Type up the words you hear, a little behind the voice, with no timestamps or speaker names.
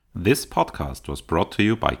This podcast was brought to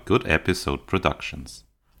you by Good Episode Productions.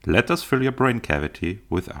 Let us fill your brain cavity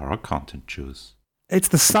with our content juice. It's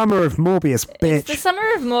the summer of Morbius, bitch. It's the summer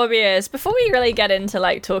of Morbius. Before we really get into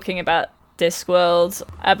talking about Discworld,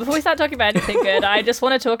 before we start talking about anything good, I just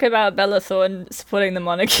want to talk about Bella Thorne supporting the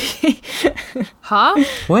monarchy. Huh?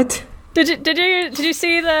 What? Did you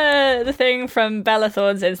see the thing from Bella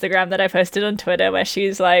Thorne's Instagram that I posted on Twitter where she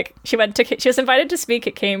was invited to speak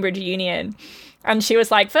at Cambridge Union. And she was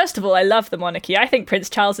like, first of all, I love the monarchy. I think Prince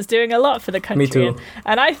Charles is doing a lot for the country. Me too.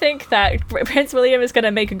 And I think that Prince William is going to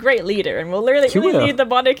make a great leader and will really lead the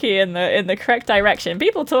monarchy in the correct direction.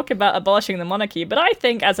 People talk about abolishing the monarchy, but I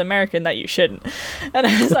think as American that you shouldn't. And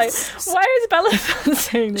I was like, why is Bella Thorne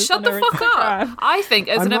saying this? Shut the fuck up. I think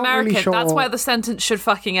as an American, really sure. that's where the sentence should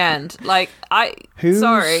fucking end.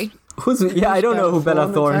 Sorry. I don't know who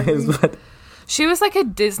Bella Thorne is, but... She was like a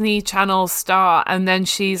Disney Channel star, and then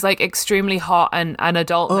she's like extremely hot and an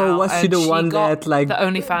adult now. Oh, was she the one that like the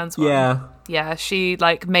OnlyFans one? Yeah. She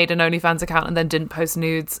like made an OnlyFans account and then didn't post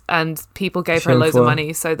nudes, and people gave her loads of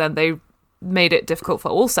money. So then they made it difficult for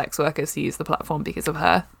all sex workers to use the platform because of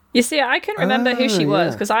her. You see, I can remember who she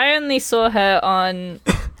was because I only saw her on.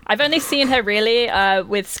 I've only seen her really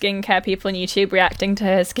with skincare people on YouTube reacting to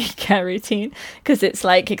her skincare routine because it's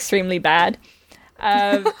like extremely bad.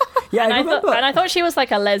 I thought she was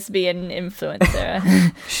like a lesbian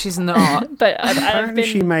influencer. She's not. But apparently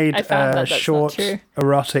she made a short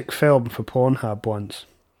erotic film for Pornhub once.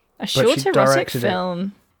 A short erotic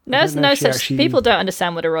film? No such. People don't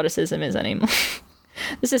understand what eroticism is anymore.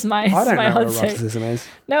 This is my I don't my know what hot take. eroticism is.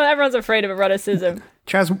 No, everyone's afraid of eroticism.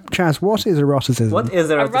 Chaz, what is eroticism? What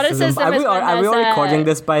is eroticism? Are we recording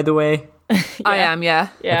this, by the way? Yeah. I am, yeah.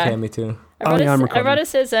 Okay, me too.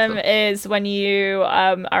 Eroticism is when you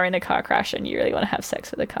are in a car crash and you really want to have sex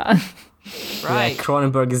with a car. Right. Yeah,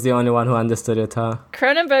 Cronenberg is the only one who understood it, huh?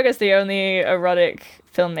 Cronenberg is the only erotic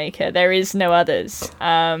filmmaker. There is no others.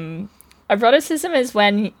 Eroticism is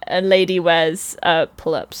when a lady wears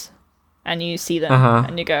pull-ups and you see them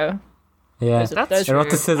and you go... Yeah, those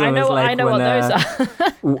eroticism is like what those are.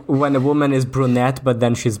 when a woman is brunette but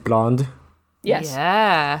then she's blonde. Yes.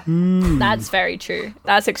 Yeah. That's very true.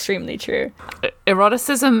 That's extremely true.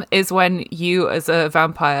 Eroticism is when you, as a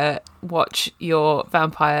vampire, watch your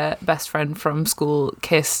vampire best friend from school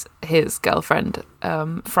kiss his girlfriend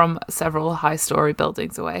from several high-story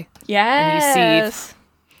buildings away. Yes. And you see...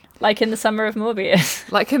 Like in the summer of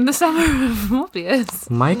Morbius. Michael Morbius.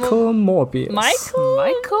 Michael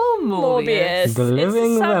Morbius. The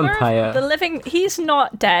living vampire. He's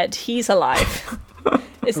not dead. He's alive.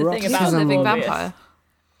 Is the thing about living vampire.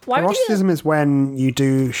 Eroticism is when you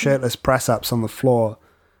do shirtless press-ups on the floor,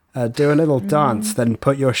 do a little dance, then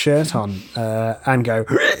put your shirt on and go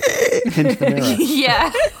into the mirror.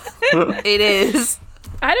 Yeah, it is.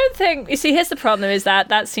 I don't think... You see, here's the problem, is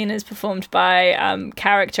that scene is performed by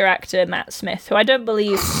character actor Matt Smith, who I don't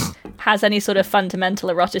believe has any sort of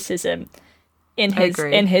fundamental eroticism in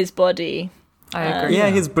his body. I agree.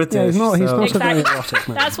 Yeah, he's British. Yeah, he's not exactly. a very erotic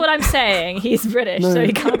man. That's what I'm saying. He's British, so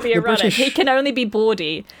he can't be erotic. He can only be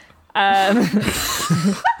bawdy.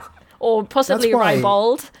 Or possibly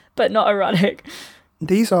ribald, but not erotic.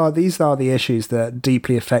 These are the issues that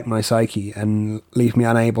deeply affect my psyche and leave me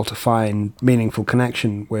unable to find meaningful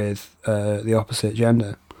connection with the opposite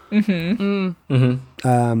gender. I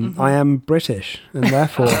am British and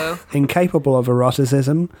therefore incapable of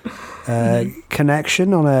eroticism,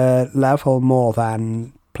 connection on a level more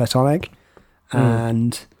than platonic,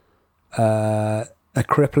 and a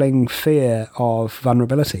crippling fear of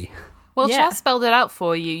vulnerability. Well, Chaz spelled it out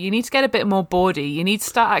for you. You need to get a bit more bawdy. You need to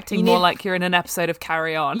start acting more like you're in an episode of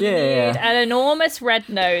Carry On. You need an enormous red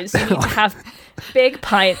nose. You need to have big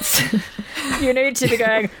pints. You need to be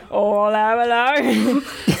going, oh, hello.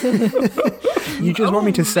 You just want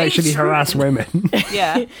me to sexually harass women.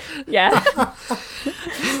 Yeah. Yeah.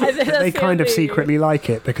 They kind of secretly like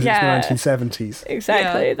it because it's 1970s.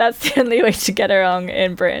 Exactly. Yeah. That's the only way to get along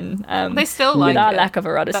in Britain. They still like with our it. lack of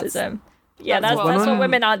eroticism. That's what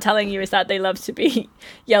women aren't telling you, is that they love to be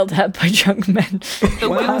yelled at by drunk men. The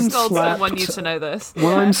women's gods don't want you to know this.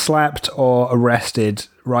 When I'm slapped or arrested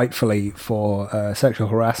rightfully for sexual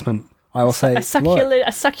harassment, I will say, a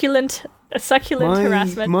succulent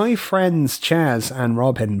harassment. My friends Chaz and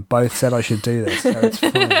Robin both said I should do this, so it's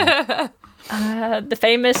fine. The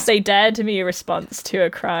famous "they dared me" response to a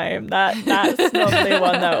crime. That's normally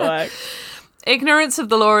one that works. Ignorance of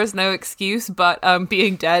the law is no excuse, but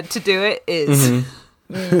being dead to do it is.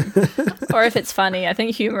 Or if it's funny, I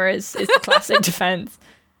think humor is the classic defense.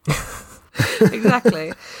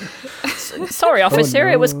 Exactly. Sorry, officer,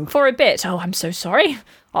 it was for a bit. Oh, I'm so sorry.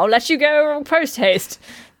 I'll let you go post haste.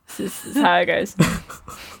 This is how it goes.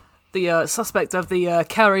 The suspect of the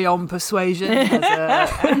carry-on persuasion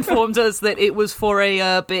has informed us that it was for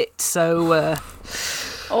a bit, so...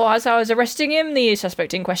 As I was arresting him, the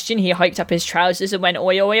suspect in question, he hiked up his trousers and went,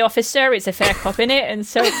 "Oi, oi, officer, it's a fair cop in it." And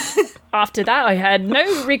so after that, I had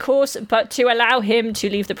no recourse but to allow him to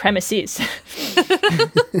leave the premises.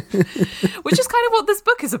 Which is kind of what this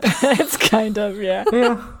book is about. It's kind of, yeah.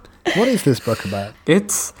 Yeah. What is this book about?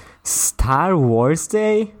 It's Star Wars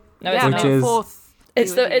Day. No, it's Yeah, not. Which is- 4th.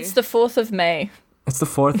 It's the 4th of May. It's the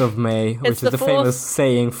 4th of May, which is the the 4th famous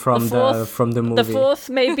saying from the movie. The 4th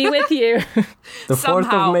may be with you. The 4th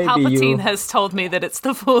Somehow, of May be Palpatine you. has told me that it's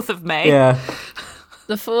the 4th of May. Yeah.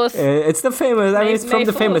 The 4th. It's the famous. I mean, it's from May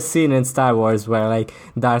the 4th. famous scene in Star Wars where like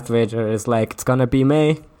Darth Vader is like, "It's gonna be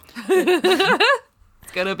May."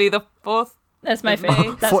 It's gonna be the 4th. That's my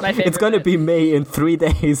favorite. That's my favorite. It's gonna be May in 3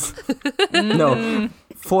 days. No,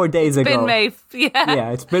 4 days ago. Been May. Yeah.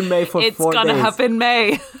 Yeah, it's been May for It's 4 days. gonna have been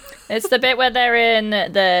May. It's the bit where they're in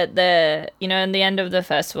the in the end of the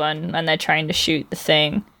first one, and they're trying to shoot the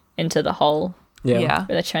thing into the hole Yeah.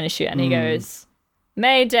 where they're trying to shoot, and he goes,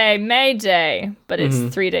 "Mayday, Mayday," but it's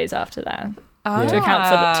 3 days after that to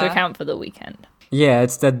account for the weekend. Yeah,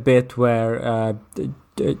 it's that bit where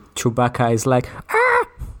Chewbacca is like, "Ah!"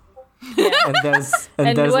 and there's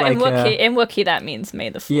And there's in like in Wookiee that means May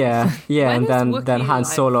the 4th. yeah, When and is then Wookiee Han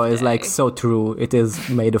Solo Life is like, Day? "So true, it is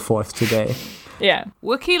May the 4th today." Yeah.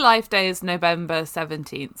 Wookiee Life Day is November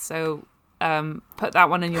 17th, so put that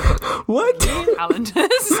one in your book What? calendars.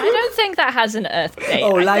 I don't think that has an Earth day.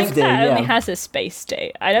 Oh, I Life think Day, that only yeah. has a space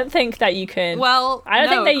day. I don't think that you can. Well, I don't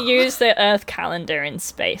no, think they use the Earth calendar in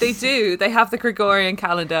space. They do. They have the Gregorian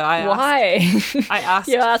calendar. Why? I asked.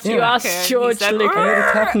 you asked Yeah. and he George said,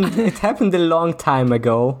 Lucas. It happened a long time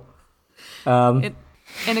ago.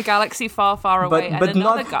 In a galaxy far, far away. But and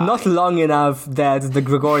another guy. not long enough that the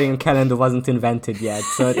Gregorian calendar wasn't invented yet.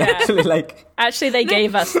 So it actually like Actually, they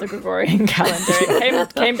gave us the Gregorian calendar.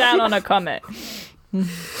 It came down on a comet.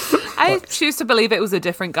 I choose to believe it was a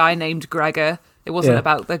different guy named Gregor. It wasn't Yeah.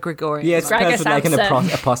 about the Gregorian. yeah, it's Gregor spelled with like an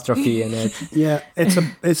Samson. apostrophe in it. Yeah, it's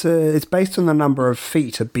based on the number of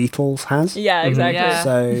feet a Beatles has. Yeah, exactly. Yeah.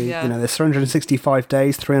 So Yeah. there's 365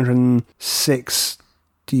 days.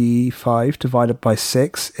 365 divided by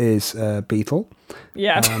 6 is a beetle.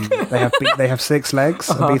 Yeah. They have 6 legs.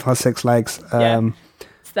 A beetle has 6 legs. Yeah.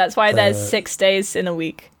 So that's why there's 6 days in a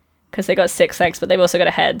week. Because they got 6 legs, but they've also got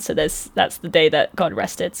a head. So that's the day that God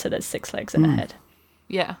rested. So there's 6 legs and a head.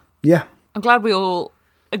 Yeah. Yeah. I'm glad we all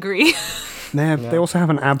agree. They also have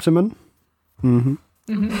an abdomen. And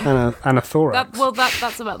a thorax.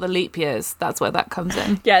 That's about the leap years. That's where that comes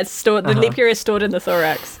in. Yeah, it's stored. The leap year is stored in the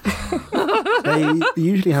thorax. They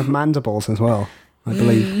usually have mandibles as well, I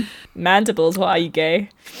believe. Mandibles. What are you, gay?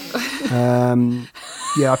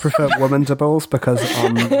 Yeah, I prefer womandibles because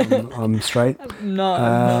I'm straight.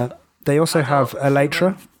 No. They also have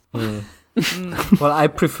elytra. Well, I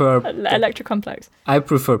prefer Electrocomplex.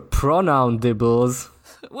 pronoun dibbles.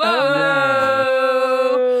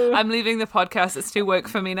 Whoa! I'm leaving the podcast. It's too woke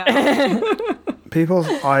for me now. People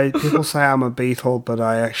say I'm a beetle, but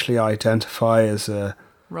I actually identify as a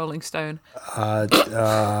Rolling Stone.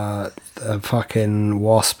 fucking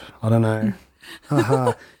wasp. I don't know.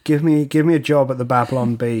 Haha. Give me a job at the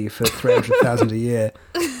Babylon Bee for 300,000 a year.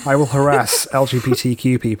 I will harass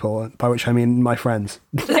LGBTQ people, by which I mean my friends.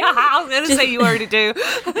 I was going to say you already do.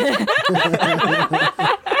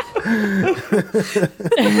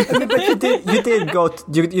 But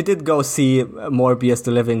you did go see Morbius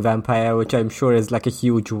the Living Vampire, which I'm sure is like a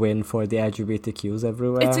huge win for the LGBTQs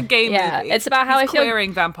everywhere. It's a gay Yeah, movie. it's about how He's if you're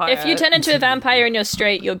queering vampire. If you turn into a vampire and you're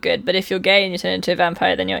straight, you're good. But if you're gay and you turn into a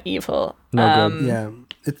vampire, then you're evil. No good. Yeah,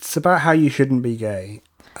 it's about how you shouldn't be gay.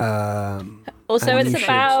 Also, And it's you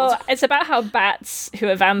about how bats who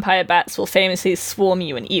are vampire bats will famously swarm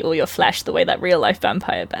you and eat all your flesh the way that real life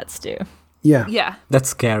vampire bats do. Yeah. Yeah. That's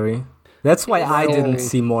scary. That's why I didn't Well-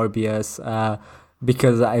 see Morbius,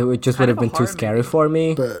 because it just would have of a been too horror scary for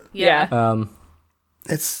me. But Yeah.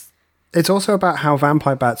 it's also about how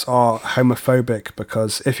vampire bats are homophobic,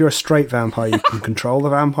 because if you're a straight vampire, you can control the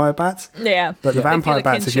vampire bats. Yeah. But the feel vampire a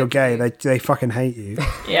bats, if you're kinship gay, to they fucking hate you.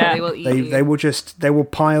 Yeah. They will eat you. They will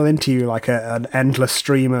pile into you like an endless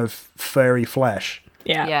stream of furry flesh,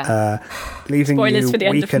 Yeah. Yeah. leaving Spoilers you for the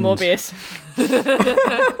end weakened. of Morbius.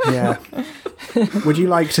 Yeah. Would you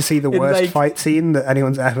like to see the worst like- fight scene that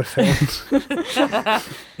anyone's ever filmed?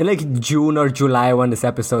 In like June or July when this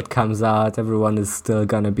episode comes out, everyone is still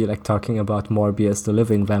gonna be like talking about Morbius the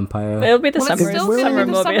Living Vampire. It'll be the Well, it's summer, still will. summer of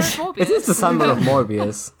the summer Morbius. of Morbius. It is the summer of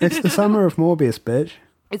Morbius. It's the summer of Morbius, bitch.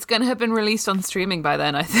 It's going to have been released on streaming by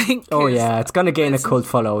then, I think. Oh yeah, it's gonna gain a cult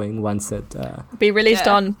following once it. Be released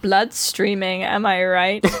on Blood streaming. Am I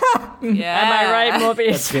right? Yeah. Am I right,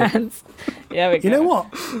 Morbius fans? Yeah, we go. You know what?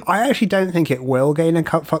 I actually don't think it will gain a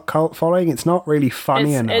cult following. It's not really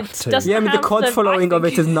funny enough to. doesn't Yeah, I mean the have cult the- following I of it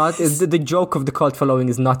think is not. Is the joke of the cult following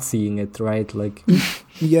is not seeing it, right? Like,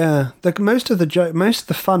 Yeah, most of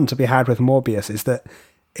the fun to be had with Morbius is that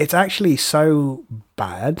it's actually so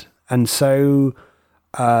bad and so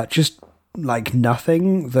just like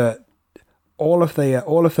nothing that all of the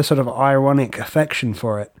sort of ironic affection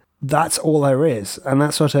for it. That's all there is, and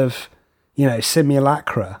that sort of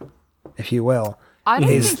simulacra, if you will, I don't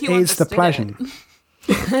is think you the understood pleasure.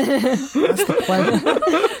 That's the pleasure.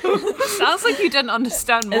 Sounds like you didn't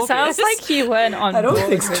understand Morbius. It sounds like you weren't on I don't board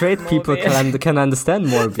think with straight people Morbius. can understand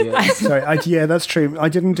Morbius. Sorry, yeah, that's true. I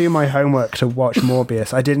didn't do my homework to watch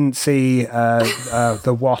Morbius. I didn't see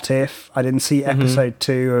the What If. I didn't see episode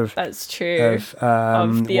 2 of That's true. of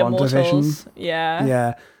Of the WandaVision. Immortals. Yeah.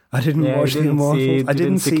 Yeah, I didn't Yeah, watch you the Immortals. I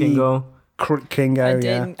didn't see Kingo. Kingo.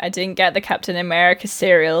 I didn't get the Captain America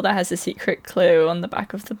cereal that has a secret clue on the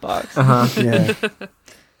back of the box. Yeah.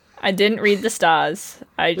 I didn't read the stars.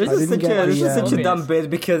 I This just is didn't such get a the, such a dumb bit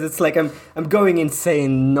because it's like I'm going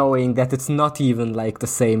insane knowing that it's not even like the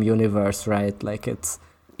same universe, right? Like it's.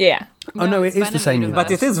 yeah. Oh, no, it's it is the Venom same universe.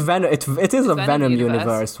 But it is Venom. It is a Venom Venom universe.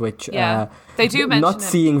 universe, which Yeah. They do mention not it.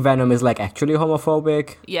 seeing Venom is like actually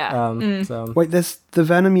homophobic. Yeah. So Wait, there's the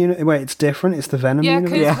Venom unit. Wait, it's different. It's the Venom Yeah,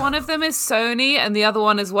 universe. because Yeah. one of them is Sony and the other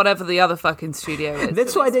one is whatever the other fucking studio is.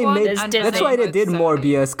 that's So why this they one made. is and Disney. That's why they both did Sony.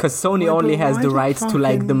 Morbius, because Sony Why- only but has why the did rights to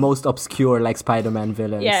like the fucking- most obscure like Spider-Man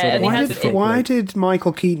villains. Yeah, so and they he Why had has to to take, why like- did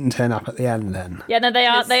Michael Keaton turn up at the end then? Yeah, no,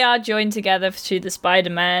 they are joined together to the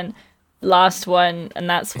Spider-Man last one, and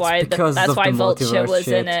that's why because that's of why the Vulture multiverse was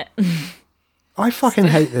in shit. it. I fucking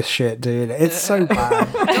hate this shit, dude. It's so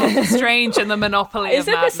bad. Doctor Strange and the Monopoly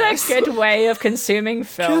Isn't of this Madness. a good way of consuming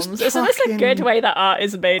films? Isn't this a fucking- good way that art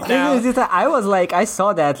is made now? I was like, I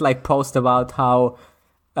saw that like post about how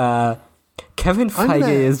Kevin I'm Feige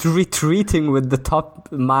gonna- is retreating with the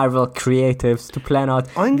top Marvel creatives to plan out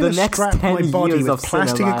I'm the going to next strap 10 my body years with of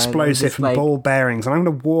plastic cinema, explosive just, and like, ball bearings, and I'm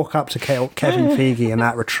going to walk up to Kevin Feige in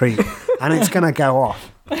that retreat, and it's going to go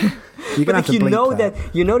off. You're going to have to you bleep know that.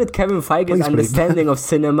 you know that Kevin Feige's Please bleep. understanding of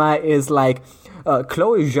cinema is like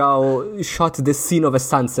Chloe Zhao shot this scene of a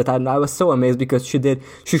sunset, and I was so amazed because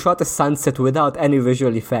she shot a sunset without any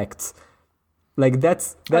visual effects. Like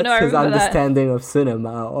that's I his remember that. understanding of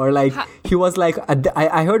cinema. Or like he was like,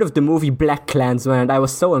 I heard of the movie Black Klansman, and I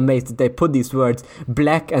was so amazed that they put these words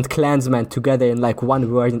Black and Klansman together in like one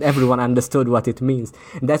word, and everyone understood what it means.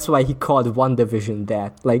 And that's why he called WandaVision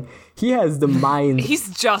that. Like he has the mind. He's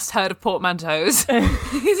just heard of portmanteaus.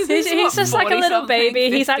 He's just like a little baby.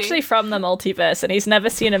 He's actually from the multiverse and he's never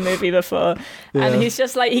seen a movie before. And he's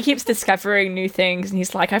just like, he keeps discovering new things. And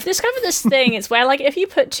he's like, I've discovered this thing. It's where, like, if you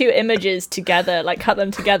put two images together, like cut them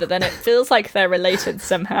together, then it feels like they're related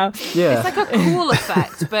somehow. Yeah. It's like a cool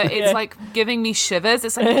effect, but it's like giving me shivers.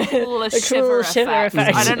 It's like a cool shiver effect.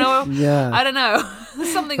 effect. I don't know. Yeah. I don't know.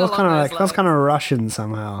 Something That's along kind of those like lines. that's kind of Russian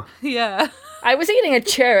somehow. Yeah. I was eating a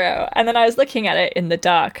churro and then I was looking at it in the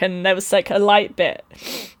dark and there was like a light bit.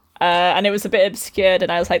 And it was a bit obscured,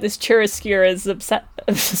 and I was like, "This churrascure is upset."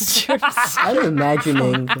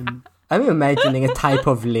 I'm imagining a type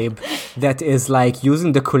of lib that is like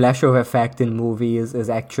using the Kuleshov effect in movies is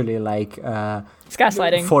actually like It's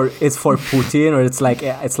gaslighting. it's for Putin, or it's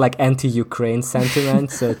like anti-Ukraine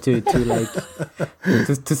sentiments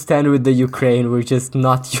to stand with the Ukraine. We're just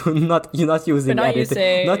not using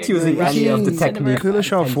editing, not using any of the Russian techniques.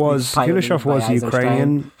 Kuleshov was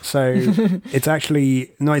Ukrainian, so it's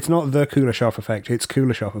actually it's not the Kuleshov effect. It's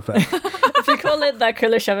Kuleshov effect. If you call it the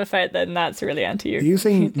Kuleshov effect, then that's really anti-Ukraine.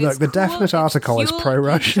 Using look, the definite article is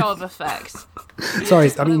pro-Russian. Effect.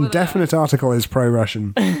 Sorry, I mean definite article is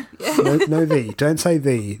pro-Russian. No, the. Don't say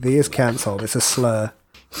the. The is cancelled. It's a slur.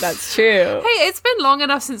 That's true. Hey, it's been long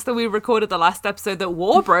enough since we recorded the last episode that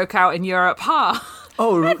war broke out in Europe, huh?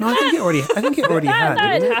 Oh, No, I think it already had. That didn't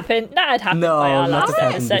had it? happened. That had happened No, by our not last that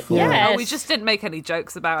happened episode. before. Yes. Oh, we just didn't make any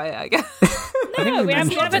jokes about it, I guess. No, we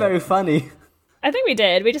it's haven't. very funny. I think we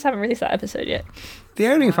did. We just haven't released that episode yet. The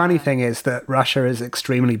only funny thing is that Russia is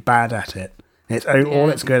extremely bad at it. All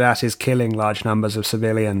it's good at is killing large numbers of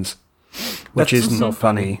civilians, which That's isn't so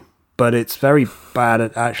funny. But it's very bad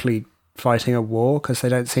at actually fighting a war because they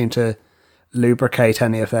don't seem to lubricate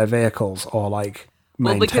any of their vehicles or like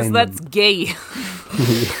Well, because maintain that's them. gay.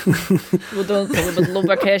 We don't put a little bit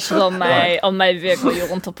lubrication on my vehicle. You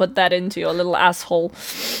want to put that into your little asshole.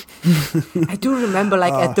 I do remember,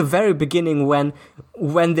 like, at the very beginning when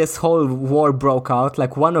this whole war broke out,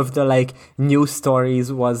 like, one of the, like, news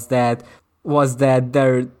stories was that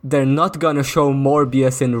they're not gonna show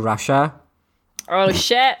Morbius in Russia. Oh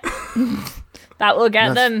shit! That will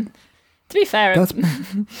get them. To be fair, That's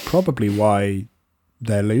probably why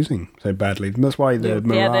they're losing so badly. That's why the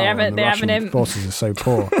morale in the Russian forces are so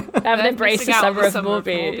poor. they haven't embraced the summer of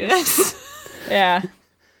Morbius. Yeah.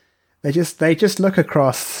 They just look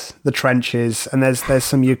across the trenches, and there's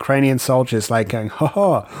some Ukrainian soldiers like going, "Ha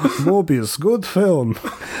ha, Morbius, good film,"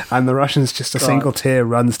 and the Russians just a single tear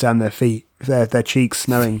runs down their feet, their cheeks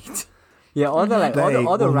snowing. Yeah, all the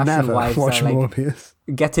Will Russian never wives watch are like Morbius.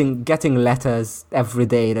 getting letters every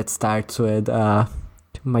day that starts with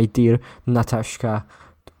 "My dear Natashka,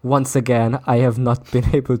 once again I have not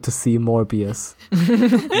been able to see Morbius."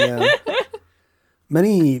 Yeah.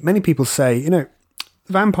 Many people say,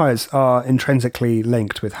 vampires are intrinsically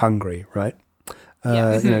linked with Hungary, right?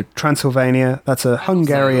 Transylvania, that's a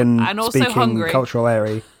Hungarian-speaking Hungary. cultural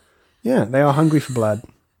area. Yeah, they are hungry for blood.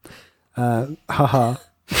 Haha.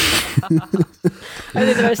 I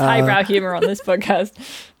think the most highbrow humor on this podcast.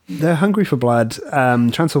 They're hungry for blood.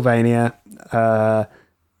 Transylvania,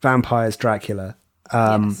 vampires, Dracula.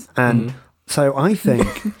 And so I think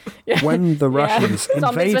when the Russians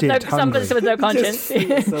invaded Hungary... Zombies with no conscience.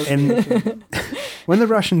 When the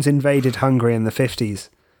Russians invaded Hungary in the 50s,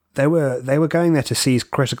 they were going there to seize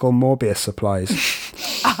critical Morbius supplies.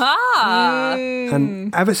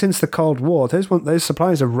 And ever since the Cold War, those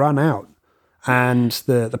supplies have run out. And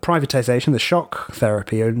the privatization, the shock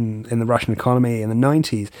therapy in the Russian economy in the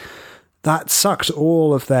 90s, that sucked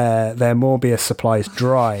all of their Morbius supplies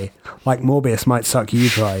dry, like Morbius might suck you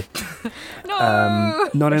dry. No,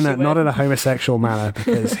 Not in a homosexual manner,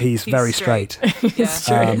 because he's very straight. He's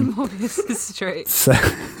straight. Morbius is straight. So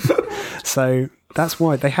that's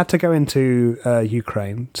why they had to go into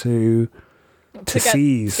Ukraine to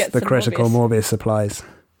seize get the some critical Morbius supplies.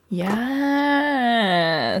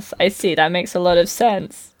 Yes, I see. That makes a lot of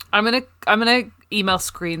sense. I'm gonna email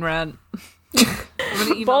Screen Rant. I'm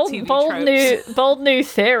gonna email TV Tropes. Bold new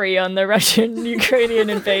theory on the Russian-Ukrainian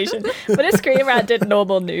invasion. But if Screen Rant did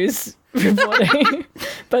normal news reporting,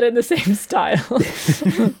 but in the same style.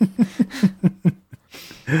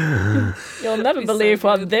 You'll never believe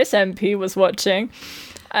what this MP was watching.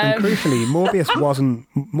 And crucially, Morbius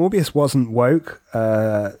wasn't woke,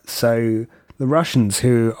 so the Russians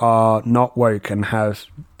who are not woke and have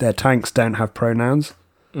their tanks don't have pronouns,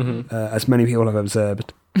 as many people have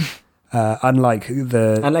observed. Unlike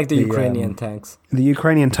the Ukrainian tanks. The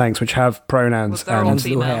Ukrainian tanks, which have pronouns and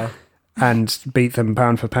blue hair. and beat them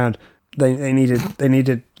pound for pound, they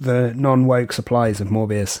needed the non-woke supplies of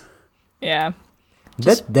Morbius. Yeah.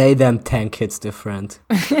 That them tank hits different.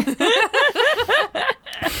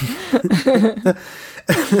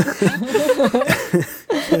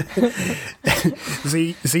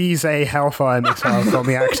 Z's a hellfire missile got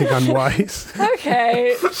me acting unwise.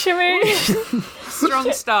 Okay, should we?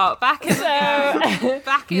 Strong start. Back in there.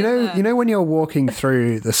 Back in there. You know when you're walking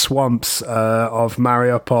through the swamps of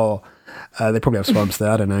Mariupol, they probably have swamps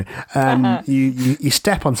there, I don't know. And you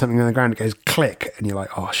step on something on the ground, it goes click, and you're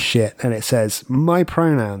like, oh shit. And it says, my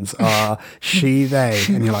pronouns are she, they.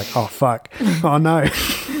 And you're like, oh fuck. Oh no.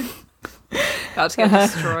 About to get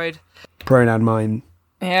destroyed. Pronoun mine.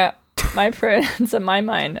 Yeah, my pronouns are my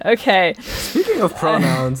mine. Okay. Speaking of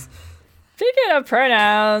pronouns. Speaking of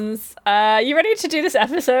pronouns, you ready to do this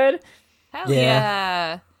episode? Hell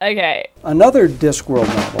yeah. Okay. Another Discworld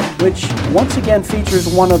novel, which once again features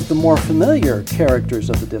one of the more familiar characters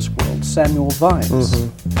of the Discworld, Samuel Vimes.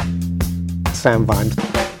 Sam Vimes.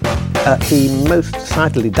 He most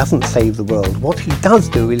decidedly doesn't save the world. What he does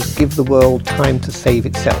do is give the world time to save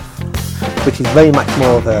itself, which is very much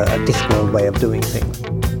more of a Discworld way of doing things.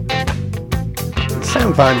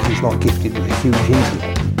 Sam Vimes is not gifted with a huge intellect.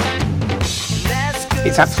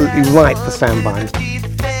 It's absolutely right for Sam Vimes.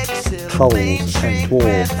 Trolls and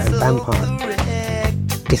dwarves and vampires.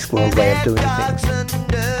 Discworld way of doing things.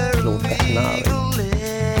 Lord Vetinari.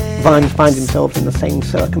 Vimes finds himself in the same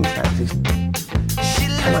circumstances.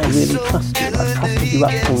 Can I really trust you? I've trusted you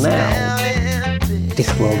up till now.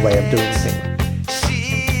 Discworld way of doing things.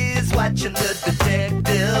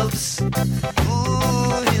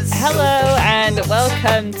 Hello and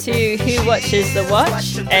welcome to Who Watches the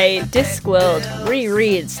Watch, a Discworld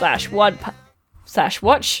reread /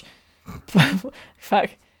 watch. Fuck.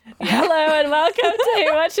 Hello and welcome to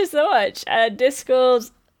Who Watches the Watch, a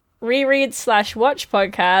Discworld reread/watch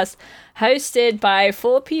podcast hosted by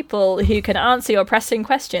 4 people who can answer your pressing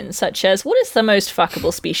questions, such as what is the most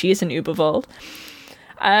fuckable species in Ubervold?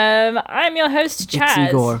 I'm your host, Chaz. It's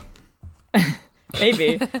Igor.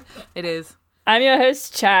 Maybe. It is. I'm your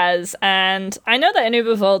host, Chaz, and I know that in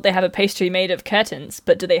Ubervold they have a pastry made of curtains,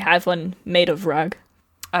 but do they have one made of rug?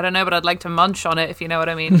 I don't know, but I'd like to munch on it, if you know what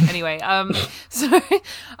I mean. Anyway, I'm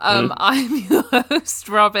your host,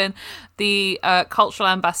 Robin, the cultural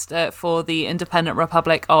ambassador for the Independent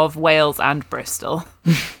Republic of Wales and Bristol.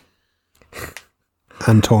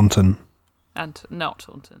 And Taunton. And not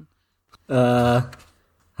Taunton.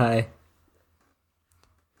 Hi.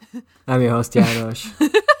 I'm your host, Janos.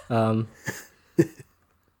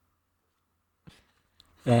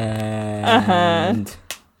 And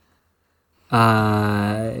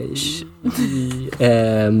I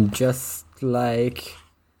am just like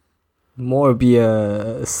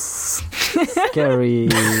Morbius, scary.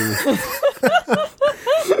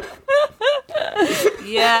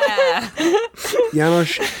 Yeah.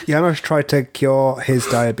 Janos tried to cure his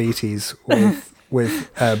diabetes with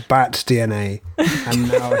bat DNA,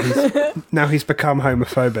 and now he's become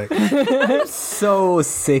homophobic. So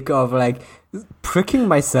sick of like pricking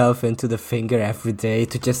myself into the finger every day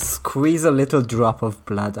to just squeeze a little drop of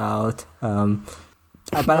blood out.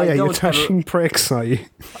 But you're touching pricks, are you?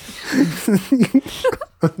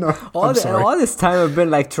 No, all this time I've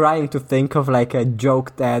been like trying to think of like a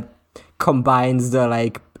joke that combines the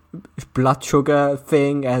like blood sugar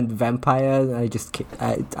thing and vampires. I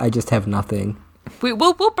just have nothing.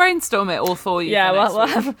 We'll brainstorm it all for you. Yeah,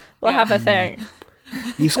 we'll have a thing.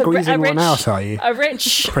 You squeezing one out, are you? A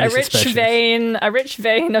rich vein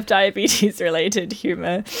of diabetes-related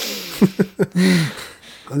humour.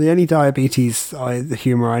 The only diabetes the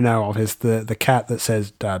humour I know of is the cat that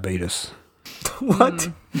says diabetes. What?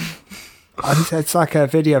 It's like a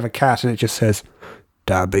video of a cat and it just says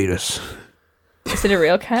diabetes. Is it a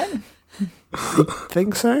real cat? I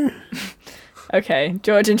think so. Okay,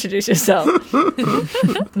 George, introduce yourself.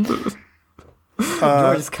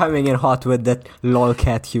 George is coming in hot with that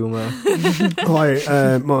lolcat humor. Hi,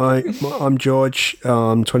 I'm George.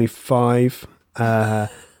 I'm 25. I'm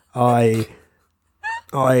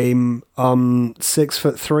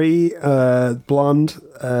 6'3", blonde,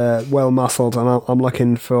 well muscled, and I'm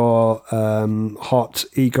looking for hot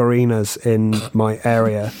Igorinas in my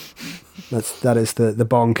area. That is the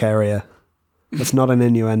bonk area. That's not an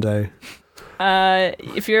innuendo.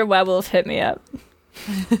 If you're a werewolf, hit me up.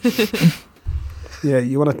 Yeah,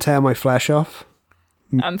 you want to tear my flesh off?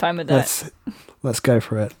 I'm fine with that. Let's go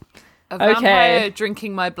for it. A vampire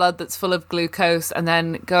drinking my blood that's full of glucose and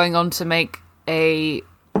then going on to make a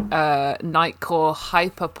Nightcore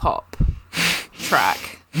hyperpop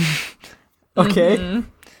track. Okay. Mm-hmm.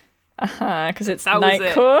 Because it's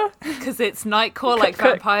Nightcore? Because it's Nightcore, like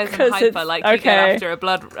vampires and hyper, like you get after a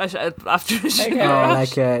blood after a sugar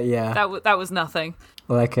rush. Yeah. That was nothing.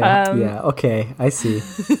 Okay, I see.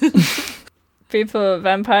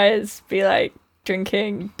 Vampires be like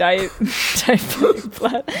drinking diabetic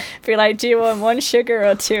blood. Be like, do you want 1 sugar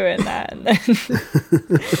or 2 in that? And then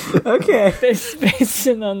okay. Based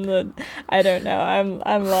on the, I don't know. I'm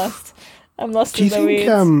lost. I'm lost in the weeds.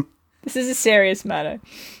 This is a serious matter.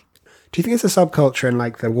 Do you think it's a subculture in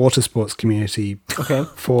like the water sports community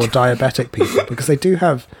for diabetic people? Because they do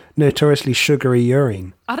have notoriously sugary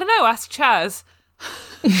urine. I don't know. Ask Chaz.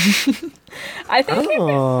 I think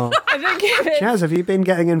Chaz, have you been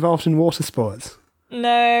getting involved in water sports?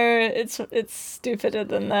 No, it's stupider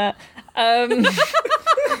than that.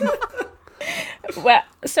 Well,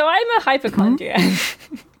 so I'm a hypochondriac,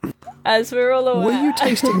 as we're all aware. Were you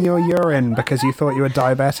tasting your urine because you thought you were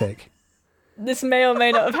diabetic? This may or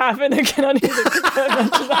may not have happened. I cannot even confirm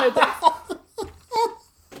that.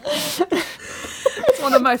 It's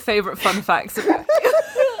one of my favourite fun facts about you.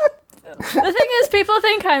 The thing is, people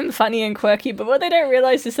think I'm funny and quirky, but what they don't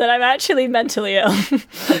realise is that I'm actually mentally ill.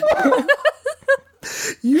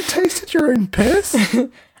 You tasted your own piss?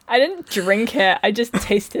 I didn't drink it, I just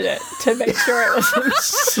tasted it to make sure it wasn't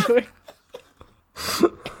sweet.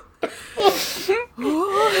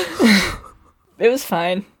 It was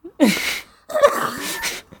fine.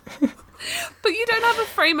 But you don't have a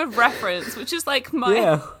frame of reference, which is like my...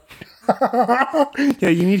 Yeah. Yeah,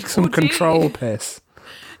 you need some control piss.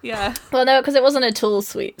 Yeah. Well, no, because it wasn't at all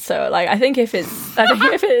sweet. So, like, I think if it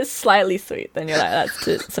is slightly sweet, then you're like,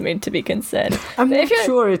 that's something to be considered. I'm not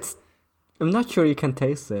sure you can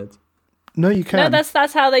taste it. No, you can't. No,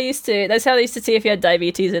 that's how they used to. That's how they used to see if you had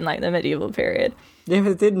diabetes in like the medieval period. They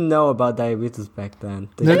didn't know about diabetes back then.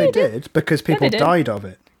 They did because people died of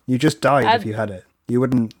it. You just died if you had it. You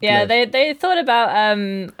wouldn't. Yeah, live. they thought about. I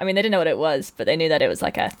mean, they didn't know what it was, but they knew that it was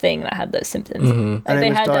like a thing that had those symptoms. Like, And they it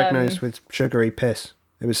was had, diagnosed with sugary piss.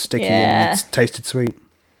 It was sticky Yeah. and it tasted sweet.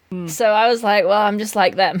 So I was like, well, I'm just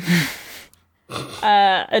like them.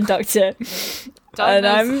 A doctor. And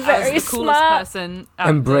I'm very as the coolest smart. person at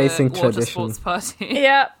Embracing the water tradition. sports party.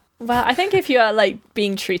 Yeah. Well, I think if you are like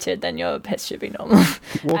being treated, then your piss should be normal.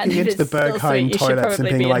 Walking And if into the it's still Berghain sweet, you should toilets and probably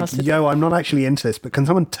being be in like, hospital. yo, I'm not actually into this, but can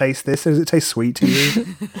someone taste this? Does it taste sweet to you?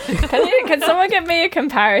 Can someone give me a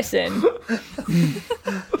comparison?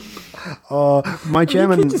 My You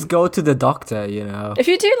German... could just go to the doctor, you know. If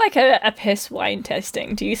you do like a piss wine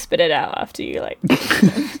testing, do you spit it out after you like?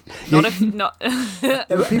 Not if not.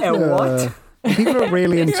 What? People are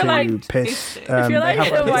really into like- piss. if you're like they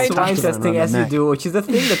have in a wine piss Wine tattooed testing around as their you neck. do, which is a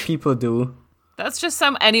thing that people do. That's just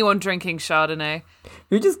anyone drinking Chardonnay.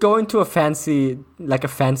 You just go into a fancy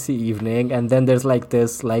evening, and then there's like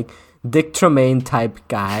this like Dick Tremaine type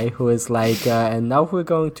guy who is like, and now we're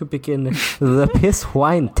going to begin the piss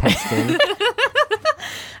wine testing.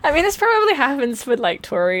 I mean, this probably happens with like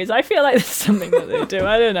Tories. I feel like it's something that they do.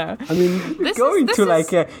 I don't know. I mean,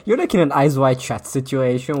 you're like in an Eyes Wide Shut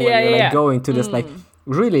situation where Yeah, you're like yeah. going to this like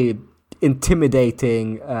really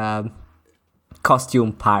intimidating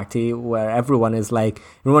costume party where everyone is like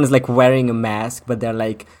wearing a mask, but they're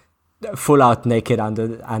like full out naked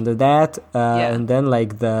under that, and then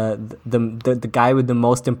like the guy with the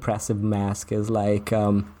most impressive mask is like,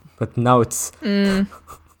 but now it's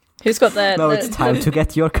Who's got the? now the- it's time to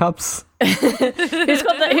get your cups.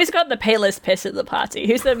 Who's got the palest piss at the party?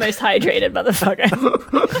 Who's the most hydrated motherfucker?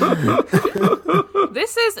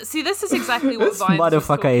 This is exactly what Vimes was Motherfucker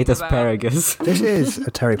talking ate about. asparagus. This is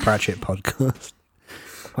a Terry Pratchett podcast.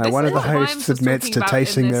 Where This one is of the what Vimes hosts was admits talking to about in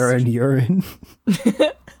tasting this- their own urine.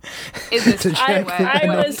 In this To check where- that I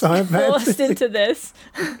Enough was time forced into this.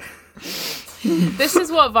 This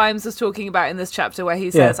is what Vimes was talking about in this chapter where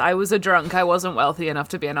he says, I was a drunk, I wasn't wealthy enough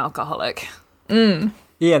to be an alcoholic.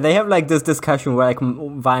 Yeah, they have like this discussion where like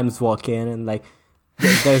Vimes walk in and like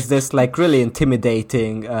there's this like really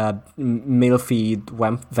intimidating milfy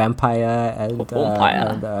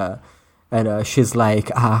vampire and she's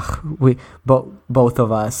like, we both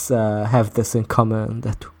of us have this in common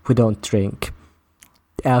that we don't drink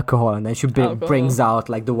alcohol, and then she brings out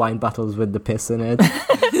like the wine bottles with the piss in it.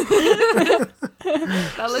 That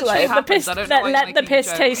literally Like, the happens. piss, I don't know why you're let the making a piss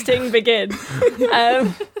joke. tasting begin.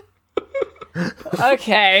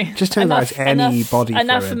 Okay. Just turns out it's any body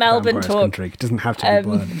enough fluid Melbourne vampires talk. can drink. It doesn't have to be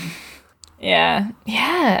blood. Yeah.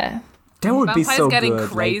 That would be Vampires so getting good.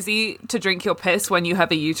 crazy to drink your piss when you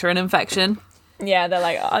have a uterine infection. Yeah, they're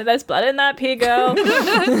like, oh, there's blood in that pea girl.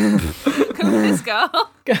 Come piss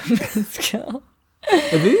girl. Piss girl.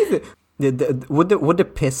 Would the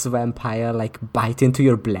piss vampire like bite into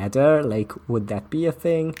your bladder? Like, would that be a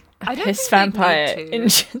thing? I don't Piss think they'd vampire. need to.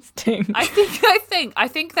 Interesting. I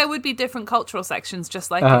think there would be different cultural sections,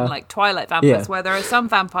 just like in like Twilight vampires, Yeah. where there are some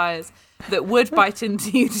vampires that would bite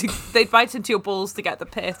into you. They'd bite into your balls to get the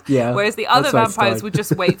piss. Yeah, Whereas the other that's why it's vampires like- would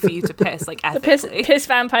just wait for you to piss, like The piss, ethically. piss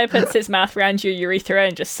vampire puts his mouth around your urethra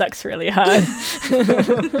and just sucks really hard.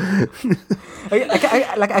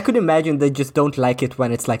 I could imagine they just don't like it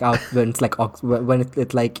when it's like out when it's like when it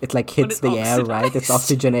hits it's the air, right? It's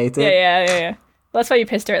oxygenated. Yeah. That's why you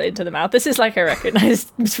piss directly into the mouth. This is like a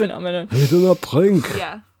recognized phenomenon. You do not drink.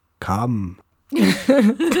 Yeah. Come.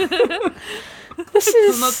 This Do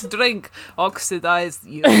is not drink oxidized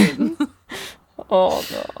urine. oh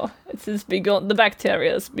no, it has begun. The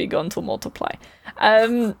bacteria has begun to multiply.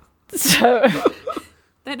 So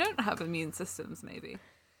They don't have immune systems, maybe.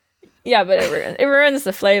 yeah, but it ruins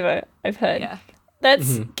the flavor. I've heard. Yeah.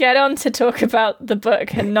 Let's get on to talk about the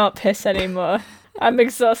book and not piss anymore. I'm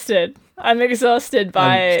exhausted.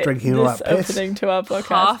 By drinking all this that piss. opening to our podcast.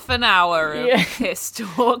 Half an hour of Yeah. piss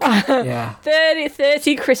talk. Yeah.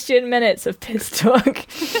 30 Christian minutes of piss talk.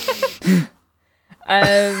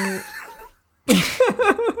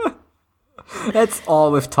 That's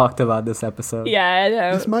all we've talked about this episode. Yeah, I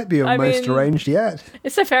know. This might be our I most mean- arranged yet.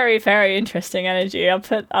 It's a very, very interesting energy.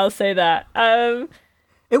 I'll say that.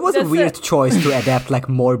 It was a That's weird it. choice to adapt like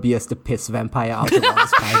Morbius the piss vampire out of all the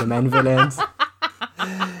Spider-Man villains.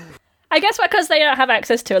 I guess because they don't have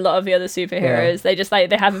access to a lot of the other superheroes, they just like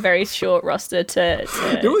they have a very short roster to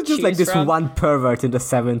There was just like choose this from. one pervert in the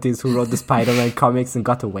 70s who wrote the Spider-Man comics and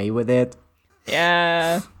got away with it.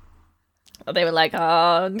 Yeah. They were like,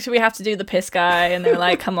 "Oh, should we have to do the piss guy?" And they were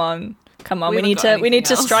like, "Come on, We we haven't need got to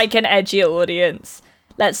anything else." strike an edgier audience.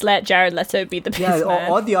 Let's let Jared Leto be the piss Yeah,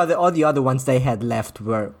 man." all the other ones they had left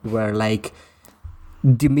were like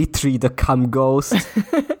Dimitri the cum ghost.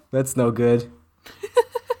 That's no good.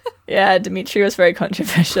 Yeah, Dimitri was very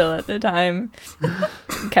controversial at the time.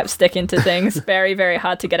 Kept sticking to things. Very, very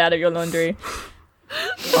hard to get out of your laundry.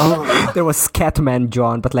 There was Scatman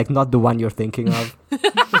John, but like not the one you're thinking of.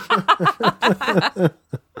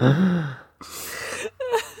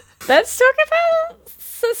 Let's talk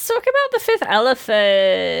about the Fifth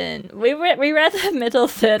Elephant. We read the middle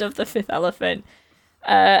third of the Fifth Elephant.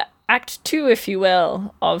 Act 2, if you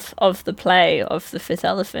will, of the play of the Fifth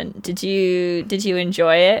Elephant. Did you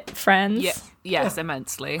enjoy it, friends? Yeah. Yes,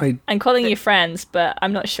 immensely. I'm calling you friends, but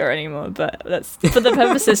I'm not sure anymore. But that's for the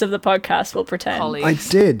purposes of the podcast. We'll pretend. Colleagues.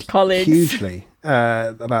 I did Colleagues. hugely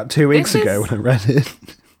about 2 weeks ago when I read it.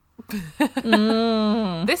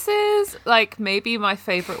 This is like maybe my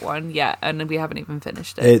favorite one yet, and we haven't even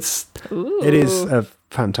finished it. It is a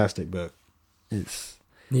fantastic book. It's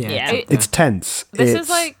it's tense. It's is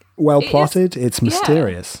like well plotted. It's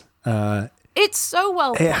mysterious. It's so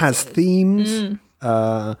well plotted. It has themes.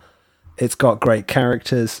 It's got great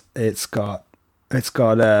characters. It's got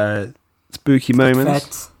spooky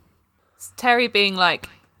moments. It's Terry being like,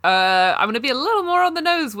 I'm going to be a little more on the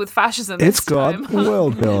nose with fascism. It's got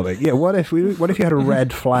world building. Yeah, what if you had a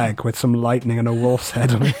red flag with some lightning and a wolf's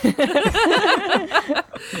head on it?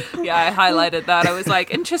 Yeah, I highlighted that. I was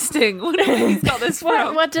like, interesting. What if he's got this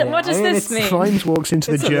from? What does this mean? Fiennes walks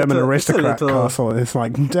into the German aristocrat castle and it's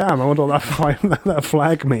like, damn, I wonder what that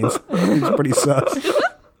flag means. It's pretty sus.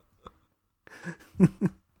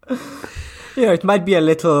 Yeah, it might be a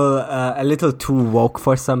little too woke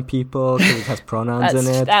for some people because it has pronouns in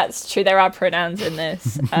it. That's true. There are pronouns in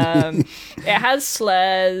this. It has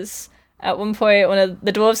slurs. At one point, one of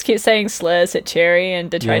the dwarves keeps saying slurs at Cheery,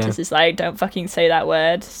 and Detritus is like, "Don't fucking say that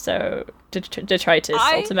word." So Detritus,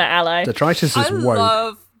 ultimate ally. Detritus is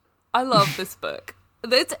woke. I love this book.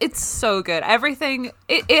 It's so good. Everything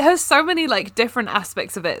it has so many like different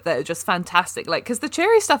aspects of it that are just fantastic. Like because the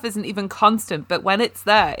Cheery stuff isn't even constant, but when it's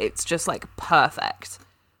there, it's just like perfect.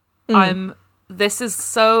 This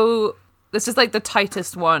is like the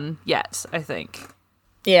tightest one yet, I think.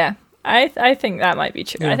 Yeah, I think that might be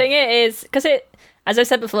true. Yeah. I think it is because as I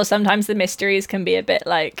said before, sometimes the mysteries can be a bit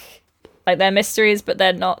like they're mysteries, but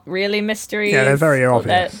they're not really mysteries. Yeah, they're very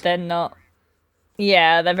obvious. They're not.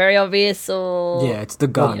 Yeah, they're very obvious. Or it's the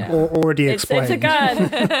gun. Or already explained. It's a gun.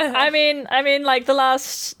 I mean, like the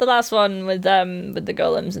last one with the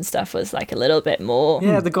golems and stuff was like a little bit more.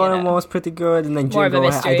 Yeah, the golem one was pretty good, and then Jingo.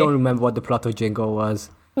 I don't remember what the plot of Jingo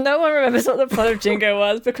was. No one remembers what the plot of Jingo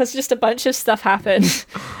was because just a bunch of stuff happened,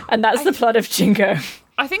 and that's the plot of Jingo.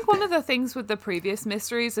 I think one of the things with the previous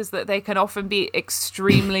mysteries is that they can often be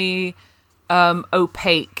extremely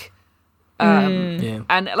opaque.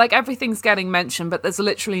 And like everything's getting mentioned, but there's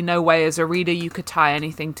literally no way as a reader you could tie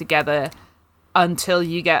anything together until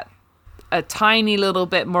you get a tiny little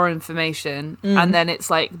bit more information, and then it's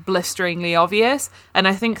like blisteringly obvious. And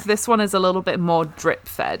I think this one is a little bit more drip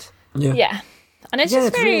fed. Yeah. And it's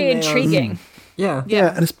just very really intriguing. Yeah.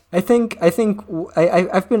 And I think I've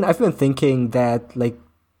been thinking that like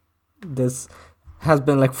this has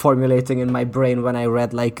been like formulating in my brain when I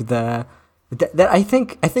read like that I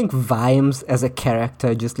think Vimes as a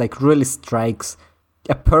character just like really strikes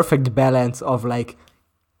a perfect balance of like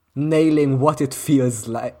nailing what it feels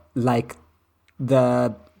like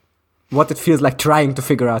trying to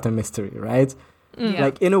figure out a mystery, right?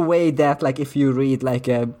 Like in a way that like if you read like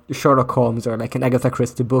a Sherlock Holmes or like an Agatha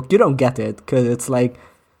Christie book, you don't get it because it's like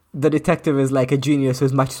the detective is like a genius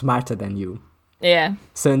who's much smarter than you. Yeah.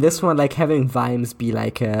 So in this one, like having Vimes be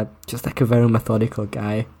like just like a very methodical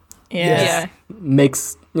guy. Yeah.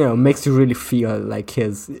 Makes you really feel like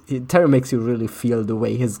Terry makes you really feel the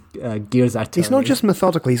way his gears are turning. He's not just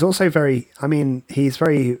methodical, he's also very, he's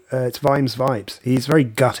very, it's Vimes vibes. He's very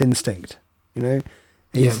gut instinct, you know?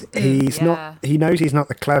 He's not, he knows he's not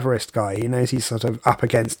the cleverest guy. He knows he's sort of up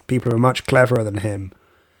against people who are much cleverer than him.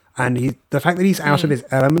 And the fact that he's out of his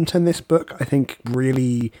element in this book, I think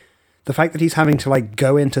really, the fact that he's having to like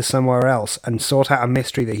go into somewhere else and sort out a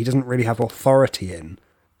mystery that he doesn't really have authority in,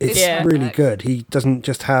 it's really good. He doesn't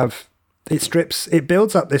just have... It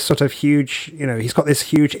builds up this sort of huge... he's got this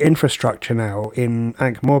huge infrastructure now in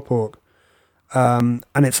Ankh-Morpork. And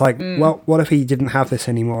it's like, well, what if he didn't have this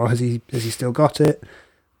anymore? Has he still got it?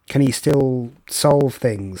 Can he still solve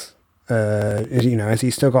things? Has he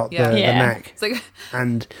still got the knack? Like,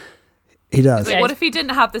 and he does. Like, what if he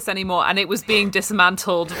didn't have this anymore and it was being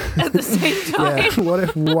dismantled at the same time? Yeah, what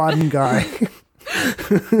if one guy...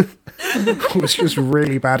 was just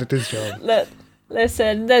really bad at his job.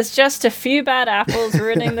 Listen, there's just a few bad apples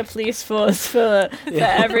ruining the police force for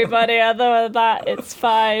everybody. Other than that, it's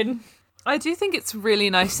fine. I do think it's really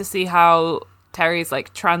nice to see how Terry's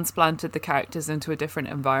like transplanted the characters into a different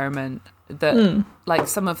environment that like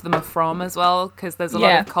some of them are from as well, because there's a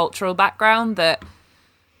lot of cultural background that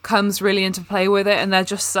comes really into play with it, and they're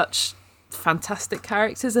just such fantastic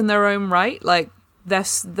characters in their own right. Like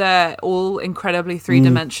they're all incredibly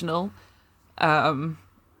three-dimensional, and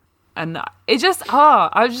it just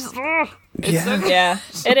it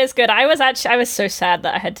is good. I was so sad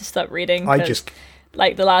that I had to stop reading.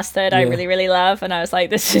 Like the last third, I really, really love, and I was like,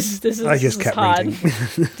 "This is." I just kept hard.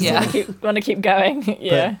 reading. Want to keep going.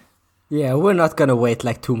 Yeah. Yeah, we're not gonna wait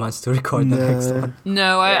like 2 months to record the next one.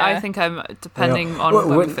 No, I think I'm depending on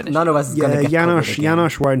when we finish. None of us is gonna get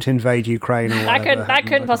Janos won't invade Ukraine or whatever. That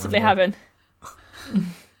couldn't possibly happen.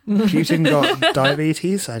 Putin got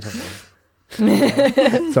diabetes? I don't know.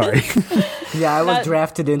 Sorry. Yeah, I was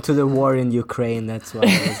drafted into the war in Ukraine. That's why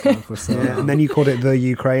I was gone for so long. And then you called it the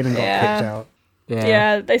Ukraine and got kicked out.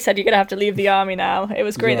 Yeah, they said you're going to have to leave the army now. It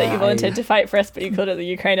was great that you volunteered to fight for us, but you called it the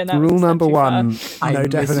Ukraine, and that Rule number one, I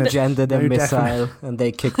misgendered a missile, and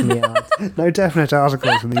they kicked me out. No definite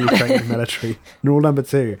articles in the Ukrainian military. Rule number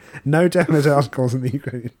 2, no definite articles in the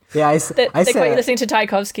Ukraine. Yeah, they got you listening to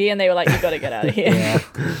Tchaikovsky, and they were like, you got to get out of here. Yeah.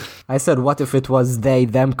 I said, what if it was they,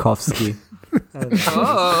 themkovsky?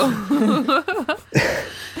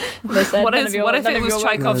 Listen, what if it was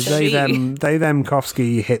Tchaikovsky? They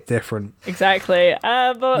Kofsky hit different. Exactly.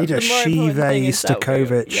 But need a Shiva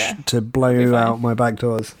Stakovich to blow out my back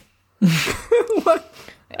doors.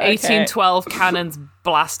 1812 cannons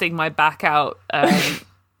blasting my back out,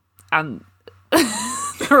 and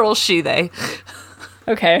they're all she-they.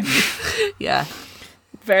 Okay. Yeah.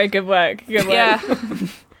 Very good work. Good work. Yeah.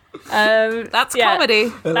 That's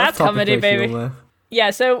comedy. That's comedy, baby. Humor.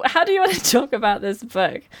 Yeah, so how do you want to talk about this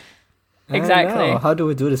book? Exactly. How do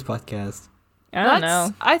we do this podcast? I don't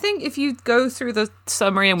know. I think if you go through the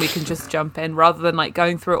summary and we can just jump in rather than like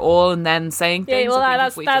going through it all and then saying things. Yeah, well,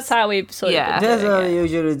 that's how we sort of that's how we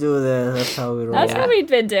usually do this. That's how we roll. That's what we've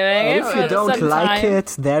been doing. If you don't like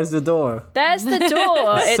it, there's the door. There's the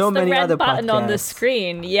door. It's so the many red other button podcasts. on the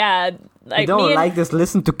screen. Yeah. Like, you don't like this,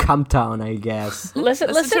 listen to Cumtown, I guess.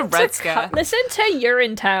 Listen to Red Scare. Listen to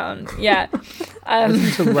Urinetown. Yeah.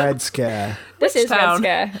 Listen to Red Scare. This is Red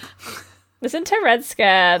Scare. Listen to Red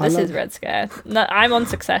Scare. This is Red Scare. No, I'm on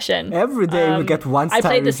Succession. Every day we get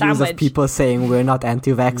one-star reviews of people saying we're not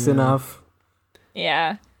anti-vax enough.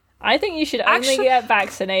 Yeah. I think you should only get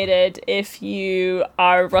vaccinated if you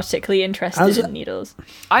are erotically interested in needles.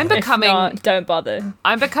 If not, don't bother.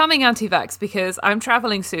 I'm becoming anti-vax because I'm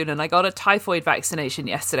traveling soon and I got a typhoid vaccination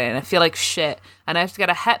yesterday and I feel like shit. And I have to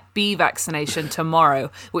get a Hep B vaccination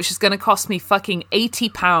tomorrow, which is going to cost me fucking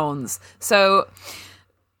 £80. So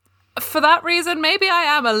for that reason, maybe I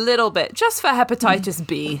am a little bit, just for hepatitis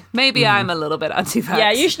B, maybe I'm a little bit anti-vax.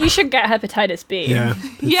 Yeah, you should get hepatitis B. Yeah,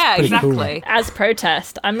 exactly. Cool. As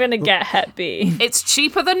protest, I'm going to get Hep B. It's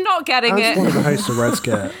cheaper than not getting it. As one of the hosts of Red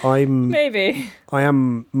Scare, I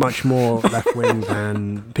am much more left-wing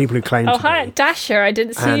than people who claim to be. Oh, hi, Dasher, I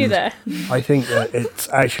didn't see you there. I think that it's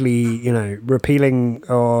actually, repealing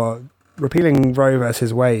Roe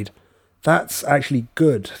versus Wade, that's actually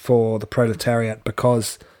good for the proletariat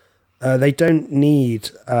because they don't need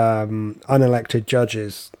unelected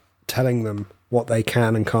judges telling them what they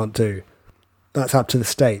can and can't do. That's up to the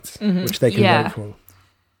states, which they can vote for.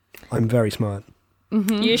 I'm very smart.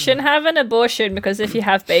 Mm-hmm. You shouldn't have an abortion because if you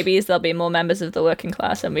have babies, there'll be more members of the working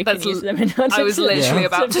class, and we can use them in order I was literally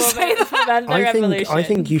about to say that. I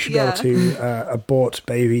think you should be able to abort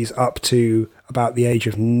babies up to about the age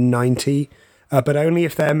of 90. But only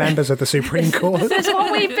if they're members of the Supreme Court. This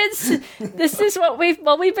is what we've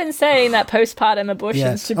been saying, that postpartum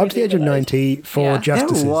abortions should be up to the age of 90 for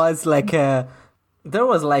justices. There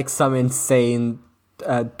was like some insane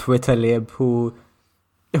Twitter lib who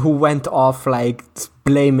went off like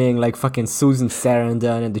blaming like fucking Susan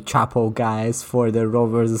Sarandon and the Chapo guys for the Roe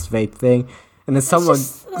versus Wade thing, and then someone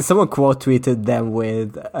quote tweeted them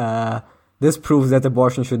with this proves that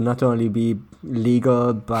abortion should not only be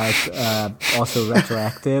legal but also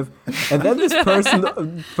retroactive. And then this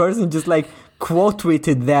person just like quote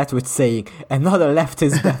tweeted that with saying, "Another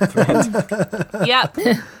leftist death threat." Yep.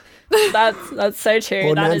 That's so true.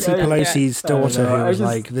 Or Nancy Pelosi's daughter who was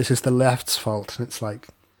like, "This is the left's fault." And it's like,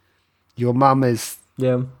 your mum is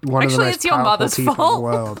one of the most powerful people in the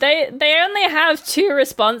world. They only have 2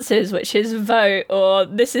 responses, which is vote or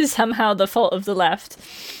this is somehow the fault of the left.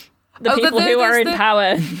 The people who are in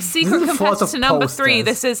power. Secret competitor number 3,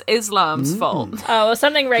 this is Islam's fault. Oh, or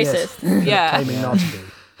something racist. Yeah. Claiming not to be.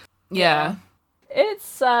 Yeah.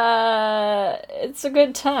 It's a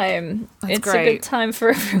good time. That's it's great. a good time for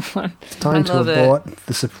everyone. It's time to love it. abort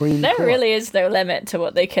the Supreme There Court. really is no limit to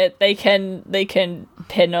what they can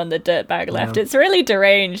pin on the dirtbag left. It's really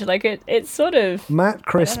deranged. Like it's sort of Matt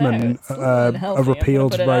Christman it's a little unhealthy, I'm gonna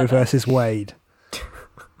repealed put it Roe out there. versus Wade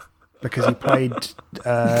because he played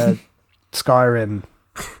Skyrim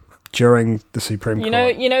during the Supreme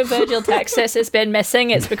Court. You know Virgil Texas has been missing.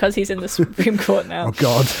 It's because he's in the Supreme Court now. Oh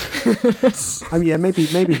God! I mean, yeah, maybe he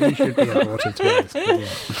should be aborted. To be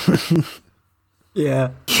honest, but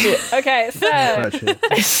yeah. Yeah. Okay, so Virtue.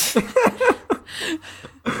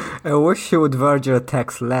 I wish he would Virgil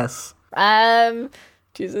text less.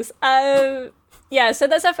 Jesus. Yeah, so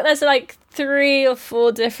there's like 3 or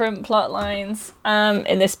 4 different plot lines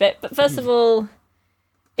in this bit. But first of all,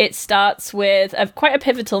 it starts with quite a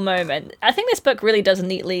pivotal moment. I think this book really does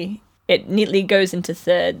neatly goes into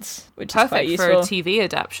thirds, which is quite Perfect for useful. a TV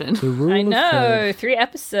adaptation. The rule I of know, thirds. 3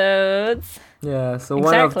 episodes. Yeah, so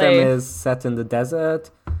one of them Exactly. is set in the desert.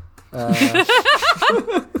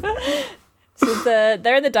 So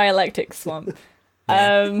they're in the dialectic swamp.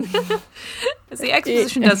 It's the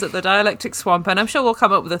exposition desert, the dialectic swamp, and I'm sure we'll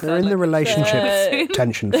come up with a They're third. in the look. relationship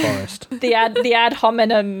tension forest. The ad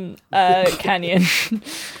hominem canyon.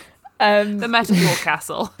 The metaphor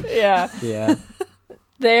castle. Yeah, Yeah.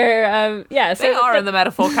 they're so They are in the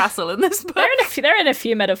metaphor castle in this book. They're in a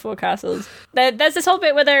few metaphor castles. There's this whole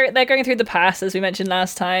bit where they're going through the pass, as we mentioned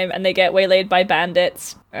last time, and they get waylaid by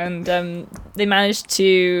bandits, and they manage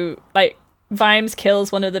to Vimes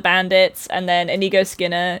kills one of the bandits, and then Inigo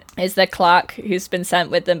Skinner is the clerk who's been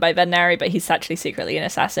sent with them by Venari, but he's actually secretly an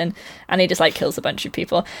assassin, and he just kills a bunch of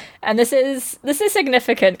people. And this is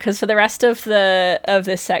significant because for the rest of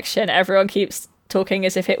this section, everyone keeps talking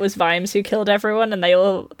as if it was Vimes who killed everyone, and they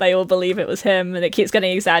all believe it was him, and it keeps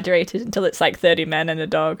getting exaggerated until it's 30 men and a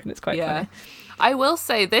dog, and it's quite funny. I will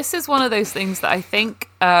say this is one of those things that I think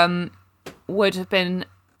would have been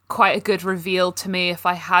quite a good reveal to me if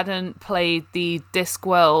I hadn't played the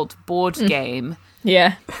Discworld board game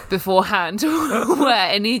Yeah. beforehand,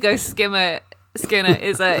 where Inigo Skinner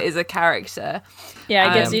is a character.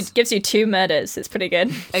 Yeah, it gives you 2 murders. It's pretty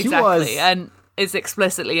good. Exactly, and is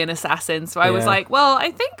explicitly an assassin. So I was Yeah. like, well,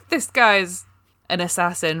 I think this guy's an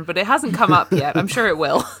assassin, but it hasn't come up yet. I'm sure it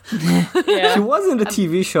will. Yeah. He was in the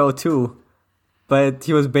TV show too, but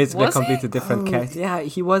he was basically Was a he? completely different character. Yeah,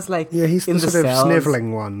 he was Yeah, he's in the the sort of cells.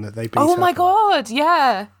 sniveling one that they beat Oh up my on. god,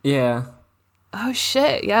 yeah. Yeah. Oh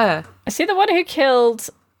shit, yeah. I see the one who killed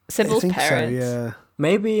I Sybil's think so, parents. yeah.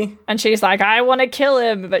 Maybe. And she's like, I want to kill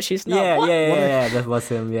him, but she's not. Yeah, What? yeah, that was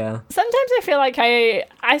him, yeah. Sometimes I feel like I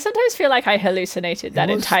sometimes feel like I hallucinated that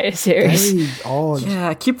entire series. Very odd. Yeah,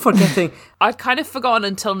 I keep forgetting. I'd kind of forgotten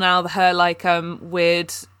until now her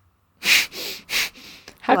weird.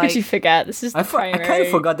 How like- could you forget? This is the I primary kind of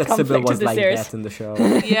forgot that Sybil conflict was of the like series. that in the show.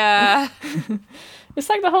 Yeah. It's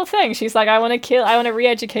like the whole thing. She's like, I want to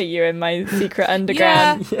re-educate you in my secret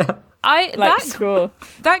underground Yeah. school.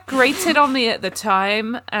 That grated on me at the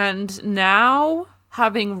time, and now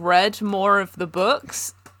having read more of the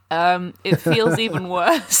books, it feels even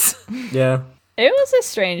worse. Yeah. It was a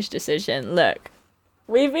strange decision. Look,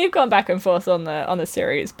 we've gone back and forth on the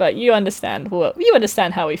series, but you understand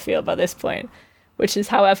how we feel by this point, which is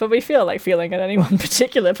however we feel like feeling at any one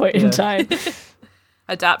particular point in time.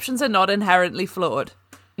 Adaptions are not inherently flawed.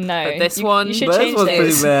 No, But this one- you should But this change was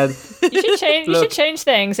pretty things. bad. You should Look. change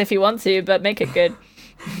things if you want to, but make it good.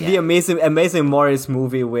 The amazing Morris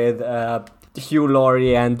movie with Hugh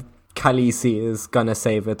Laurie and Khaleesi is gonna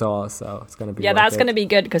save it all, so it's gonna be Yeah, worth that's it. going to be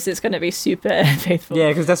good because it's going to be super faithful. Yeah,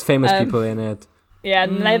 because there's famous people in it. Yeah,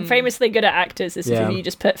 and they're famously good at actors. This Yeah. is you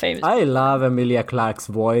just put famous. I love Emilia Clarke's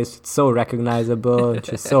voice. It's so recognizable.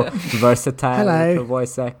 She's so versatile Hello. with her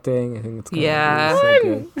voice acting. I think it's gonna Yeah. be so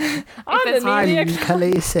good. I'm there's- Emilia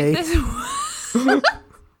Khaleesi.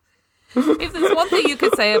 If there's one thing you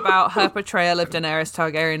could say about her portrayal of Daenerys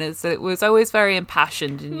Targaryen is that it was always very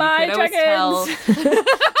impassioned, and My you could always dragons.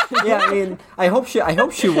 tell. Yeah, I mean, I hope she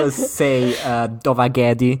will say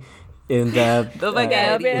Dovagedi in the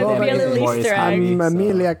Dovagedi. It'll be a little Morris Easter egg. movie, I'm so-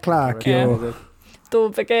 Amelia Clark. Yeah. You're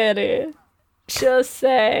Don't forget it. She'll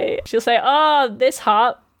say, "Oh, this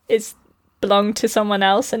heart is belonged to someone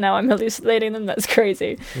else, and now I'm hallucinating them." That's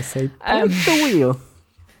crazy. They say, Um, break the wheel.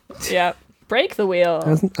 Yeah, break the wheel.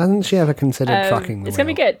 hasn't she ever considered fucking the It's gonna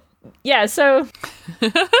be wheel? good. Yeah. So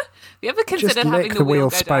Have you ever considered Just having lick the wheel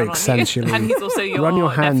go spokes down on sensually. you? And he's also your Run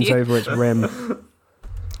your hands nephew. over its rim.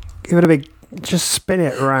 Give it a big. Just spin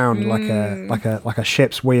it around like a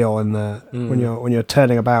ship's wheel in the when you're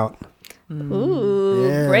turning about. ooh,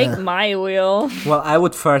 Yeah. break my wheel. Well, I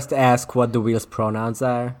would first ask what the wheel's pronouns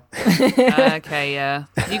are. Okay, yeah.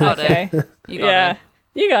 You got Okay. it. You got Yeah. it.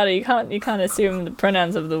 You got it. You can't assume the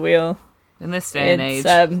pronouns of the wheel. In this day and age.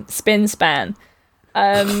 It's spin span.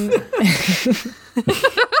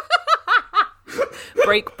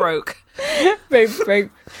 Break broke. Breaking.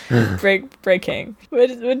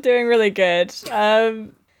 We're doing really good.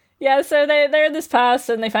 Yeah, so they're in this past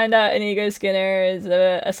and they find out Inigo Skinner is an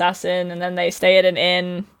assassin, and then they stay at an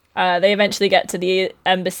inn. They eventually get to the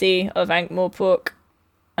embassy of Ankh-Morpork.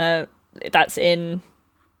 That's in...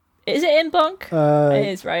 Is it in Bonk? It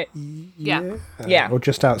is, right? Yeah. Yeah. Or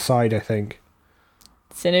just outside, I think.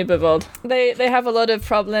 It's in Ubervold. They have a lot of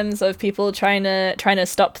problems of people trying to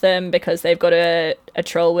stop them because they've got a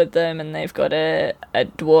troll with them, and they've got a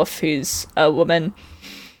dwarf who's a woman.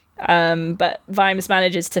 But Vimes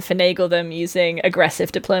manages to finagle them using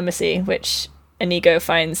aggressive diplomacy, which Inigo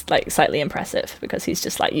finds like slightly impressive because he's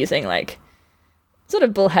just like using like sort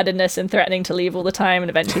of bullheadedness and threatening to leave all the time,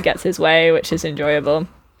 and eventually gets his way, which is enjoyable.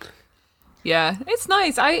 Yeah, it's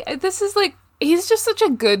nice. This is like, he's just such a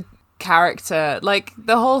good character. Like,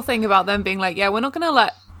 the whole thing about them being like, yeah, we're not going to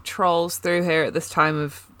let trolls through here at this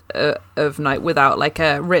time of night without like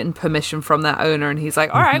a written permission from their owner, and he's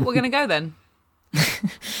like, all right, we're going to go then.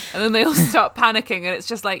 And then they all start panicking, and it's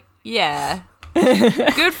just like, yeah,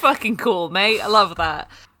 good fucking cool, mate. I love that.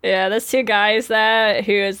 Yeah, there's two guys there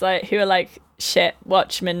who are like shit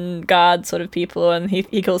watchman guard sort of people, and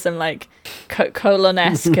he calls them like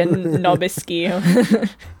Colonesque and Nobisky.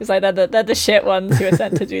 It's like they're the shit ones who are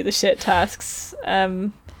sent to do the shit tasks.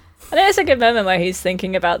 And it's a good moment where he's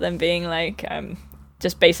thinking about them being like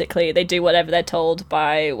just basically they do whatever they're told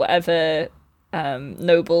by whatever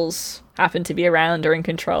nobles happen to be around or in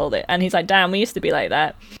control. And he's like, damn, we used to be like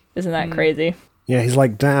that. Isn't that crazy? Yeah, he's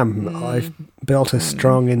like, damn, I've built a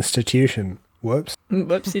strong institution. Whoops.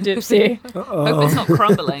 Whoopsie doopsie. Hope it's not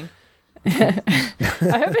crumbling.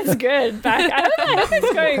 I hope it's good. I hope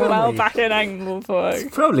it's going well back in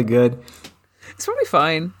Ankh-Morpork. Probably good. It's probably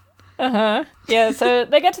fine. Yeah, so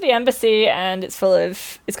they get to the embassy and it's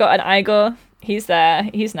got an Igor. He's there.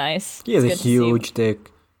 He's nice. He has a It's good to see him. huge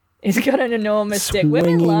dick. He's got an enormous dick.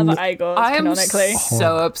 Women love Igors, I am canonically.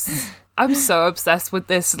 I'm so obsessed with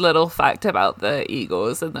this little fact about the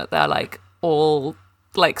Igors, and that they're like all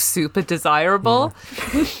like super desirable.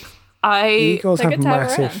 Eagles They're have good to have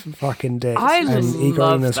massive around. fucking dicks. I and love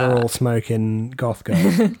Igorinas are that. all smoking goth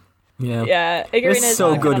girls. Yeah. Yeah, They're Igorina's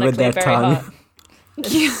so good with their tongue.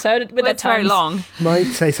 So with their It's very tongues. long. Might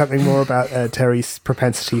say something more about Terry's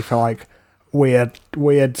propensity for like weird,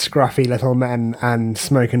 scruffy little men and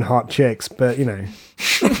smoking hot chicks, but you know,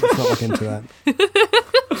 let's not look into that.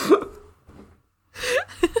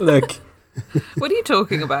 Look, What are you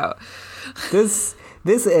talking about? this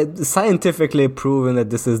scientifically proven that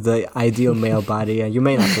this is the ideal male body, and you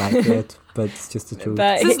may not like it, but it's just the truth.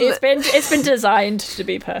 But it's been designed to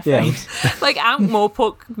be perfect. Yeah. Like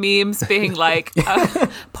Ankh-Morpork memes being like a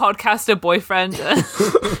podcaster boyfriend,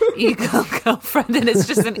 eagle girlfriend, and it's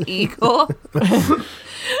just an eagle.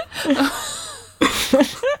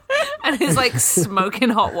 And his like smoking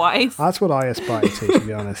hot wife. That's what I aspire to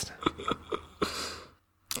be honest.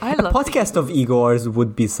 I A love podcast of Igors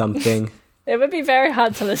would be something. It would be very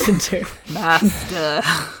hard to listen to. Master.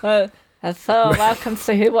 So welcome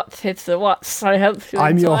to What's It's the What's. I hope you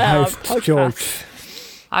I'm your enjoy our host, podcast. George.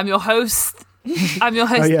 I'm your host.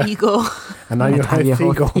 yeah. Eagle. And I'm your I'm your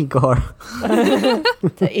host, host, Eagle. Igor.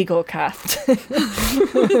 The Eagle Cast.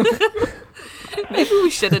 Maybe we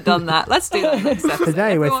should have done that. Let's do that next episode.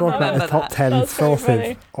 Today we're Everyone talking about the remember top that. 10 That's so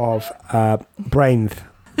funny. sources of brains.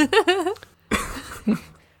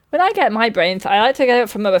 When I get my brains, I like to get it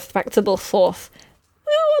from a respectable source.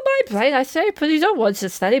 Well, my brain, I say, but you don't want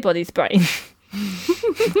just anybody's brain.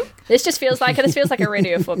 This feels like a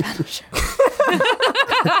Radio 4 panel show.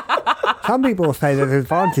 Some people say there's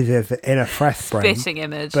advantages in a fresh brain, Spitting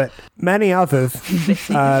image. but many others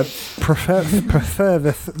prefer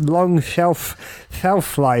the long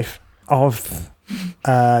shelf life of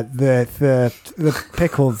the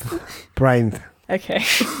pickled brain. Okay.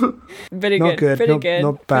 Pretty Not good, Pretty not- good.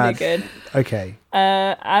 not bad. Pretty good. Okay.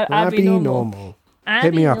 Abby Normal.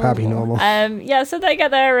 Hit me up, Abby Normal. Yeah, so they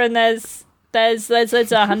get there and there's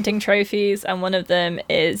loads of hunting trophies, and one of them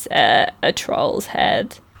is a troll's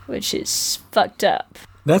head, which is fucked up.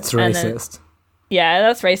 That's And then- racist. Yeah,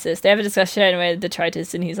 that's racist. They have a discussion with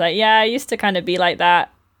detritus, and he's like, yeah, I used to kind of be like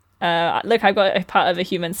that. Look, I've got a part of a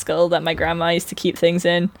human skull that my grandma used to keep things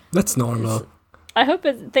in. That's normal. I hope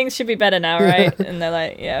things should be better now, right? And they're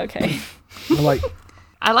like, yeah, okay. I'm like,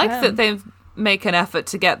 I like that they've make an effort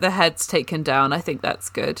to get the heads taken down. I think that's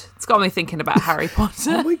good. It's got me thinking about Harry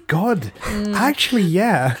Potter. Oh my god! Actually,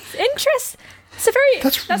 yeah. Interest.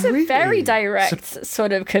 That's a very direct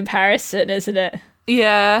sort of comparison, isn't it?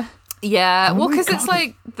 Yeah. Oh Well, my because it's God.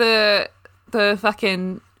 like the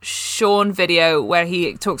fucking Sean video where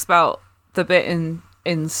he talks about the bit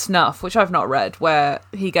in Snuff, which I've not read, where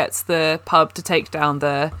he gets the pub to take down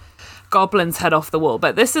the goblin's head off the wall.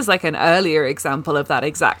 But this is like an earlier example of that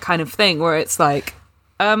exact kind of thing where it's like,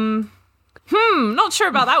 not sure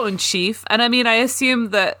about that one, Chief. And I mean, I assume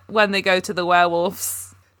that when they go to the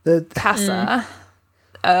werewolf's casa,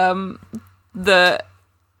 the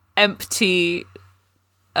empty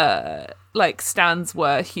like stands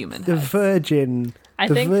were human The heads. Virgin. I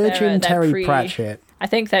the think Virgin they're Terry Pratchett. I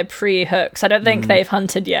think they're pre-hooks. I don't think they've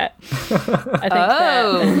hunted yet.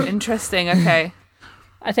 Oh, interesting. Okay.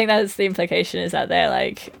 I think that's the implication, is that they're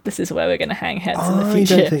like, this is where we're going to hang heads in the I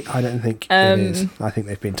future. don't think it is. I think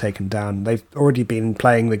they've been taken down. They've already been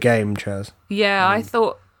playing the game, Chaz. Yeah, I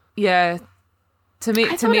thought. Yeah, to me,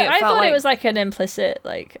 I it thought felt like it was like an implicit,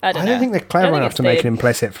 like, I don't I know. don't think they're clever I don't think enough it's to make an big.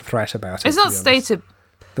 implicit threat about it. it's to not be honest. stated.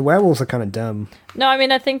 The werewolves are kind of dumb. No, I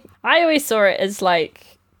mean, I think I always saw it as like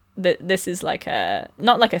that. This is like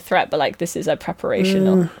not like a threat, but like this is a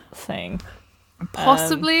preparational thing.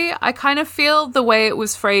 Possibly, I kind of feel the way it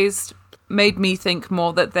was phrased made me think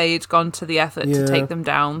more that they'd gone to the effort to Yeah. take them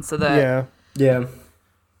down, so that Yeah.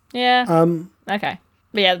 Yeah. Okay.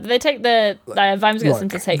 But yeah, they take Vimes gets them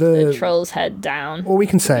to look, take the troll's head down. All we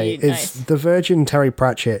can say Really is nice. the Virgin Terry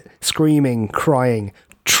Pratchett screaming, crying,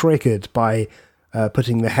 triggered by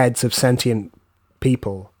putting the heads of sentient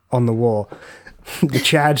people on the wall. The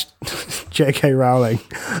Chad J.K. Rowling,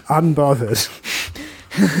 unbothered.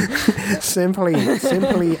 simply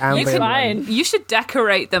ambivalent. Fine. you should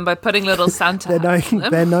decorate them by putting little Santa hats on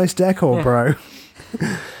them. They're nice decor, bro.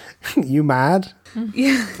 You mad?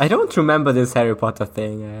 I don't remember this Harry Potter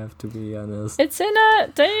thing, I have to be honest. It's in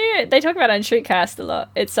they talk about it on Shriekcast a lot.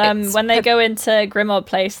 It's It's when they go into Grimmauld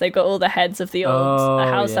Place, they've got all the heads of the old Oh,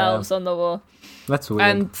 house yeah. elves on the wall. That's weird.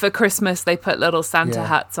 And for Christmas, they put little Santa Yeah.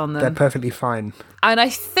 hats on They're them. perfectly fine. And I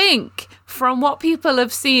think, from what people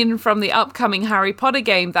have seen from the upcoming Harry Potter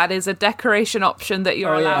game, that is a decoration option that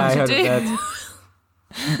you're Oh, yeah, I allowed heard to of do.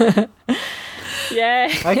 that. Yeah.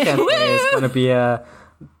 I can't say it's gonna be a...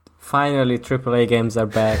 Finally, AAA games are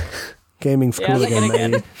back. Gaming's Yeah, cool look again, at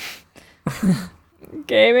it mate.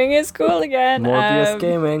 Gaming is cool again. Morbius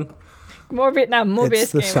gaming. Morbius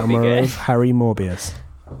It's the game would summer be good. of Harry Morbius.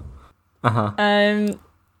 Uh-huh.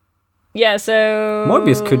 Yeah, so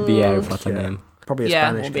Morbius could be a Harry Potter Yeah. name. Probably a Yeah,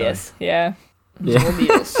 Spanish guy. Morbius. Yeah. Yeah.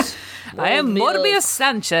 Morbius. I am Morbius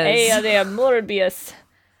Sanchez. Hey, they are Morbius.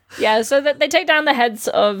 Yeah, so that they take down the heads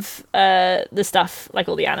of the stuff, like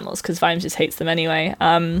all the animals, because Vimes just hates them anyway.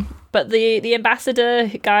 But the ambassador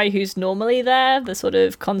guy who's normally there, the sort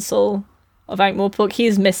of consul of Ankh-Morpork,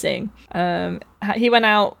 he's missing. He went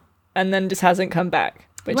out and then just hasn't come back,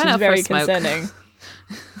 which Went is out for a very smoke. concerning.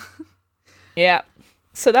 Yeah.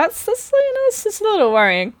 So that's it's just a little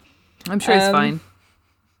worrying. I'm sure he's fine.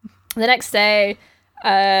 The next day,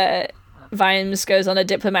 Vimes goes on a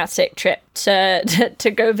diplomatic trip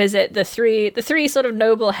to go visit the three sort of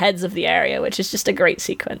noble heads of the area, which is just a great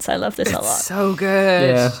sequence. I love this a lot. So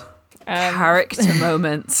good. Yeah. Character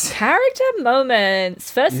moments. Character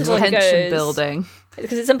moments. First of all, he Tension goes building.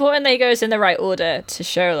 because it's important that he goes in the right order to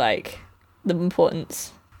show like the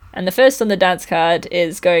importance. And the first on the dance card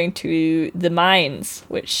is going to the mines,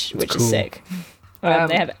 which cool. is sick. They have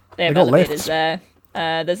got elevators lifts. there.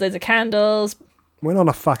 There's loads of candles, We're not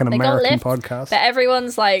a fucking They got American lifts, podcast. but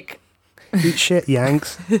everyone's like, Eat shit,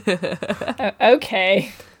 Yanks.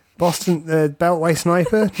 okay. Boston Beltway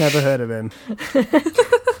Sniper? Never heard of him.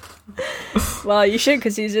 Well, you should,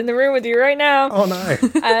 because he's in the room with you right now. Oh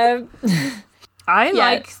no. I Yeah.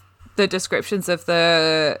 like the descriptions of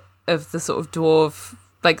the sort of dwarf,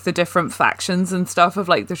 like the different factions and stuff of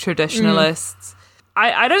like the traditionalists.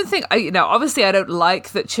 I don't think obviously I don't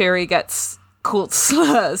like that Cheery gets called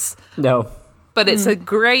slurs, No. but it's a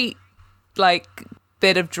great like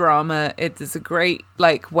bit of drama. It is a great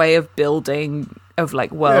like way of building, of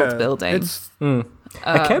like world Yeah, building. It's,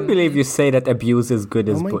 I can't believe you say that abuse is good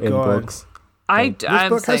Oh my in God. books. I'm this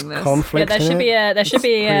book has saying this. Yeah, conflict there in should it. be It's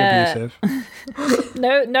pretty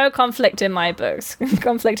abusive. no conflict in my books.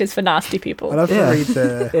 Conflict is for nasty people. I'd love to Yeah. read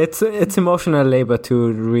the... It's emotional labor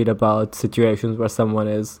to read about situations where someone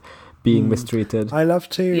is being mistreated. I love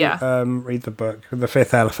to Yeah. read the book, The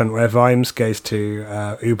Fifth Elephant, where Vimes goes to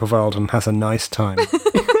Uberworld and has a nice time.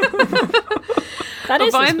 That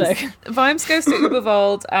is his book. Vimes goes to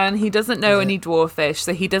Uberwald and he doesn't know any dwarfish,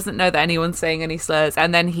 so he doesn't know that anyone's saying any slurs.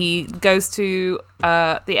 And then he goes to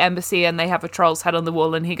the embassy and they have a troll's head on the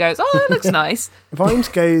wall and he goes, "Oh, that looks nice." Vimes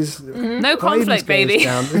goes... No Vimes conflict, goes baby.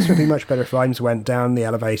 down. This would be much better if Vimes went down the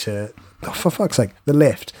elevator, oh, for fuck's sake, the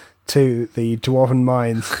lift, to the Dwarven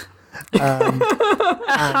Mines. And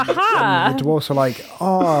the dwarves were like,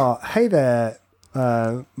 "Oh, hey there,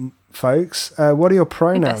 folks. What are your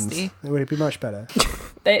pronouns?" Hey, Would it be much better?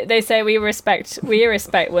 They say we respect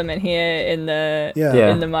women here in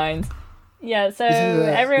the mines. Yeah, so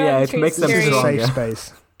everyone it treats makes them This is a Ciri. safe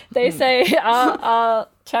space. They say our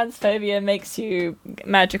transphobia makes you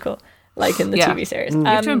magical, like in the TV series. You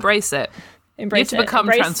have to embrace it. You have to become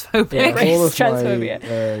transphobic. Yeah, Embrace all of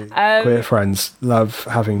transphobia. my queer friends love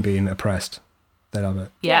having been oppressed. They love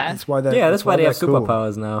it. Yeah. That's why they. that's why they have they're cool.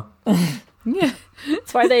 superpowers now. Yeah.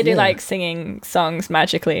 That's why they do Yeah. like singing songs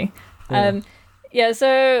magically.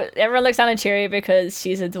 So everyone looks down on Ciri because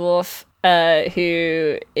she's a dwarf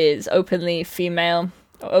who is openly female,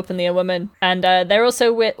 or openly a woman. And they're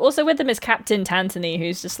also with them is Captain Tantony,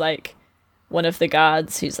 who's just like one of the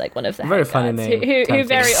guards, who's like one of the Very head funny guards, name, who Tantony.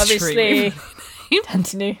 very obviously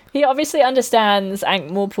Tantony. He obviously understands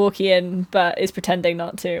Ankh-Morporkian, but is pretending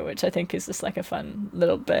not to, which I think is just like a fun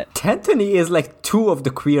little bit. Tantony is like two of the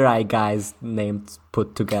Queer Eye guys named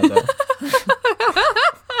put together.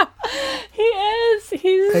 He is.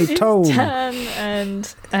 He's toad. Tan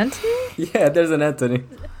and Anthony. Yeah, there's an Anthony.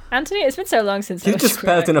 Anthony. It's been so long since I He's watched just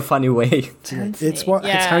spelled in a funny way. Tantony.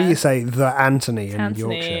 It's how you say the Anthony in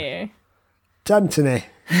Yorkshire. Anthony.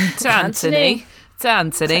 Tantony. To Anthony. To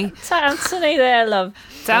Anthony. To Anthony there, love.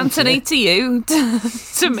 To Anthony, to you.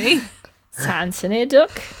 To me. To Anthony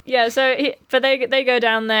Duck. Yeah, but they go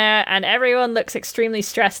down there and everyone looks extremely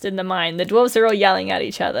stressed in the mine. The dwarves are all yelling at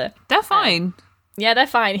each other. They're fine. Yeah, they're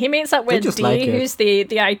fine. He meets up with just Dee, like it. who's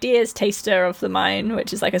the ideas taster of the mine,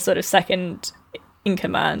 which is like a sort of second in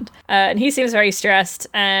command. And he seems very stressed.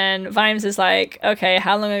 And Vimes is like, "Okay,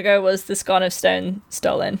 how long ago was the Scone of Stone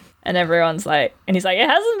stolen?" And everyone's like, and he's like, "It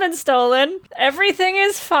hasn't been stolen. Everything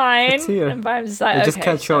is fine." It's here. And Vimes is like, I just "Okay,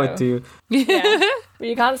 can't show so- it to you. Yeah, but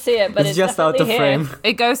you can't see it, but It's just out of definitely here. frame.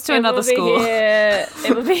 It goes to It another will be school. Here,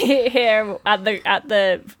 it will be here at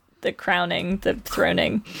the crowning, the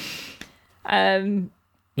throning.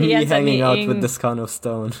 He Me ends up hanging out meeting- with the Scone of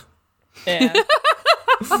Stone. Yeah.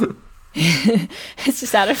 It's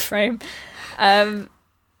just out of frame.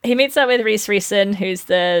 He meets up with Rhys Reeson, who's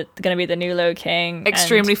going to be the new Low King.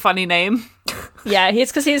 Extremely funny name. Yeah,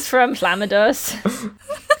 because he's from Llamados.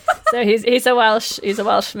 So he's a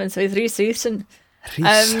Welshman, so he's Rhys Reeson.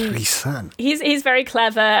 Rhys. He's very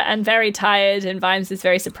clever and very tired, and Vimes is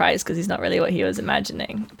very surprised because he's not really what he was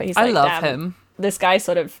imagining. But he's I like, love "Damn, him. This guy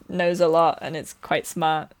sort of knows a lot and it's quite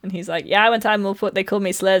smart." And he's like, "Yeah, I went to Ankh-Morpork, they called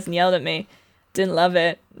me slurs and yelled at me. Didn't love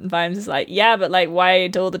it." And Vimes is like, "Yeah, but like, why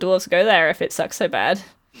do all the dwarves go there if it sucks so bad?"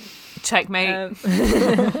 Checkmate.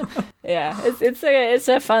 Yeah, it's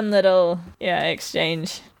a fun little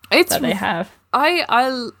exchange It's that they have.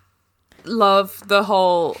 I love that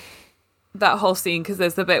whole scene because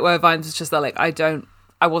there's the bit where Vimes is just like,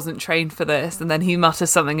 I wasn't trained for this, and then he mutters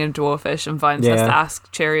something in Dwarfish, and Vimes has to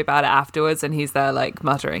ask Ciri about it afterwards, and he's there like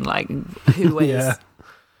muttering like, "Who is?" Yeah.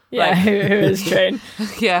 Yeah, Like- who is trained?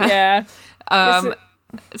 Yeah. Yeah.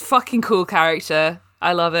 Fucking cool character.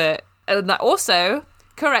 I love it. And that also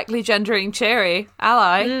correctly gendering Ciri,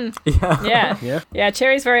 ally. Yeah. Yeah.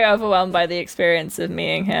 Cherry's very overwhelmed by the experience of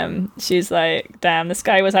meeting him. She's like, "Damn, this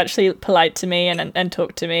guy was actually polite to me and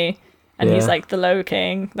talked to me." And he's Yeah. like the Low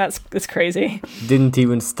King. That's crazy. Didn't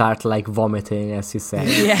even start like vomiting, as you said.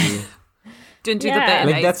 Yeah. Didn't do Yeah. the bit. in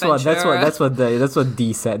Like Ace that's what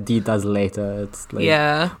Dee does later. It's like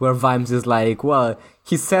Yeah. where Vimes is like, well,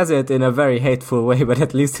 he says it in a very hateful way, but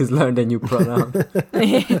at least he's learned a new pronoun.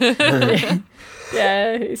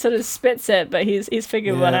 Yeah, he sort of spits it, but he's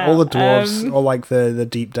figured one out. All the dwarves, or like the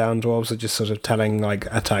deep down dwarves, are just sort of telling like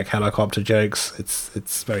attack helicopter jokes.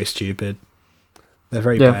 It's very stupid. They're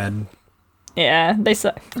very bad. Yeah, they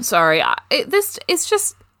suck. Sorry, it's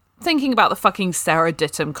just thinking about the fucking Sarah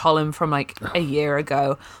Dittum column from like a year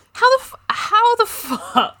ago. How the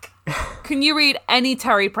fuck can you read any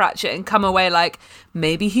Terry Pratchett and come away like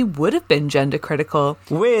maybe he would have been gender critical?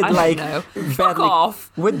 With I don't like know. bad, Fuck like,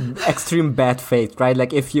 off. with extreme bad faith, right?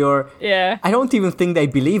 Like if you're Yeah. I don't even think they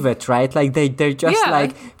believe it, right? Like they're just Yeah.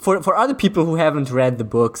 like for other people who haven't read the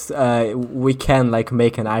books, we can like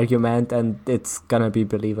make an argument and it's gonna be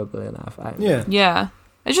believable enough. Yeah.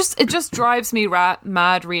 It just drives me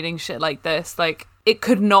mad reading shit like this. Like it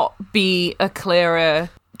could not be a clearer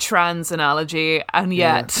trans analogy, and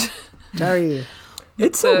yet Terry,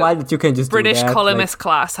 It's so wild that you can just British do that. columnist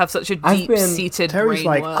class have such a deep-seated Terry's brain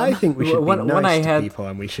like, worm. I think we should be When nice I to people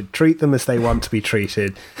and we should treat them as they want to be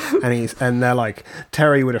treated. And they're like,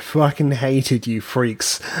 Terry would have fucking hated you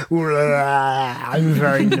freaks. I'm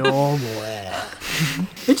very normal.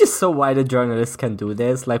 It's just so why the journalists can do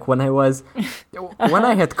this. Like when I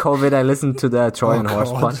had COVID, I listened to the Trojan Horse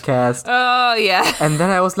podcast. Oh yeah. And then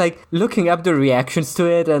I was like looking up the reactions to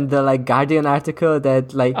it and the like Guardian article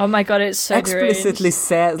that like Oh my god, it's so explicitly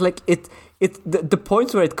says like the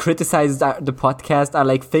points where it criticizes the podcast are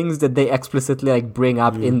like things that they explicitly like bring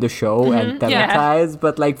up in the show and thematize.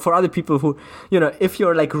 But like for other people who, you know, if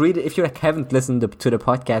you're like haven't listened to the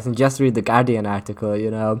podcast and just read the Guardian article, you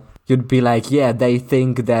know, you'd be like, yeah, they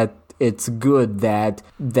think that it's good that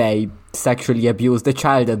they sexually abused the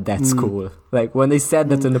child at that school. Like when they said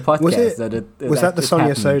that in the podcast, was that the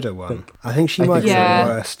Sonia Soda one? I think she might be the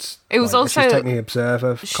worst. It was like, also she's taking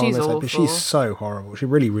Observer she's columnist, awful. but she's so horrible. She's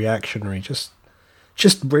really reactionary, just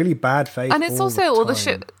really bad faith. And it's also all the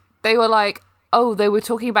shit they were like, oh, they were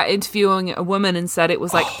talking about interviewing a woman and said it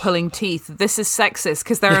was like pulling teeth. This is sexist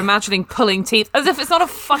because they're imagining pulling teeth as if it's not a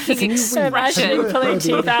fucking So imagine expression. pulling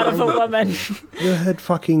teeth out of a woman. You heard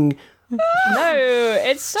fucking. No,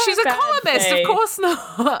 it's so She's a bad columnist, thing. of course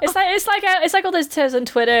not. It's like all those tiers on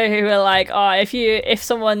Twitter who are like, oh, if you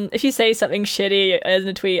say something shitty in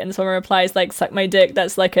a tweet and someone replies like "suck my dick,"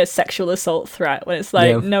 that's like a sexual assault threat. When it's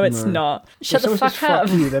like, no, it's not. Shut the fuck up.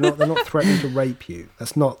 You, they're not threatening to rape you.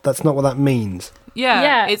 That's not what that means.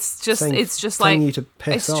 Yeah, it's just Saying- like telling you to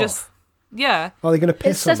piss off. just yeah. Are they going to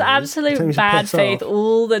piss It's just on you? absolute Telling you to bad piss faith off?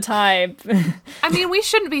 all the time. I mean, we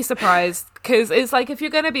shouldn't be surprised because it's like if you're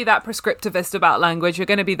going to be that prescriptivist about language, you're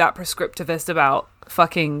going to be that prescriptivist about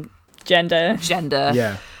fucking Gender.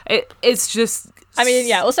 Yeah. It's just. I mean,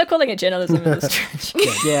 yeah. Also, calling it journalism is a stretch.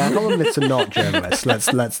 Yeah. Columnists are not journalists.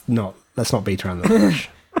 Let's not beat around the bush.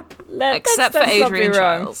 Except for let's not be Adrian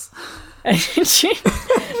wrong. Chiles.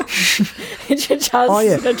 Adrian Chiles Oh,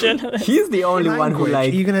 yeah. is a journalist. He's the only one who Language,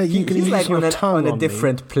 like you gonna he's use like your on tongue a on me.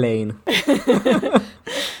 different plane.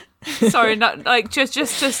 Sorry, not like just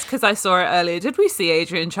because I saw it earlier. Did we see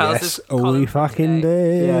Adrian Chiles' Yes, we fucking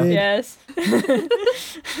did. Yeah. Yes.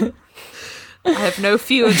 I have no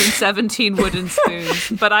fewer than 17 wooden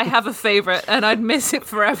spoons, but I have a favourite, and I'd miss it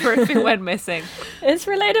forever if it went missing. It's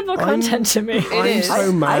relatable content to me. I'm is.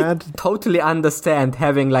 so mad. I totally understand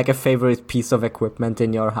having like a favorite piece of equipment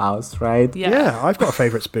in your house, right? Yeah, I've got a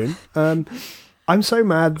favourite spoon. I'm so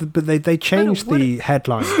mad, but they changed the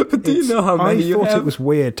headline. But do you know how many I you thought have? it was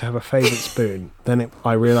weird to have a favourite spoon. Then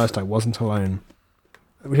I realised I wasn't alone,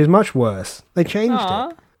 which is much worse. They changed Aw.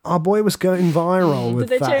 it. Our boy was going viral with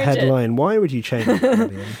they that change it? headline. Why would you change it,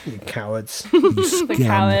 Guardian? You cowards. You The scum.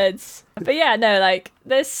 cowards. But yeah, no, like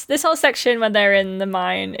this whole section when they're in the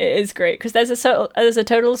mine, it is great because there's a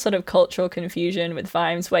total sort of cultural confusion with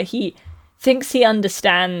Vimes where he thinks he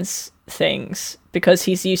understands things because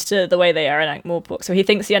he's used to the way they are in Ankh-Morpork. So he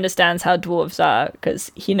thinks he understands how dwarves are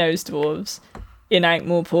because he knows dwarves in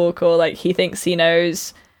Ankh-Morpork, or like he thinks he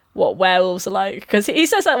knows what werewolves are like because he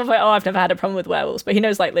says that like, oh, I've never had a problem with werewolves, but he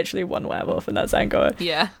knows like literally one werewolf, and that's Angkor.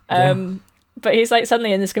 Yeah. But he's like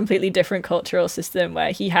suddenly in this completely different cultural system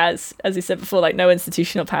where he has, as he said before, like no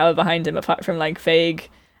institutional power behind him apart from like vague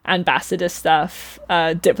ambassador stuff,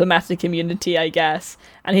 diplomatic immunity, I guess.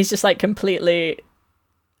 And he's just like completely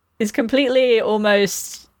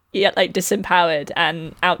almost like disempowered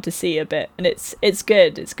and out to sea a bit. And it's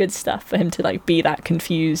good. It's good stuff for him to like be that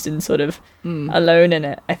confused and sort of alone in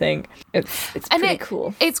it, I think. It's pretty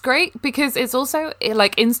cool. It's great because it's also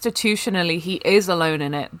like institutionally he is alone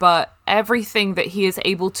in it, but everything that he is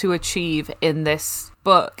able to achieve in this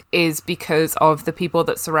book is because of the people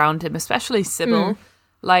that surround him, especially Sybil.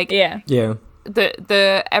 Like Yeah.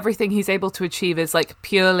 the everything he's able to achieve is like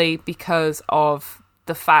purely because of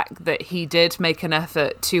the fact that he did make an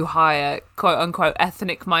effort to hire quote unquote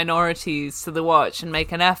ethnic minorities to the watch and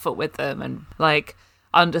make an effort with them and like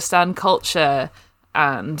understand culture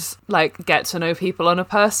and like get to know people on a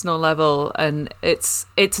personal level. And it's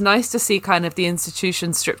nice to see kind of the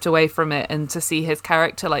institution stripped away from it and to see his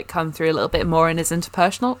character like come through a little bit more in his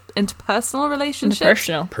interpersonal relationships.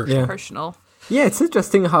 Personal. Yeah, it's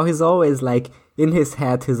interesting how he's always like in his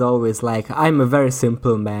head. He's always like, "I'm a very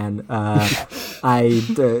simple man. I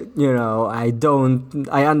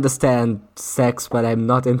understand sex, but I'm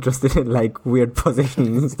not interested in like weird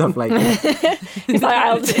positions and stuff like that." He's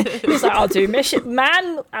like, I'll do mission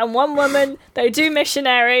man and one woman. They do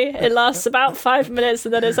missionary. It lasts about 5 minutes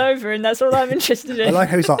and then it's over, and that's all I'm interested I in. like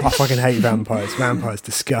how he's like, I fucking hate vampires. Vampires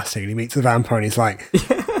disgusting. And he meets the vampire and he's like,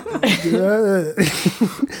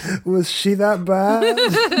 Was she that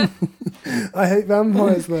bad? I hate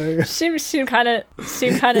vampires though. Seemed kind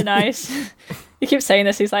of nice. You keep saying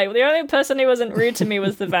this. He's like, the only person who wasn't rude to me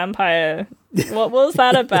was the vampire. What was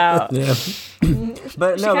that about? Yeah.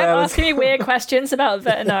 But She no, kept but I was, asking me weird questions about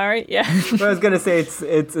Vetinari. Yeah. but I was gonna say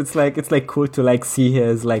it's like cool to like see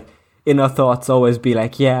his like inner thoughts always be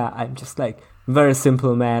like, yeah, I'm just like very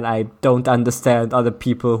simple man. I don't understand other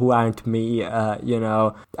people who aren't me. I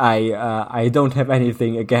don't have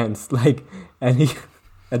anything against like any.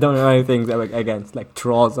 I don't have anything against like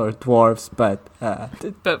trolls or dwarves, but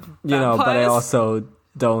But but I vampires? also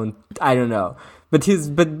don't. I don't know. But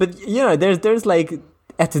there's like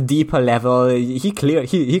at a deeper level, he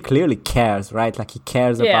clearly cares, right? Like he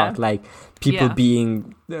cares Yeah. about like people Yeah.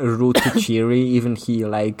 being rude to Cheery, even he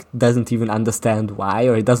like doesn't even understand why,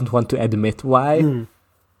 or he doesn't want to admit why.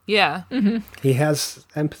 Yeah. He has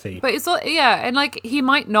empathy. But it's all, and like he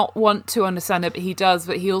might not want to understand it, but he does.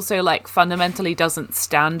 But he also like fundamentally doesn't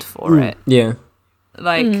stand for it. Yeah.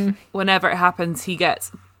 Like whenever it happens, he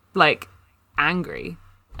gets like angry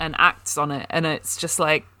and acts on it, and it's just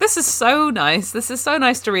like, this is so nice. This is so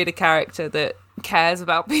nice to read a character that cares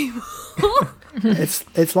about people.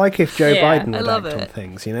 It's like if Joe Yeah, Biden I would love act on it.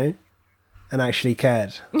 things, you know, and actually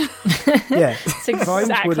cared. Yeah, It's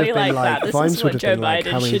exactly like that. This Vimes is would what have Joe been like,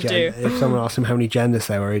 how Biden many should do. if someone asked him how many genders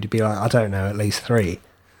there were, he'd be like, I don't know, at least 3.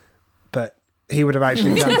 But he would have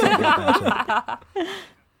actually done something about it.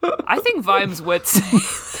 I think Vimes would say.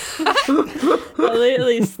 At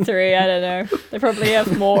least 3, I don't know. They probably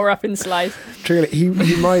have more up in Slice. Truly, he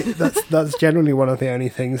might. That's generally one of the only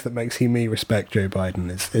things that makes me respect Joe Biden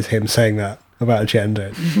is him saying that about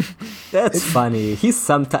gender. That's funny. He's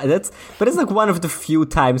sometimes but it's like one of the few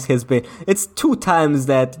times he's been. It's 2 times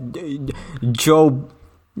that Joe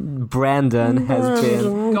Brandon has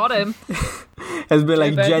been Got him.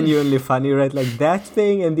 like Biden. genuinely funny, right? Like that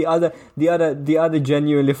thing, and the other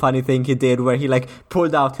genuinely funny thing he did, where he like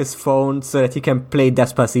pulled out his phone so that he can play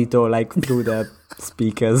Despacito like through the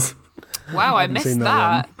speakers. Wow, I haven't missed seen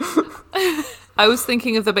that that. I was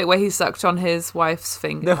thinking of the bit where he sucked on his wife's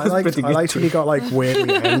finger. That was pretty good. when he got like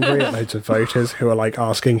weirdly angry at loads of voters who are like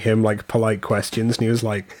asking him like polite questions, and he was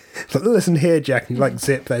like, listen here, Jack, and he'd like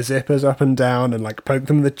zip their zippers up and down and like poke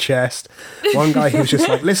them in the chest. One guy, he was just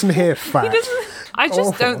like, listen here, fat. I just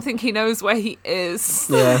Awful. don't think he knows where he is.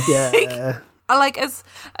 Yeah. Yeah. Like as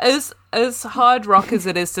hard rock as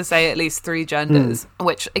it is to say at least 3 genders,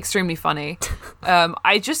 which extremely funny.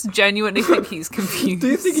 I just genuinely think he's confused. Do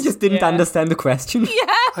you think he just didn't Yeah. understand the question?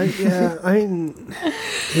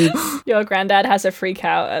 Your granddad has a freak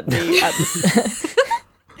out at the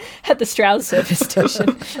at the Stroud service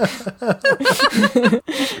station.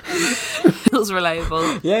 Feels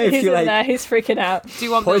relatable. Yeah, if He's you in like there. He's freaking out. Do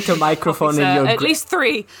you want point the a microphone coffee, in sir? your At least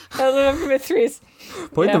 3. I love with 3s.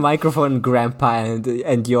 point Yeah. the microphone, grandpa,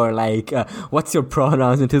 and you're like, what's your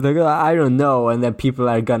pronouns? And he's like, I don't know. And then people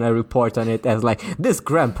are gonna report on it as like, this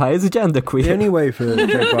grandpa is genderqueer. The only way for Joe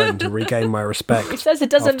Biden to regain my respect, He says it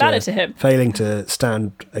doesn't after matter to him. failing to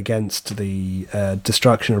stand against the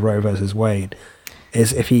destruction of Roe versus Wade,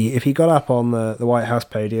 is if he got up on the White House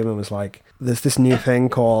podium and was like, "There's this new thing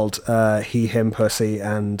called he, him, pussy,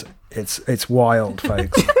 and it's wild,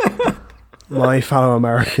 folks. My fellow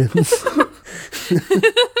Americans."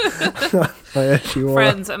 I urge you all.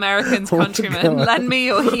 Friends, Americans, all to countrymen, go. lend me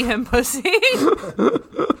your he him pussy.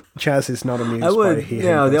 Chaz is not amused I would, by he, you him,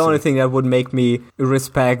 know, the pussy. only thing that would make me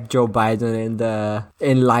respect Joe Biden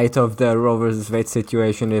in light of the Roe versus Wade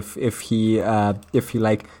situation, if he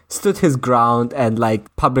like stood his ground and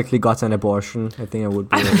like publicly got an abortion, I think it would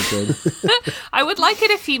be really good. I would like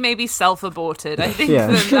it if he maybe self-aborted. I think Yeah.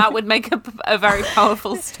 that would make a very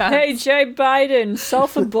powerful stance. Hey, Joe Biden,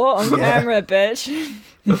 self-abort on camera, bitch.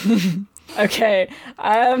 Okay.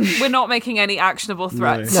 We're not making any actionable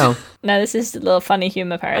threats. No, No, this is a little funny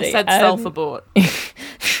humor I parody. said self-abort.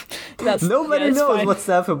 That's, nobody yeah, it's knows fine. what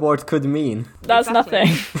self-abort could mean. That's Exactly.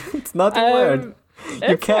 nothing. It's not a word.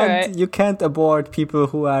 It's alright. You can't abort people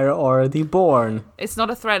who are already born. It's not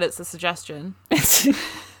a threat, it's a suggestion. It's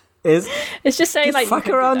Just just saying like fuck you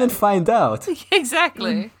could do around that. and find out.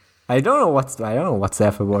 Exactly. I don't know what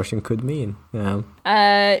self-abortion could mean. Yeah.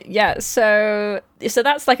 Yeah, so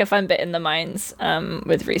that's like a fun bit in the mines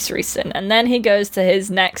with Rhys Reeson. And then he goes to his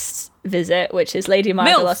next visit, which is Lady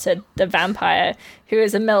Margalotta, the vampire, who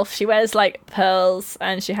is a MILF. She wears like pearls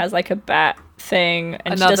and she has like a bat thing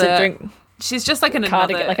and she doesn't drink She's just like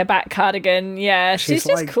cardigan, like a bat cardigan. Yeah, she's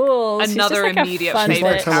just like cool. She's just another like a immediate fun She's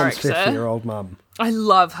favourite like bit. someone's character. 50-year-old mum. I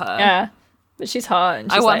love her. Yeah, but she's hot.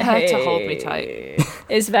 And I she's want like, her to "Hey, hold me tight."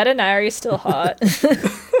 Is Veterinary still hot?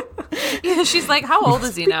 She's like, how old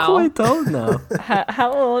is he now? Quite old now.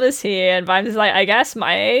 How old is he? And Vimes is like, I guess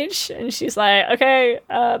my age. And she's like, okay,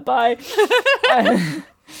 bye.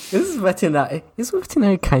 Is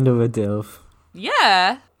veterinary kind of a dilf?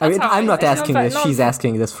 Yeah. I mean, I'm not it's asking not- this. not- She's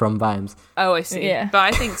asking this from Vimes. Oh, I see. Yeah. But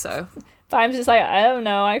I think so. Vimes is like, I don't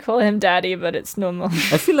know. I call him daddy, but it's normal.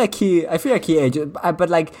 I feel like he ages, but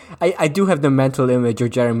like I do have the mental image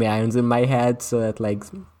of Jeremy Irons in my head, so that like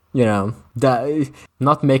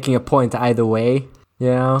not making a point either way,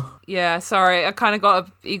 Yeah, sorry. I kind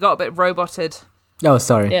of you got a bit roboted. Oh,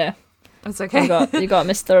 sorry. Yeah. It's okay. You got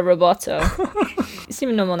Mr. Roboto. You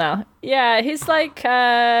seem normal now. Yeah, he's like,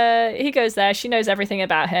 he goes there. She knows everything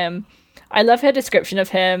about him. I love her description of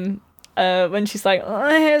him when she's like,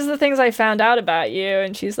 here's the things I found out about you.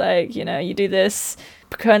 And she's like, you do this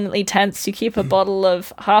permanently tense. You keep a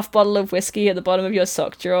half bottle of whiskey at the bottom of your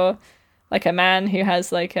sock drawer. Like a man who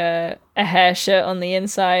has like a hair shirt on the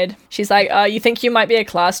inside. She's like, you think you might be a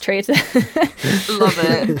class traitor? Love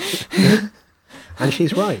it. And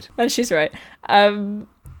she's right. And she's right.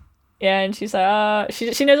 Yeah, and she's like,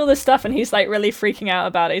 she knows all this stuff, and he's like really freaking out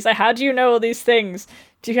about it. He's like, how do you know all these things?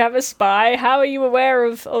 Do you have a spy? How are you aware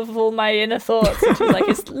of all my inner thoughts? And she's like,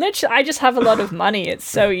 it's literally, I just have a lot of money. It's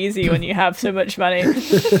so easy when you have so much money.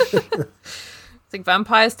 I think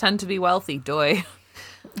vampires tend to be wealthy, doy.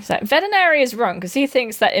 He's like, veterinary is wrong because he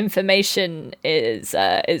thinks that information is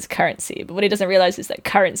currency, but what he doesn't realize is that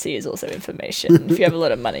currency is also information. If you have a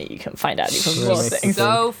lot of money, you can find out even more things.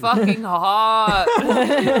 So fucking hot.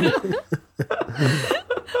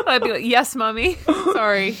 I'd be like, yes, mommy.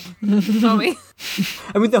 Sorry, mommy.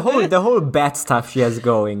 I mean, the whole bat stuff she has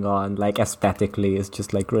going on, like aesthetically, is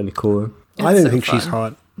just like really cool. I don't so think she's fun.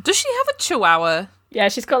 hot. Does she have a chihuahua? Yeah,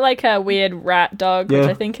 she's got like a weird rat dog, which Yeah.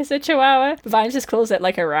 I think is a chihuahua. Vimes just calls it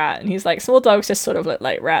like a rat, and he's like, small dogs just sort of look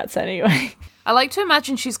like rats anyway. I like to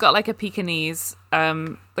imagine she's got like a Pekingese. What are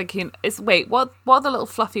the little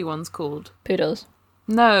fluffy ones called? Poodles.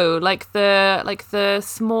 No, like the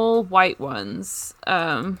small white ones.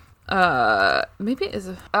 Maybe it is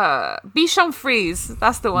Bichon Frise.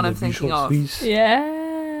 That's the one I'm thinking of.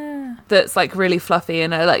 Yeah. That's like really fluffy,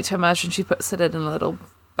 and I like to imagine she puts it in a little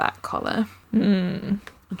back collar. And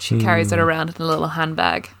she carries it around in a little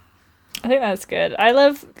handbag. I think that's good. I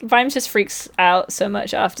love Vimes just freaks out so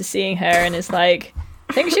much after seeing her and is like,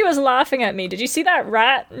 I think she was laughing at me. Did you see that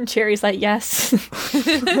rat? And Cherry's like, yes.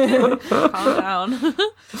 Calm down.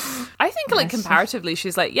 I think like comparatively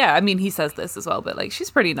she's like, yeah, I mean he says this as well, but like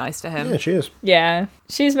she's pretty nice to him. Yeah, she is. Yeah.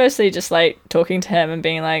 She's mostly just like talking to him and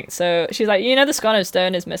being like, so she's like, the Sconno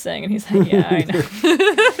Stone is missing. And he's like, yeah, I know.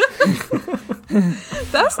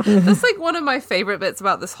 That's like one of my favorite bits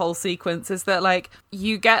about this whole sequence is that like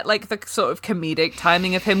you get like the sort of comedic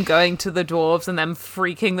timing of him going to the dwarves and then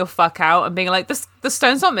freaking the fuck out and being like, the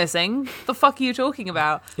stone's not missing. The fuck are you talking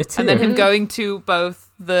about? It's and then here. him going to both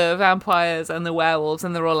the vampires and the werewolves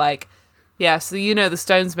and they're all like, yeah, so the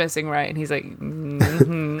stone's missing, right? And he's like,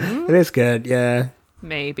 It is good, yeah.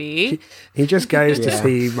 maybe. He just goes to Yeah.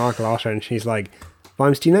 see Mark Larter and she's like,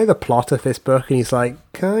 Vimes, do you know the plot of this book? And he's like,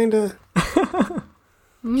 kinda.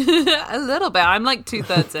 A little bit. I'm like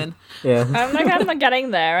 2/3 in. Yeah. I'm not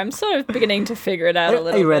getting there. I'm sort of beginning to figure it out a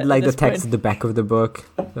little bit. I read like at the this text point. at the back of the book.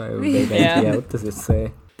 So I have a vague Yeah. idea. What does it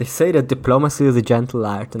say? They say that diplomacy is a gentle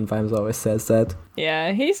art, and Vimes always says that.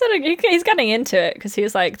 Yeah, he's getting into it because he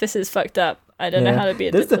was like, this is fucked up. I don't know how to be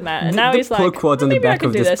a There's diplomat. And now the he's like, pull quote on the maybe I back can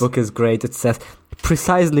of do this book is great. It says,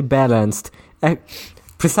 precisely balanced,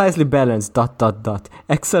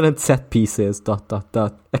 excellent set pieces, ...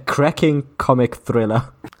 A cracking comic thriller.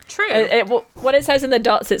 True. What it says in the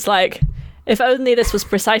dots, it's like, if only this was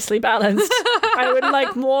precisely balanced. I would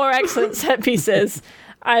like more excellent set pieces.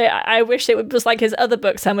 I wish it was like his other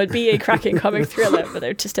books and would be a cracking comic thriller, but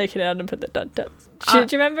they've just taken it out and put the dot dots. Do you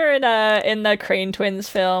remember in the Crane Twins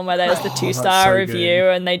film where there's the 2-star so review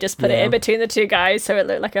good. and they just put it in between the two guys so it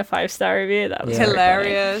looked like a 5-star review? That was very funny.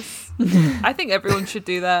 Hilarious. I think everyone should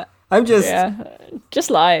do that. I'm just, Yeah, just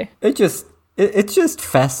lie. it's just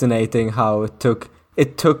fascinating how it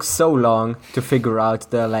took so long to figure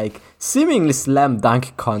out the like seemingly slam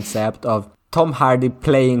dunk concept of Tom Hardy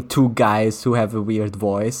playing two guys who have a weird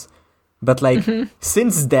voice. But like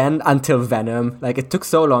since then until Venom, like it took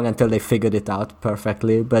so long until they figured it out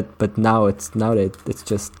perfectly. But now it's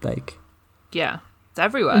just like Yeah. It's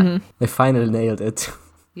everywhere. they finally nailed it.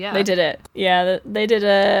 Yeah. They did it. Yeah, they did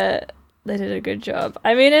a good job.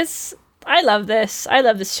 I mean, I love this. I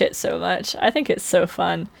love this shit so much. I think it's so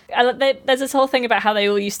fun. There's this whole thing about how they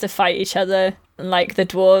all used to fight each other, and like the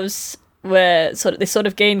dwarves where they sort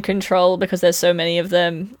of gain control because there's so many of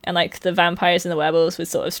them, and like the vampires and the werewolves would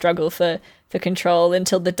sort of struggle for control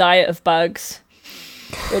until the diet of bugs,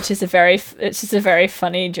 which is a very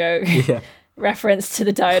funny joke. Yeah. Reference to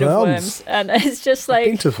the diet of worms, and it's just like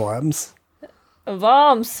Into Worms.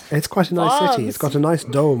 worms. It's quite a nice city. It's got a nice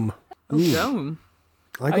dome. Dome.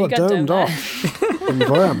 I you got got domed dome off in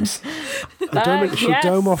Worms. She'll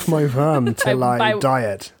dome off my worm till I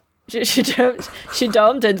diet. She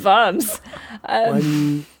domed in worms.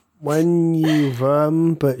 When you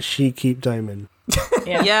worm, but she keep doming.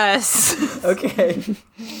 Yeah. Yes. Okay.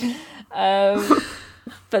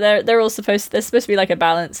 But they're supposed to be like a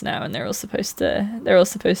balance now, and they're all supposed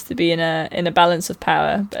to be in a balance of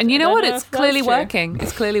power. But And you know I what? don't know It's if that's clearly true. working.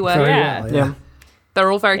 It's clearly working. Very Yeah. well, Yeah. They're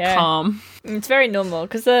all very Yeah. calm. It's very normal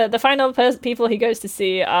because the final people he goes to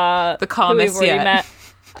see are The calmest who we've already yet.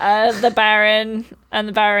 met. The Baron and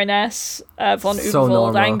the Baroness von So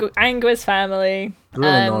Uberwald, normal. Angwer's family.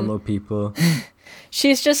 Really normal people.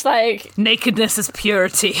 She's just like Nakedness is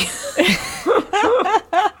purity.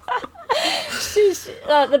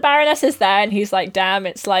 the Baroness is there, and he's like, "Damn,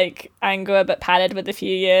 it's like Angwer but padded with a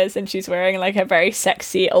few years," and she's wearing like a very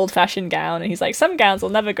sexy old-fashioned gown, and he's like, "Some gowns will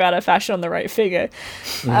never go out of fashion on the right figure."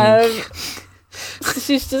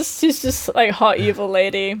 She's just like hot evil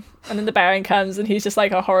lady, and then the Baron comes, and he's just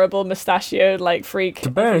like a horrible mustachioed like freak.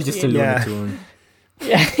 The Baron is just a Yeah. Looney Tune.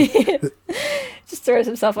 Yeah. Just throws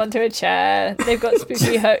himself onto a chair. They've got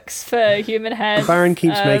spooky hooks for human heads. The Baron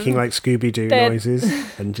keeps making like Scooby-Doo then- noises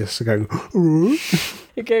and just going,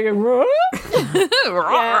 You're going,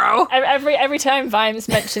 yeah. Every time Vimes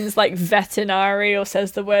mentions like veterinary or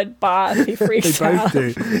says the word bath, he they freaks out.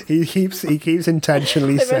 both do. He keeps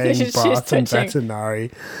intentionally They both think saying she's bath and touching.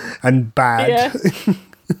 veterinary and bad. Yeah.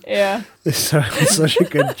 Yeah. It's such a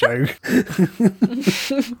good joke.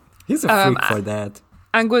 He's a freak for that.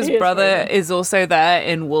 Angwer's He is brother very- is also there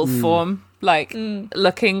in wolf form, like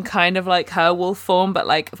looking kind of like her wolf form, but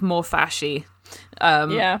like more fashy.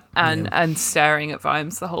 Yeah. And staring at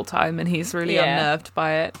Vimes the whole time, and he's really Yeah. unnerved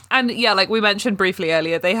by it. And yeah, like we mentioned briefly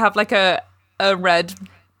earlier, they have like a red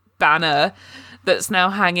banner that's now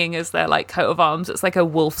hanging as their like coat of arms. It's like a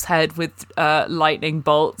wolf's head with lightning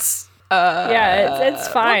bolts. Yeah, it's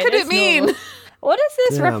fine. What could It's it mean? normal. What does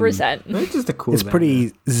this represent? It's just a cool It's banner.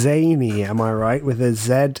 pretty zany, am I right? With a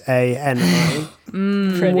Z-A-N-I.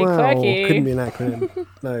 Pretty quirky. Couldn't be an acronym.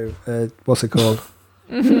 No, what's it called?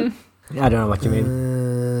 I don't know what you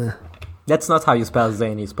mean. That's not how you spell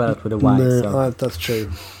zany. You spell it with a Y. No, So. that's true.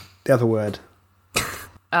 The other word.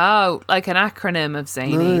 Oh, like an acronym of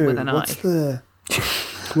zany No, with an what's I. the...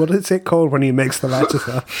 What is it called when you mix the letters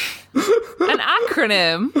up? An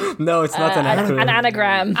acronym? No, it's not an acronym. An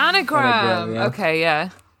anagram. Anagram. Anagram, yeah. Okay, yeah.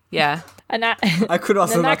 Yeah. I could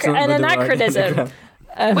also An not acro- remember an the word anachronism. anagram.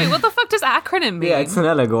 Wait, what the fuck does acronym mean? Yeah, it's an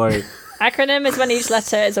allegory. Acronym is when each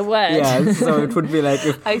letter is a word. Yeah, so it would be like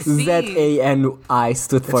I if see. ZANI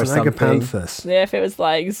stood for It's an something. agapanthus. Yeah, if it was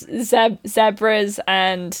like zebras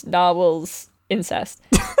and narwhals incest,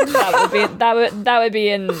 that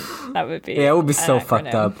would be. Yeah, it would be an so acronym.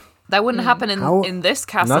 fucked up. That wouldn't happen How- in this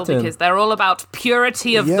castle Not in- because they're all about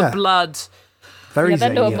purity of the Yeah. blood. Very Yeah, they're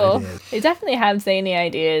zany normal. ideas. They definitely have zany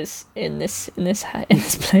ideas in this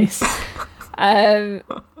place.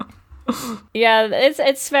 Yeah,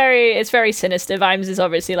 it's very sinister. Vimes is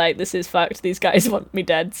obviously like, this is fucked. These guys want me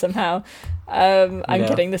dead somehow. I'm Yeah.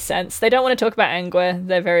 getting the sense they don't want to talk about Angwer.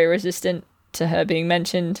 They're very resistant to her being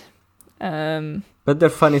mentioned. But they're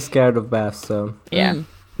funny scared of baths, so. Yeah.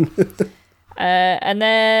 And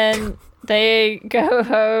then they go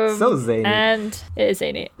home. So zany. And it is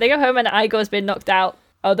zany. They go home and Igor's been knocked out.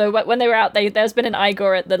 Although when they were out, there's been an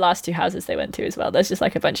Igor at the last two houses they went to as well. There's just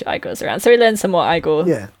like a bunch of Igors around. So we learned some more Igor.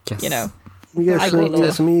 Yeah. You know. We get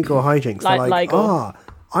some Igor hijinks. They're like, Ligor.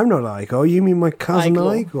 I'm not Igor. You mean my cousin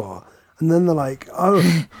Igor. Igor? And then they're like, oh,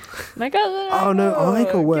 My God. Oh, no,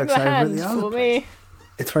 Igor works Give a over at hand the other for me.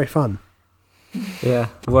 it's very fun. Yeah,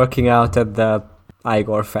 working out at the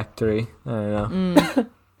Igor factory. I don't know.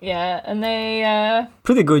 Yeah, and they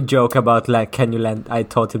Pretty good joke about like, can you lend? I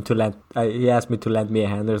told him to lend. He asked me to lend me a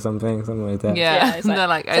hand or something like that. Yeah, it's and they're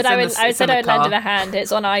like, said I said I'd lend him car. a hand.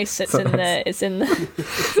 It's on ice. It's in the it's in the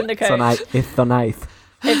It's coat. on ice. It's on ice.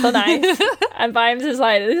 It's on ice. And Vimes is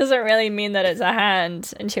like, this doesn't really mean that it's a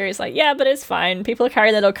hand. And Cherry's like, yeah, but it's fine. People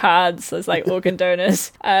carry little cards as like organ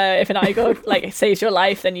donors. If an Igor like saves your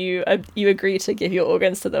life, then you agree to give your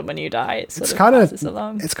organs to them when you die. It sort It's of kind of passes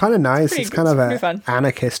along. it's kind of nice. Pretty It's good. kind of Pretty a fun.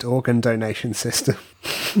 anarchist organ donation system.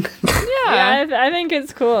 Yeah, I think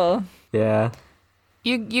it's cool. Yeah.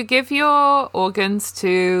 You give your organs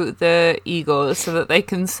to the Igors so that they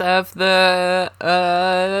can serve the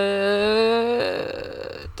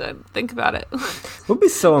don't think about it. It would be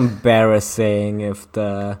so embarrassing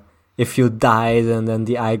if you died and then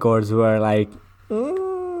the Igors were like,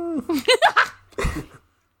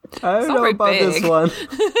 I don't know about this one.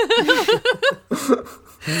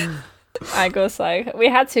 I goes like, we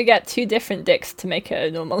had to get 2 different dicks to make it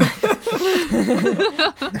a normal life.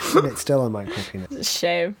 It's still a micro penis.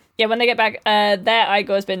 Shame. Yeah, when they get back, their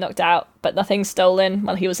Igor's been knocked out, but nothing's stolen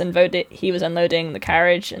while he was unloading the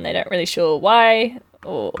carriage, and they don't really sure why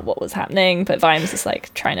or what was happening, but Vimes is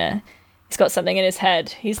like he's got something in his head.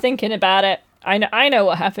 He's thinking about it. I know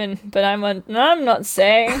what happened, but I'm not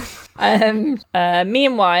saying.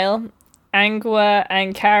 Meanwhile, Angua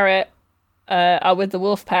and Carrot are with the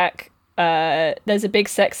wolf pack. There's a big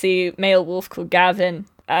sexy male wolf called Gavin,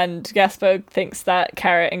 and Gaspo thinks that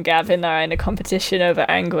Carrot and Gavin are in a competition over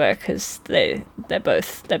Angua because they're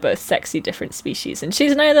both sexy different species, and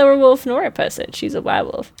she's neither a wolf nor a person. She's a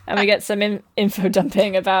werewolf. And we get some info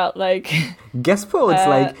dumping about like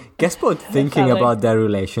Gaspo thinking about their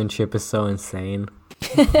relationship is so insane.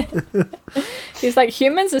 He's like,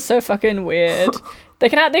 humans are so fucking weird. They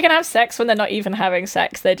can have sex when they're not even having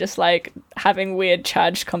sex. They're just like having weird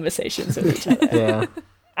charged conversations with each other. Yeah.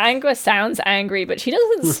 Angua sounds angry, but she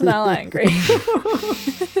doesn't smell angry.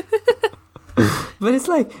 But it's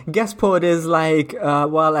like, Gaspod is like,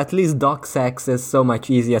 well, at least dog sex is so much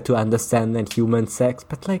easier to understand than human sex.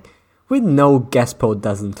 But like, we know Gaspod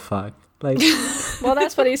doesn't fuck. Like, well,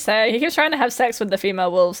 that's what he's saying. He keeps trying to have sex with the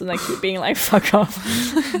female wolves, and they keep being like, "Fuck off!"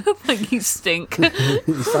 Like, you stink.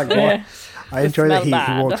 It's like, what? I enjoy that he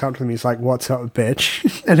walks up to them. He's like, "What's up,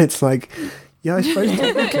 bitch?" And it's like, yeah, I suppose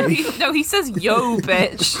technically. No, he says, "Yo,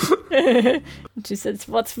 bitch." She says,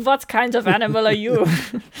 "What kind of animal are you?"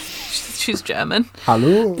 She's German.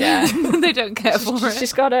 Hello. Yeah, they don't care for it.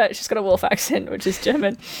 She's got a wolf accent, which is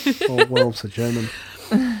German. All wolves are German.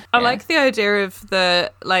 I like the idea of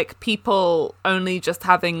the like people only just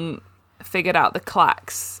having figured out the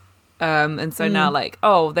clacks, and so now like,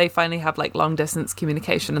 oh, they finally have like long distance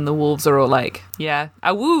communication, and the wolves are all like, yeah,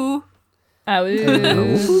 awoo,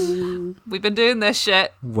 awoo. We've been doing this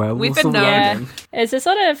shit. We've been known. Yeah. It's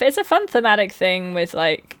a fun thematic thing with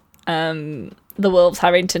like the wolves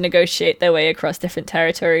having to negotiate their way across different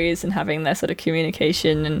territories and having their sort of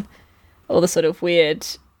communication and all the sort of weird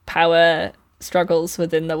power struggles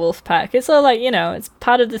within the wolf pack. It's all like, it's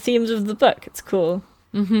part of the themes of the book. It's cool.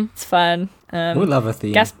 Mm-hmm. It's fun. We love a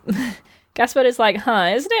theme. Gaspard is like,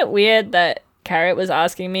 isn't it weird that Carrot was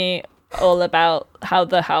asking me all about how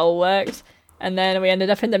the howl worked, and then we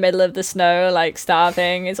ended up in the middle of the snow, like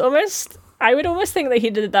starving. I would almost think that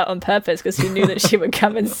he did that on purpose because he knew that she would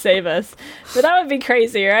come and save us. But that would be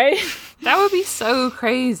crazy, right? That would be so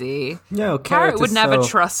crazy. No, Carrot would never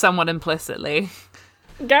trust someone implicitly.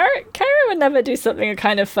 Carrot would never do something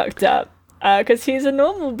kind of fucked up because he's a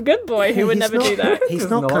normal good boy who would never do that. He's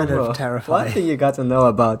not kind of terrifying. One thing you got to know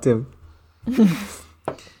about him.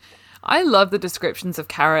 I love the descriptions of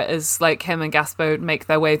Carrot as like him and Gaspo make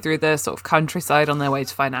their way through the sort of countryside on their way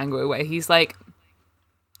to find Angua, where he's like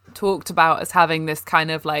talked about as having this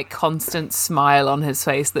kind of like constant smile on his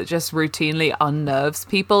face that just routinely unnerves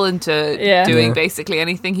people into doing basically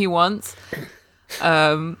anything he wants.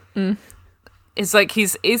 It's like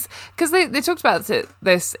he's because they talked about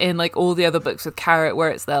this in like all the other books with Carrot, where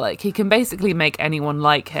it's there like he can basically make anyone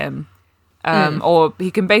like him, or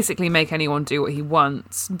he can basically make anyone do what he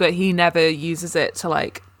wants, but he never uses it to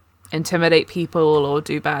like intimidate people or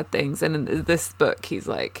do bad things. And in this book, he's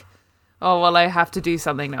like, oh well, I have to do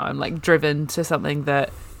something now. I'm like driven to something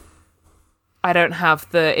that I don't have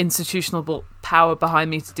the institutional power behind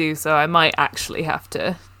me to do, so I might actually have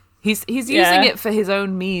to. He's using it for his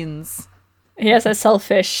own means. He has a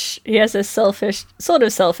selfish sort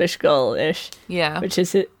of selfish goal-ish. Yeah. Which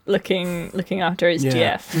is it looking after his GF.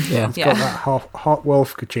 Yeah. He's got that hot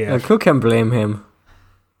wolf GF. Who can blame him?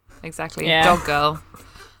 Exactly. Yeah. Dog girl.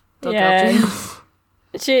 Girl.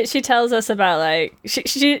 She tells us about like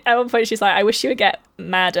she at one point she's like, I wish you would get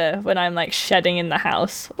madder when I'm like shedding in the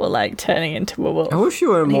house or like turning into a wolf. I wish you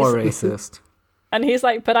were more racist. And he's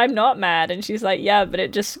like, but I'm not mad. And she's like, yeah, but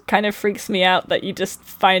it just kind of freaks me out that you just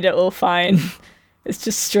find it all fine. It's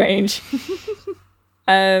just strange. Which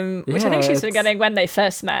I think she's forgetting when they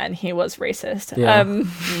first met and he was racist. Yeah.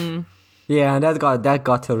 Yeah, and that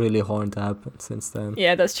got her really horned up since then.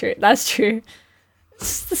 Yeah, that's true.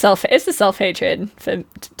 It's the self-hatred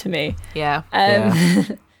to me. Yeah.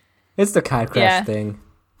 It's the car crash thing.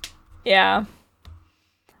 Yeah.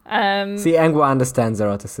 See, Angua understands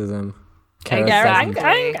eroticism.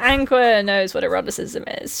 Angua knows what eroticism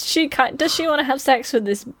is. Does she want to have sex with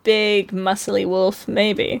this big, muscly wolf?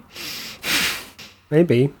 Maybe.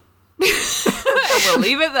 Maybe. We'll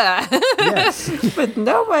leave it there. Yes. But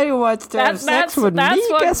nobody wants to have sex with me,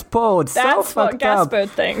 Gaspard. So That's what fucked up. Gaspard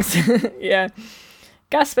thinks. Yeah.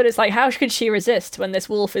 Gaspard is like, how could she resist when this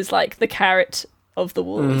wolf is like the carrot of the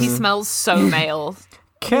wolves? He smells so male.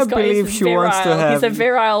 Can't believe she wants to have... He's a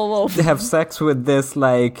virile wolf. have sex with this,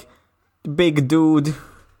 like, big dude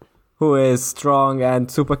who is strong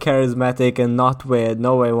and super charismatic and not weird.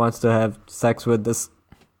 No one wants to have sex with this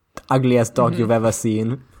ugliest dog you've ever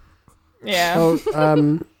seen. Yeah. Well,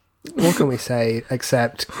 what can we say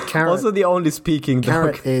except Carrot? Also the only speaking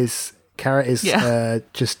dog. Carrot is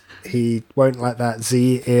just, he won't let that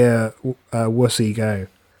Z-ear wussy go.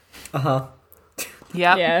 Uh-huh.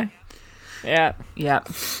 Yeah. Yeah.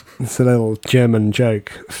 It's a little German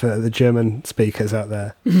joke for the German speakers out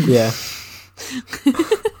there. Yeah.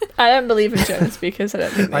 I don't believe in German speakers.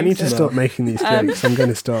 I need to stop making these jokes. I'm going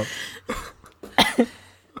to stop.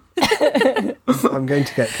 I'm going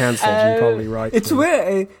to get cancelled. You're probably right. It's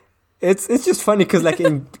weird. It's just funny because like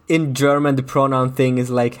in German the pronoun thing is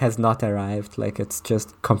like has not arrived. Like it's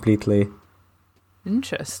just completely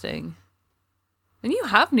Interesting. And you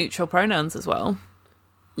have neutral pronouns as well.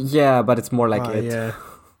 Yeah, but it's more like it. Yeah.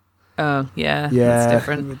 Oh, yeah. That's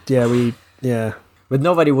different. Yeah. But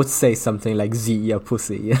nobody would say something like Z or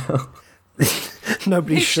pussy, you know?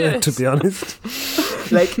 Nobody should, to be honest.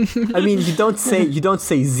 Like, I mean, you don't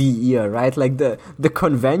say Z ear, right? Like the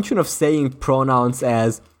convention of saying pronouns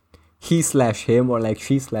as he/him or like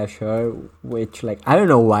she/her, which like I don't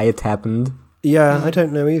know why it happened. Yeah, I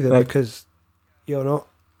don't know either, Like- because you're not.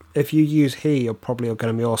 If you use he, you're probably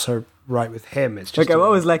going to be also right with him. It's just Like I'm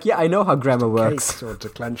always like, yeah, I know how grammar works. or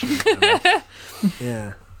declension.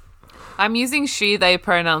 Yeah. I'm using she, they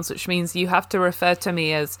pronouns, which means you have to refer to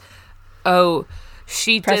me as, oh,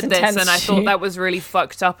 she did Present this, tense and I she. thought that was really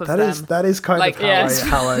fucked up of them. That is kind Like, of how yes.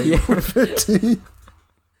 I refer to you.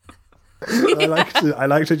 I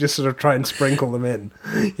like to just sort of try and sprinkle them in.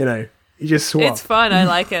 You know, you just swap. It's fun. I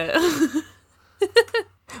like it.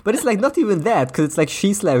 But it's like not even that, because it's like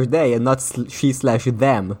she/they and not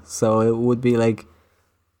she/them. So it would be like,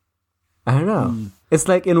 I don't know. It's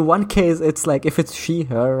like in one case, it's like if it's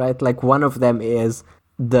she/her, right? Like one of them is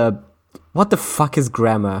what the fuck is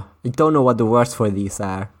grammar? I don't know what the words for these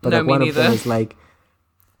are. But No, like me one of them neither. is like,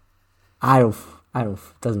 I don't, it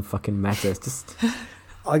doesn't fucking matter. It's just,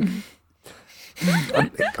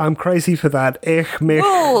 I'm crazy for that. Ich mich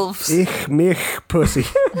pussy.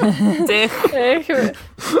 Dick.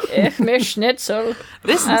 Ich mich schnitzel.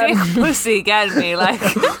 This dick pussy get me. Like,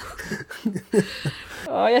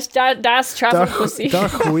 Oh, yes, das travel pussy.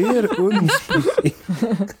 Dach wir uns pussy.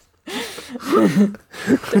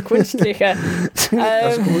 Der Kunstliche.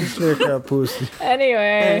 Das kunstliche pussy.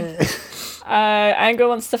 Anyway, Angua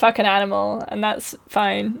wants to fuck an animal, and that's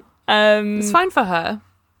fine. it's fine for her.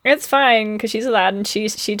 It's fine because she's allowed, and she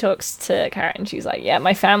talks to Carrot, and she's like, "Yeah,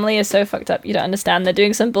 my family is so fucked up. You don't understand. They're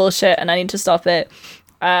doing some bullshit, and I need to stop it.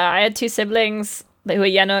 I had 2 siblings who were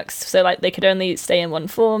Yenuks, so like they could only stay in one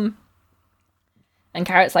form." And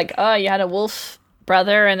Carrot's like, "Oh, you had a wolf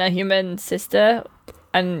brother and a human sister,"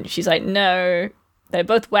 and she's like, "No, they're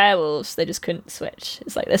both werewolves. They just couldn't switch.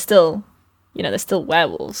 It's like they're still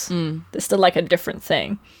werewolves. They're still like a different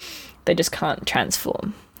thing. They just can't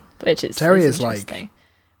transform." Which is Terry is interesting.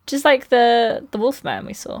 Just like the Wolfman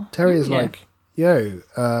we saw. Terry is like, yo,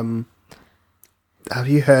 have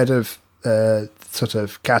you heard of sort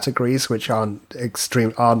of categories which aren't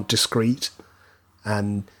discrete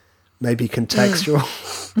and maybe contextual?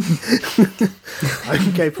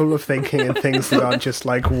 I'm capable of thinking in things that aren't just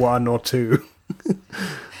like 1 or 2.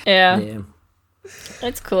 Yeah.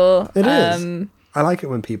 It's cool. It is. I like it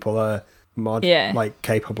when people are like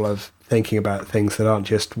capable of thinking about things that aren't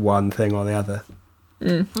just one thing or the other.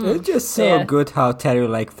 it's just so good how Terry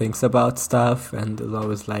like thinks about stuff and is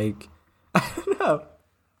always like, I don't know.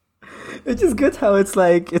 It's just good how it's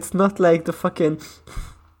like, it's not like the fucking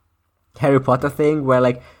Harry Potter thing where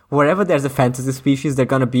like wherever there's a fantasy species, they're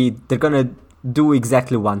gonna do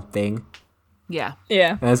exactly one thing. Yeah.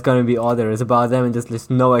 Yeah. And it's gonna be all there is about them, and just there's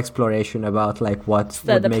no exploration about like what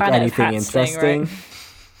would the make Planet of anything Hats thing, interesting. right?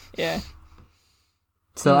 Yeah.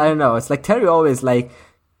 So I don't know. It's like Terry always like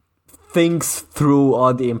thinks through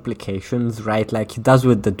all the implications, right? Like he does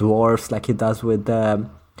with the dwarves, like he does with and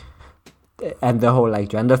the whole like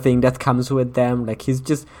gender thing that comes with them. Like he's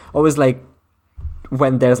just always like,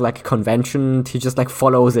 when there's like a convention, he just like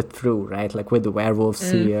follows it through, right? Like with the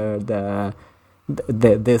werewolves here, the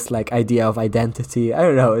this like idea of identity. I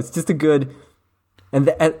don't know. It's just a good And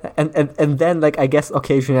then like I guess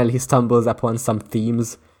occasionally he stumbles upon some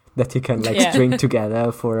themes that you can like string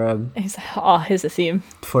together for here's a theme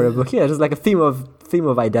for a book. Yeah, just like a theme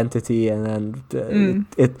of identity, and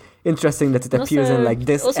it interesting that it appears in like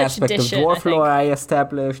this aspect of dwarf lore I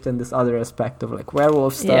established, and this other aspect of like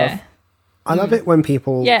werewolf stuff. Yeah. I love it when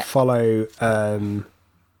people follow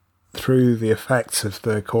through the effects of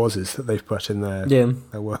the causes that they've put in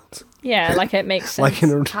their world. Yeah, like it makes sense. like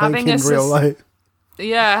in real life.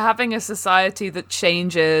 Yeah, having a society that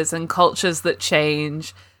changes and cultures that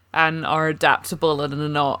change and are adaptable and are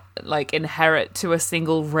not like inherent to a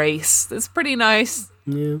single race. That's pretty nice.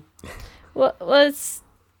 Yeah. What was?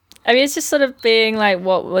 I mean, it's just sort of being like,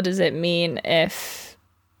 what does it mean if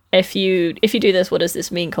you do this? What does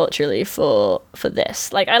this mean culturally for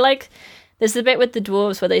this? Like, there's the bit with the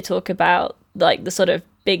dwarves where they talk about like the sort of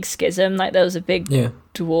big schism. Like there was a big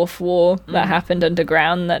dwarf war that happened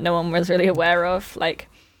underground that no one was really aware of. Like,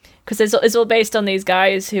 because it's all based on these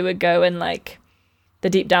guys who would go and like the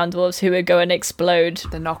deep down dwarves who would go and explode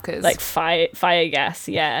the knockers, like fire gas.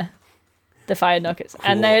 Yeah, the fire knockers,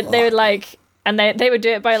 and they would like, and they would do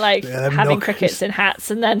it by like having knockers. Crickets in hats,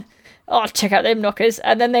 and then check out them knockers,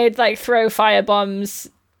 and then they'd like throw fire bombs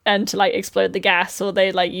and to like explode the gas, or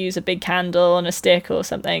they'd like use a big candle on a stick or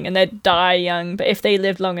something, and they'd die young. But if they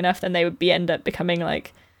lived long enough, then they would end up becoming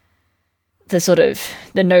like the sort of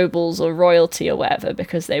the nobles or royalty or whatever,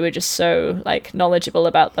 because they were just so like knowledgeable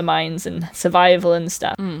about the mines and survival and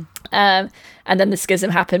stuff. And then the schism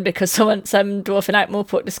happened because some dwarf in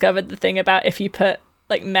Outmorport discovered the thing about if you put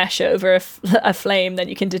like mesh over a flame, then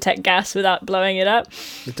you can detect gas without blowing it up.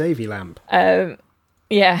 The Davy lamp.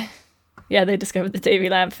 Yeah, they discovered the Davy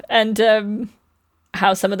lamp, and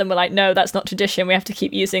how some of them were like, no, that's not tradition. We have to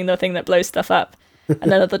keep using the thing that blows stuff up. And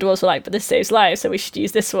then other dwarves were like, but this saves lives, so we should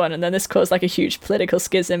use this one. And then this caused like a huge political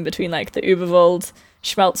schism between like the Uberwald,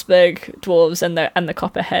 Schmelzberg dwarves and the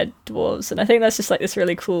Copperhead dwarves. And I think that's just like this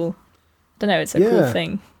really cool. I don't know, it's a cool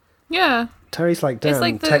thing. Yeah. Terry's like,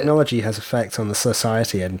 damn, technology has effects on the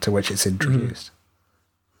society into which it's introduced.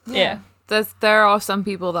 Yeah. There are some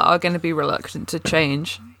people that are going to be reluctant to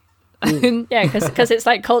change. Yeah, because it's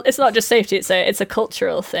like it's not just safety; it's a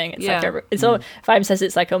cultural thing. It's like it's all Vime says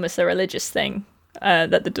it's like almost a religious thing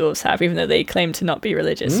that the dwarves have, even though they claim to not be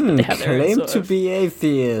religious, but they have their own claim to be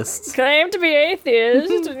atheists. Claim to be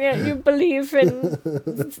atheist. Yeah, you believe in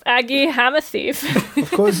Aggie Hammer Thief. Of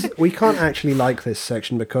course, we can't actually like this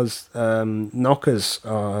section because knockers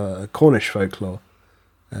are Cornish folklore.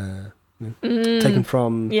 Taken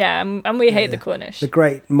from and we hate the Cornish, the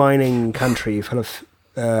great mining country full of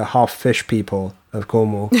half fish people of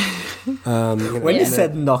Cornwall. When you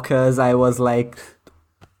said knockers, I was like,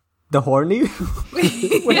 the horny?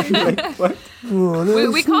 Like, what?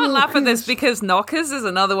 We can't laugh at this because knockers is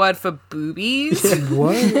another word for boobies.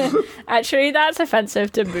 What? Actually, that's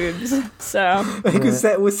offensive to boobs. So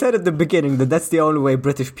we said at the beginning that's the only way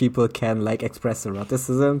British people can like express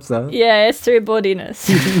eroticism. So yeah, it's through bodiness.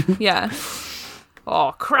 Yeah.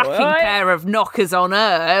 Oh, cracking pair of knockers on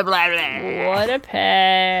her. Blah, blah. What a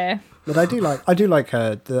pair. But I do like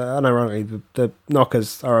unironically, the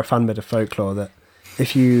knockers are a fun bit of folklore that I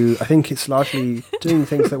think it's largely doing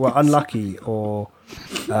things that were unlucky or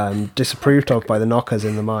disapproved of by the knockers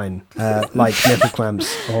in the mine, like nipple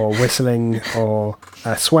clamps or whistling or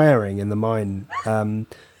swearing in the mine.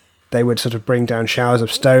 They would sort of bring down showers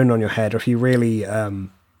of stone on your head, or if you really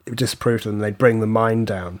disapproved of them, they'd bring the mine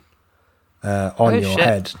down on your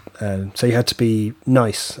head. So you had to be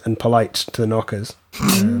nice and polite to the knockers.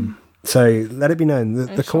 So let it be known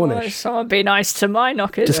that the Cornish, someone be nice to my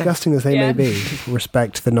knockers, disgusting as they may be,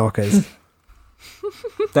 respect the knockers.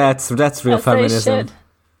 That's real feminism.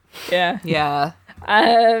 Yeah.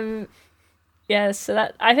 So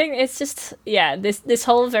that, I think it's just this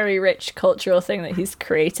whole very rich cultural thing that he's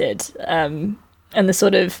created, and the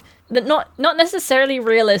sort of not necessarily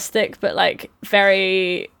realistic, but like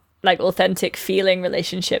very like authentic feeling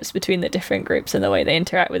relationships between the different groups and the way they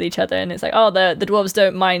interact with each other. And it's like, the dwarves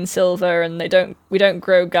don't mine silver, and we don't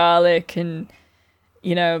grow garlic, and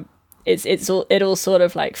you know, it all sort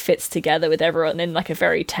of like fits together with everyone in like a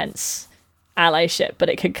very tense allyship, but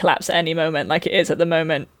it could collapse at any moment, like it is at the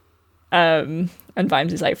moment. And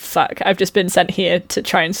Vimes is like, fuck, I've just been sent here to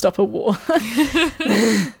try and stop a war.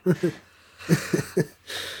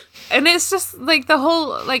 And it's just like the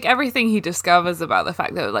whole, like everything he discovers about the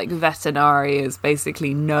fact that like Vetinari is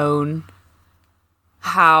basically known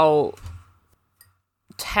how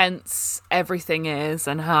tense everything is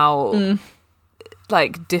and how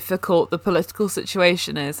like difficult the political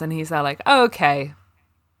situation is. And he's like, okay,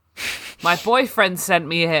 my boyfriend sent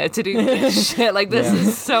me here to do this shit. Like, this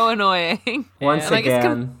is so annoying. Once Like, it's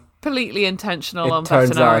again, completely intentional on it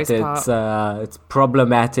turns out Vetinari's part. it's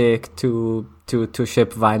problematic to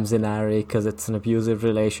ship Vimes and Ari because it's an abusive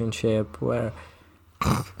relationship where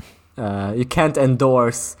you can't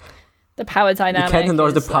endorse The power dynamic. You can't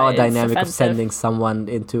endorse the is, power it's dynamic of offensive. sending someone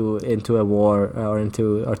into a war or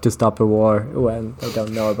to stop a war when they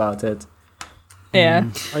don't know about it. Yeah.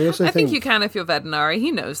 I think you can if you're Vetinari.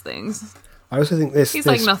 He knows things. I also think this He's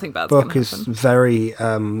like, nothing bad's book gonna is happen. very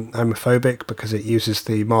homophobic because it uses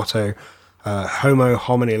the motto "Homo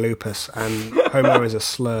homini lupus," and homo is a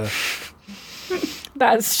slur.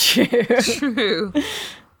 That's true. True.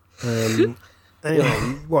 Anyway,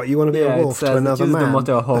 what you want to be Yeah, a it wolf says to it another uses the man?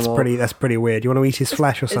 motto homo. That's pretty weird. You want to eat his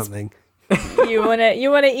flesh or something? You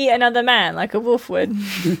wanna eat another man like a wolf would.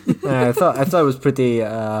 I thought it was pretty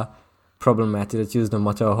problematic. It used the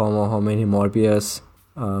motto homo homini Morbius.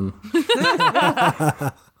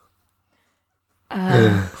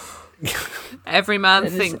 Every man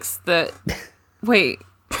thinks that. Wait.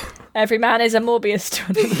 Every man is a Morbius to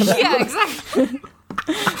another man. Yeah, exactly.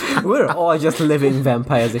 We're all just living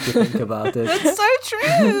vampires if you think about it. That's so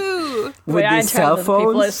true. With When I these cell interact with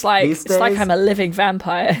people, phones, it's like these days, I'm a living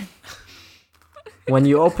vampire. when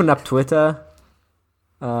you open up Twitter,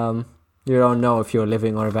 you don't know if you're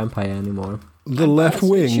living or a vampire anymore. The left That's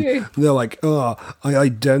wing, true. they're like, "Oh, I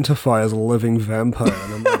identify as a living vampire,"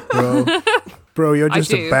 and I'm like, "Bro, you're I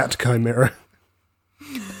just a do. bat chimera."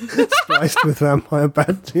 Spliced with vampire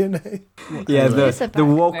bat DNA. Yeah, It's a the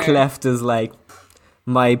woke vampire. left is like,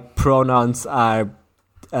 my pronouns are,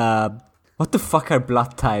 what the fuck are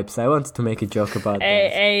blood types? I wanted to make a joke about this.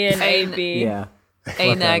 A and AB. Yeah.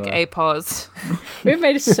 A neg, Whatever. A pause. We've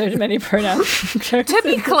made so many pronoun jokes. To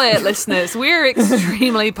be clear, listeners, we're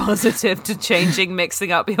extremely positive to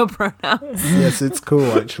mixing up your pronouns. Yes, it's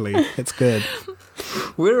cool actually. It's good.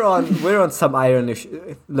 We're on some irony.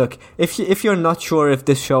 Look, if you're not sure if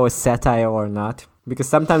this show is satire or not, because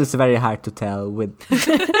sometimes it's very hard to tell with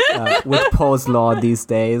Poe's law these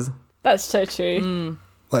days. That's so true.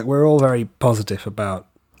 Like we're all very positive about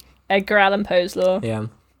Edgar Allan Poe's law. Yeah.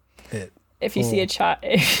 it. If you see a child,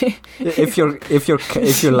 If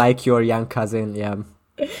you like your young cousin, yeah.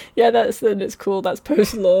 yeah, then it's cool. That's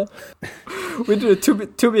Poe's law. We do,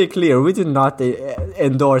 to be clear, we do not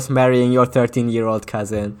endorse marrying your 13-year-old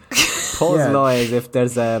cousin. Poe's Yeah. law is if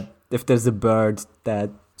there's a bird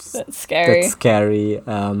That's scary. that's scary,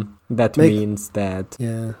 that means that.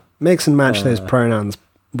 Yeah, mix and match those pronouns,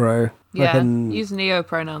 bro. Yeah, Fucking- use neo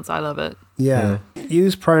pronouns. I love it. yeah.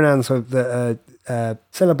 Use pronouns with the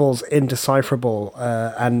syllables indecipherable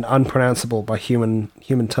and unpronounceable by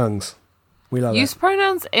human tongues. We love Use it.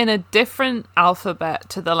 pronouns in a different alphabet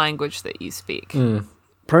to the language that you speak.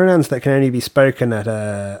 Pronouns that can only be spoken at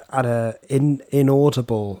a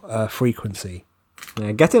inaudible frequency.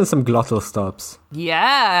 Yeah, get in some glottal stops.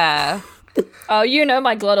 Yeah. Oh,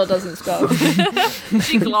 my glottal doesn't stop.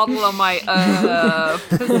 She glottal on my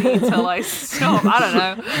pussy till I stop. I don't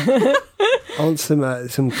know. I want some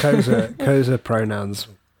Kosa pronouns,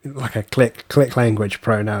 like a click language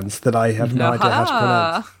pronouns that I have no idea how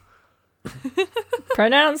to pronounce.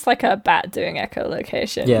 Pronouns like a bat doing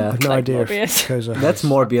echolocation. Yeah. I have no Like idea if Morbius. Kosa has. That's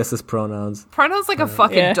Morbius's pronouns. Pronouns like a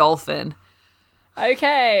fucking Yeah. dolphin.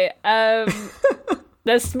 Okay.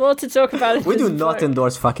 There's more to talk about. in We do this not book.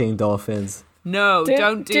 endorse fucking dolphins. No,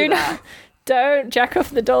 don't do that. not- Don't jack off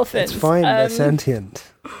the dolphins. It's fine, they're sentient.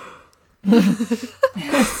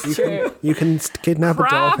 True. You can kidnap a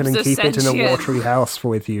dolphin and Crabs are keep it in a sentient. watery house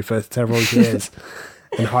with you for several years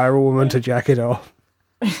and hire a woman to jack it off.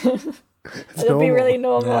 It's It'll be normal. really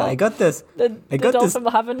normal. Yeah, I got this. the got this- dolphin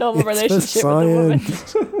will have a normal It's for relationship with the woman.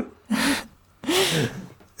 science.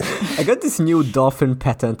 I got this new dolphin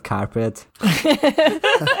patent carpet.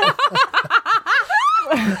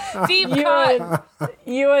 Deep You cut.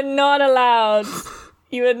 are not allowed.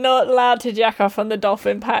 You are not allowed to jack off on the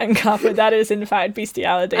dolphin pattern carpet. That is, in fact,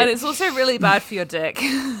 bestiality. And it's also really bad for your dick.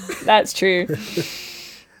 That's true.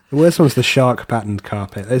 The worst one's the shark patterned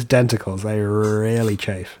carpet. Those denticles, they really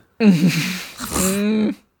chafe.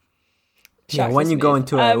 Yeah, Sharks when are you go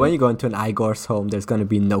smooth. into an Igor's home, there's going to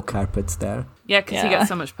be no carpets there. Yeah, because you Yeah. get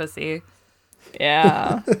so much pussy.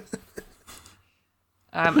 Yeah.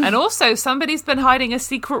 And also, somebody's been hiding a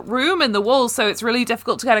secret room in the wall, so it's really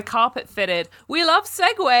difficult to get a carpet fitted. We love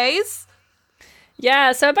segues.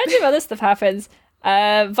 Yeah, so a bunch of other stuff happens.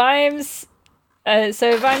 Vimes is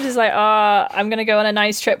like, I'm going to go on a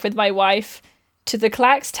nice trip with my wife to the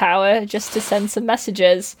Clax Tower just to send some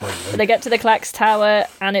messages. But they get to the Clax Tower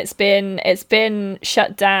and it's been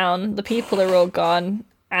shut down. The people are all gone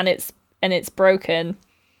and it's broken.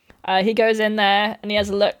 He goes in there and he has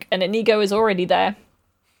a look, and Inigo is already there.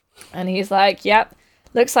 And he's like, yep,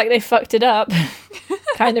 looks like they fucked it up.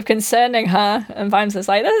 Kind of concerning her. And Vimes is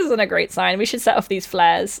like, this isn't a great sign. We should set off these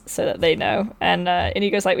flares so that they know. And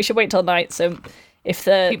Inigo's like, we should wait till night. So if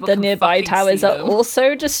the nearby towers are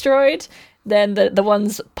also destroyed, then the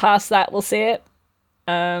ones past that will see it.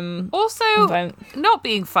 Also, not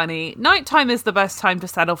being funny, nighttime is the best time to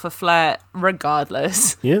set off a flare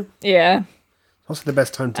regardless. Yeah. Yeah. Also the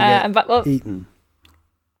best time to get eaten.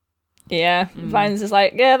 Yeah, Vines is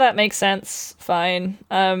like, yeah, that makes sense, fine.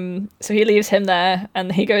 So he leaves him there,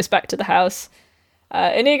 and he goes back to the house.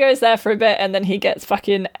 Inigo's there for a bit, and then he gets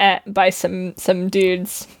fucking ate by some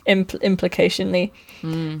dudes, implicationally.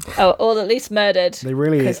 Or at least murdered. They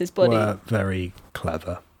really his body. were very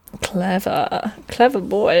clever. Clever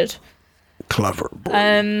boy. Clever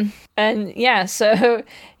boy. And yeah, so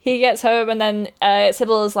he gets home, and then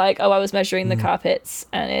Sybil is like, oh, I was measuring the carpets,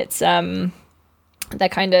 and it's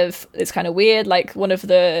it's kind of weird, like one of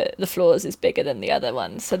the floors is bigger than the other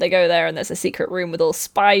one. So they go there, and there's a secret room with all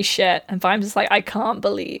spy shit, and Vimes is like, I can't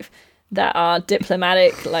believe that our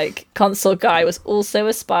diplomatic like consul guy was also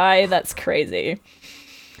a spy. That's crazy.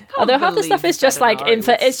 Although half the stuff is just like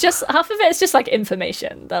it's just half of it is just like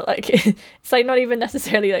information that like it's like not even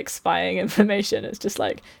necessarily like spying information. It's just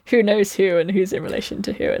like who knows who and who's in relation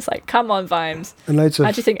to who. It's like, come on, Vimes. And loads of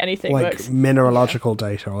how do you think anything like works? Mineralogical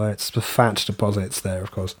data. Well, it's the fat deposits there,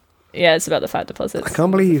 of course. Yeah, it's about the fat deposits. I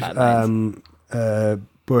can't believe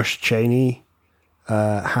Bush Cheney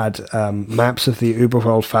had maps of the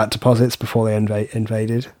Uberworld fat deposits before they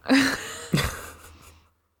invaded.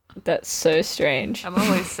 That's so strange. I'm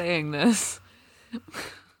always saying this.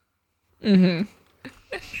 Yeah,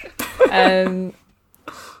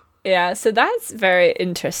 so that's very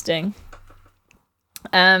interesting.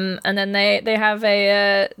 And then they have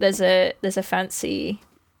there's a fancy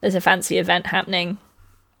event happening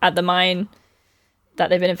at the mine that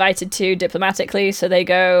they've been invited to diplomatically. So they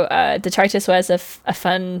go. Detritus wears a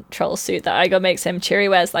fun troll suit that Igor makes him. Cheery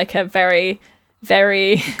wears like a very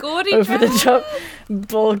gaudy over the top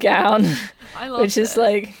ball gown, which is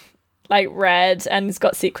like red, and it's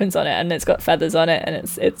got sequins on it, and it's got feathers on it, and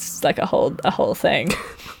it's like a whole thing.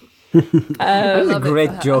 There's a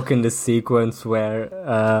great joke in this sequence where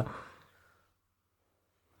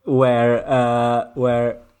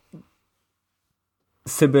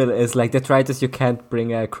Sybil is like, Detritus, you can't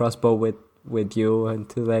bring a crossbow with you, and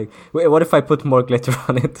to like, wait, what if I put more glitter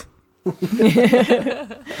on it?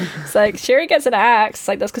 It's like, Sherry gets an axe,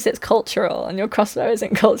 like that's because it's cultural, and your crossbow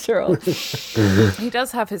isn't cultural. He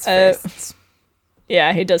does have his fists.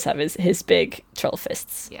 Yeah, he does have his big troll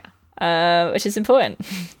fists. Yeah, which is important.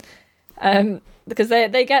 Because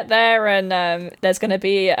they get there, and there's going to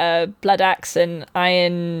be a blood axe and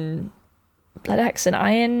iron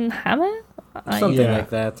hammer, something like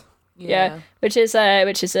that. Yeah, which is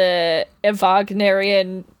a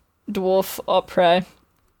Wagnerian dwarf opera.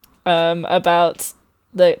 About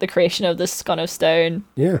the creation of the Scone of Stone.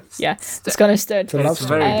 Yeah, the Scone of Stone. It's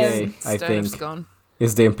very gay, I think,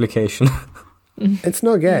 is the implication. It's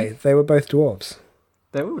not gay. They were both dwarves.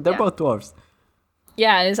 They're both dwarves.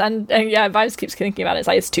 Yeah, and Vimes keeps thinking about it. It's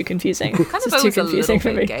like, it's too confusing. Kind of too confusing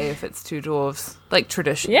for me. Gay if it's two dwarves, like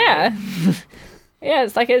traditionally. Yeah. Yeah,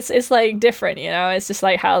 it's like it's like different, you know. It's just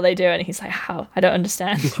like how they do it. And he's like, how? I don't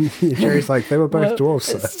understand. Jerry's like, they were both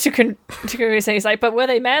dwarves. It's too confusing. He's like, but were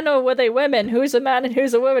they men or were they women? Who's a man and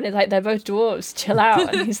who's a woman? It's like, they're both dwarves. Chill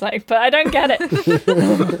out. And he's like, but I don't get it.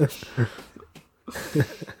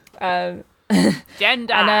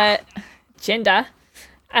 Gender. And gender.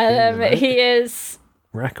 He is.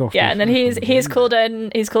 Rack off. Yeah, and then he's called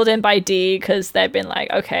in by D because they've been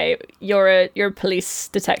like, okay, you're a police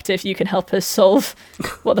detective, you can help us solve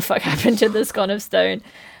what the fuck happened to the Scone of Stone.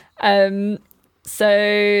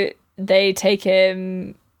 So they take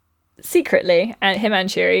him secretly, and him and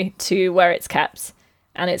Cheery, to where it's kept,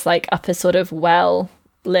 and it's like up a sort of well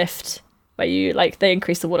lift where you like they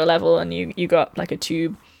increase the water level, and you go up like a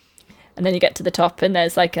tube, and then you get to the top, and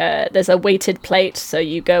there's a weighted plate, so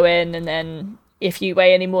you go in, and then if you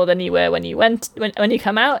weigh any more than you were when you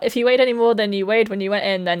come out, if you weighed any more than you weighed when you went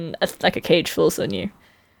in, then like a cage falls on you,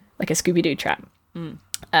 like a Scooby-Doo trap. And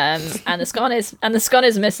the scone is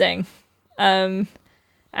missing. And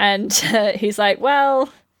he's like, well,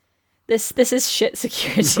 this is shit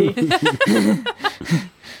security.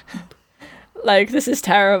 Like, this is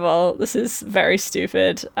terrible. This is very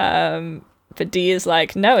stupid. But D is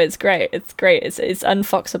like, no, it's great. It's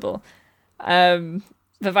unfoxable.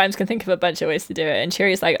 But Vimes can think of a bunch of ways to do it, and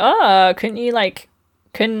Cheery's like, oh, couldn't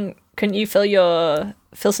couldn't you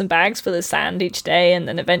fill some bags full of sand each day, and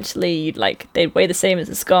then eventually they'd weigh the same as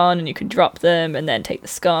the scone, and you could drop them and then take the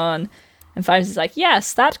scone. And Vimes is like,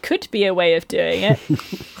 yes, that could be a way of doing it.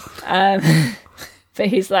 But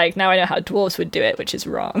he's like, now I know how dwarves would do it, which is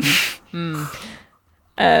wrong.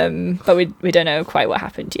 But we don't know quite what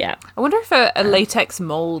happened yet. I wonder if a latex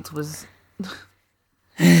mold was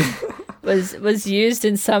used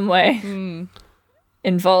in some way.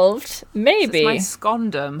 Involved. Maybe. It's my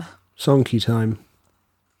scondom. Sonky time.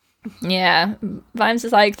 Yeah. Vimes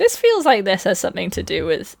is like, this feels like this has something to do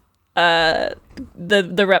with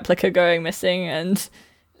the replica going missing and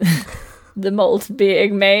the mold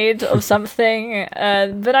being made of something,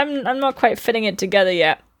 but I'm not quite fitting it together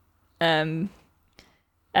yet. And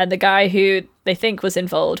the guy who they think was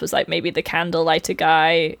involved was like maybe the candle lighter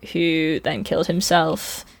guy who then killed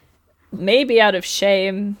himself, maybe out of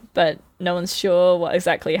shame, but no one's sure what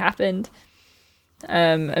exactly happened.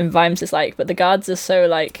 And Vimes is like, but the guards are so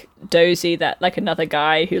like dozy that like another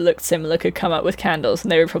guy who looked similar could come up with candles,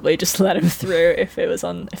 and they would probably just let him through if they were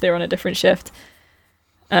on a different shift.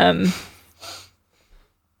 So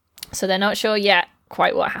they're not sure yet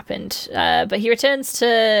quite what happened. But he returns to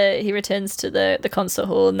the concert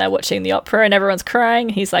hall, and they're watching the opera, and everyone's crying.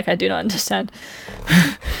 He's like, I do not understand.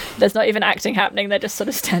 There's not even acting happening. They're just sort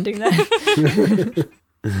of standing there.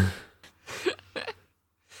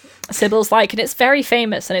 Sybil's like, and it's very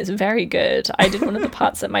famous and it's very good. I did one of the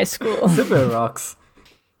parts at my school. Sybil rocks.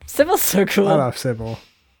 Sybil's so cool. I love Sybil.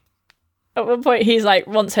 At one point, he's like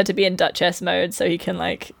wants her to be in Duchess mode so he can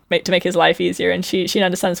like make his life easier, and she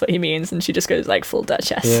understands what he means, and she just goes like full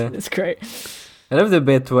Duchess. Yeah. It's great. I love the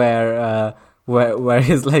bit where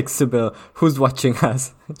he's like, Sybil, who's watching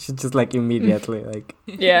us? She's just like immediately like,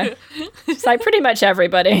 Yeah, it's like pretty much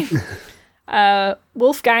everybody.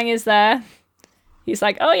 Wolfgang is there. He's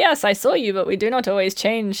like, oh yes, I saw you, but we do not always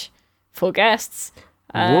change for guests.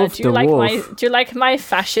 Do you like my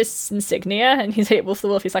fascist insignia? And he's like, Wolf the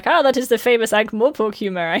Wolf. He's like, that is the famous Ankh-Morpork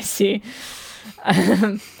humor, I see.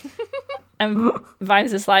 And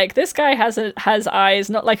Vimes is like, this guy has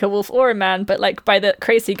eyes not like a wolf or a man, but like by the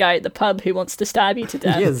crazy guy at the pub who wants to stab you to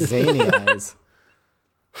death. he has zany eyes.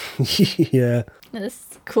 Yeah.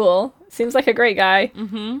 That's cool. Seems like a great guy.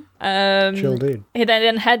 Chill dude. He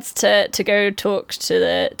then heads to go talk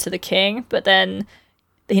to the king, but then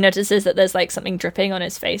he notices that there's like something dripping on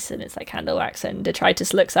his face, and it's like candle wax. And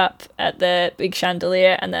Detritus looks up at the big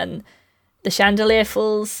chandelier, and then the chandelier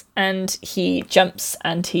falls, and he jumps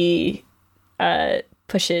and he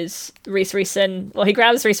pushes Rhys Rhysson. Well, he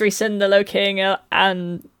grabs Rhys Rhysson, the Low King,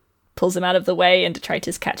 and pulls him out of the way, and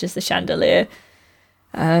Detritus catches the chandelier.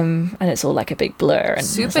 And it's all like a big blur, and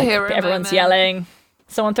superhero like, everyone's moment. Yelling.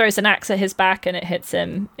 Someone throws an axe at his back, and it hits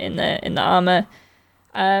him in the armor.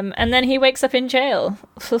 And then he wakes up in jail.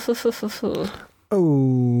 Oh.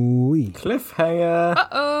 Cliffhanger.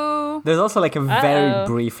 Uh-oh. There's also like a very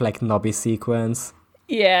brief like Nobby sequence.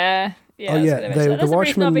 Yeah. Oh yeah, the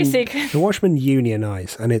Watchmen. sequence. The Watchmen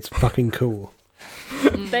unionize, and it's fucking cool.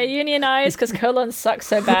 They unionize because Colon sucks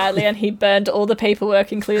so badly, and he burned all the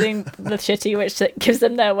paperwork, including the shitty, which gives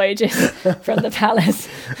them their wages from the palace.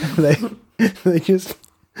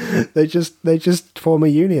 They just form a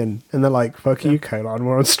union, and they're like, "Fuck you, Colon,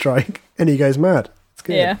 we're on strike," and he goes mad. It's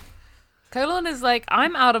good. Yeah. Colon is like,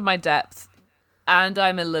 I'm out of my depth and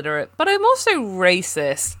I'm illiterate, but I'm also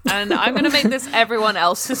racist, and I'm going to make this everyone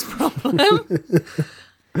else's problem.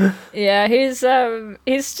 Yeah, he's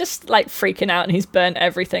just like freaking out, and he's burnt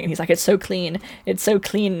everything, and he's like, it's so clean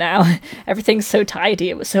now. Everything's so tidy.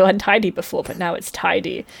 It was so untidy before, but now it's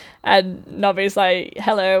tidy. And Nobby's like,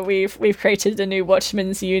 hello, we've created a new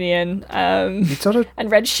Watchmen's Union.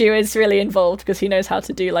 And Red Shoe is really involved because he knows how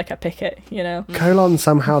to do like a picket, you know. Colon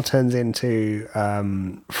somehow turns into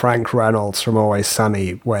Frank Reynolds from Always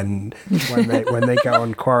Sunny when they go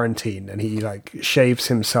on quarantine, and he like shaves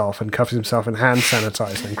himself and covers himself in hand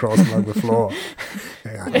sanitizer and crawls along the floor.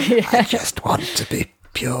 I just want to be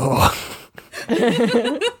pure.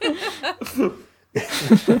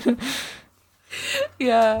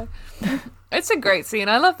 Yeah, it's a great scene.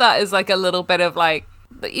 I love that as like a little bit of like,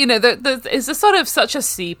 you know, it's a sort of such a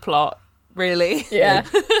C plot, really. Yeah.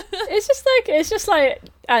 it's just like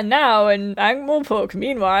and now and Ankh-Morpork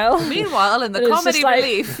meanwhile in the comedy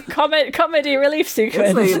relief comedy relief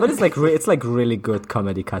sequence. It's like really good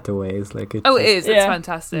comedy cutaways. Like it is. It's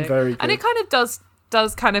fantastic. Very good. And it kind of does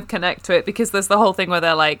kind of connect to it, because there's the whole thing where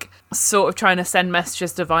they're like sort of trying to send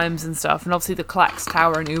messages to Vimes and stuff, and obviously the Klax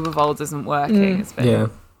Tower in Ubervold isn't working. It's been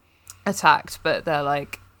attacked, but they're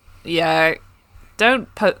like, yeah,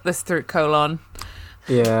 don't put this through Colon.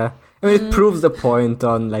 Yeah, I mean, it proves the point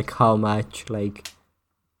on like how much like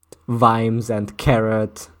Vimes and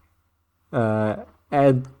Carrot, and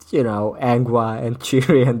Angua and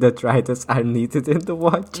Cheery and Detritus are needed in the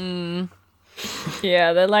watch.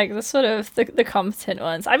 Yeah, they're like the sort of the competent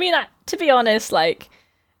ones. I mean, to be honest, like,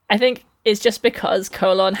 I think it's just because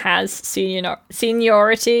Colon has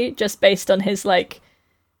seniority just based on his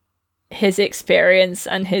experience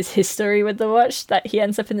and his history with the watch that he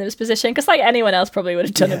ends up in this position. Because anyone else probably would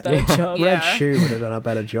have done a better job. Yeah. Red Shoe would have done a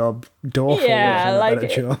better job. Dorful would Yeah, have done like a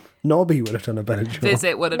better job. Nobby would have done a better job.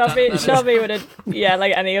 Visit would have done better. Nobby would have,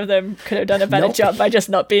 any of them could have done a better job by just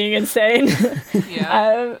not being insane.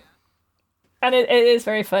 Yeah. And it is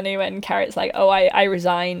very funny when Carrot's like, oh, I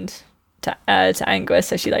resigned to Angua,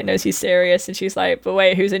 so she knows he's serious, and she's like, but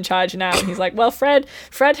wait, who's in charge now? And he's like, well, Fred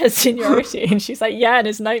has seniority, and she's like, yeah, and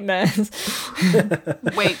his nightmares.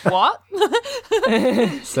 Wait, what?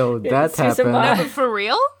 So that Susan happened. Never for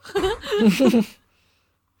real?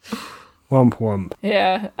 Womp womp.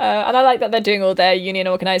 Yeah, and I like that they're doing all their union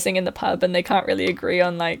organizing in the pub, and they can't really agree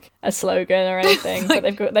on a slogan or anything, but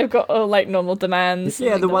they've got all normal demands.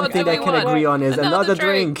 Yeah, the one thing they can agree on is another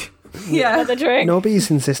drink. Yeah. Another drink. Nobby's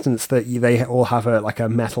insistence that they all have a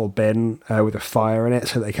metal bin with a fire in it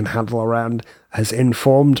so they can handle around has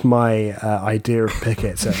informed my idea of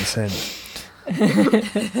pickets ever since.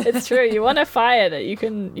 It's true. You want a fire that you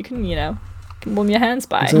can warm your hands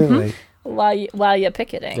by Exactly. while you're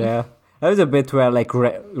picketing. Yeah. There's a bit where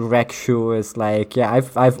Rek Shoe is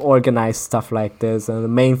I've organized stuff like this, and the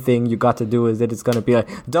main thing you got to do is that it's gonna be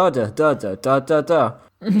da da da da da da da.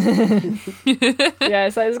 Yeah,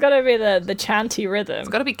 so it's got to be the chanty rhythm. It's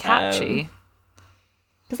got to be catchy.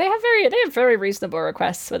 Because they have very reasonable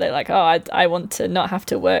requests where they're like, oh, I want to not have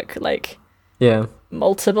to work Yeah.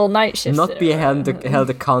 multiple night shifts. Not in a be row.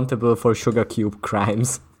 held accountable for Sugar Cube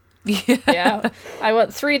crimes. Yeah, I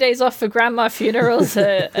want 3 days off for grandma funerals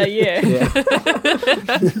a year. Yeah.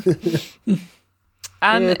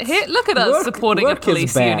 And It's- look at us supporting a work is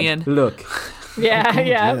police bad. union. Look.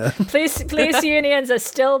 Yeah. Police unions are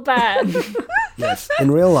still bad. Yes, in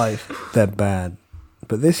real life, they're bad.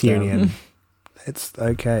 But this union, it's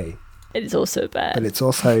okay. It's also bad. But it's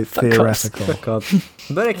also Fuck cops. theoretical. God.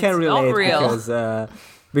 But I can not relate real.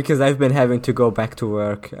 because I've been having to go back to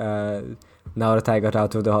work now that I got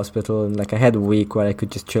out of the hospital, and I had a week where I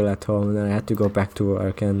could just chill at home, and then I had to go back to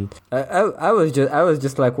work, and I was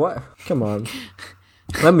just like, what? Come on.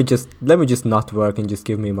 Let me just not work and just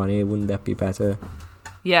give me money. Wouldn't that be better?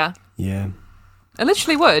 Yeah. Yeah. It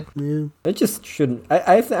literally would. It just shouldn't.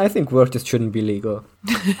 I think work just shouldn't be legal.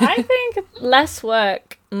 I think less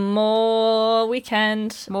work, more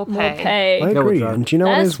weekend, More I pay. agree. Go with And do you know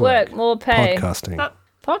what Less is work? work, more pay. Podcasting.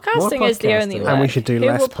 Podcasting is the only podcasting. work. And we should do Who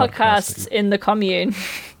less will podcast podcasting. in the commune?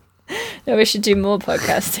 No, we should do more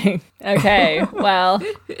podcasting. Okay, well, do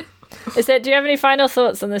you have any final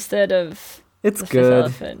thoughts on this third of It's the Fifth good.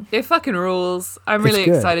 Elephant? It fucking rules. I'm really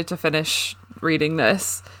good. excited to finish reading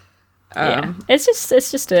this. Yeah,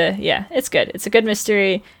 it's good. It's a good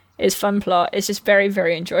mystery. It's fun plot. It's just very,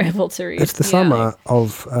 very enjoyable to read. It's the summer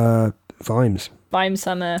of Vimes. Vime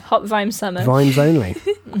summer, hot Vime summer. Vimes only.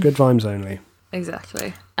 Good Vimes only.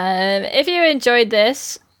 Exactly. If you enjoyed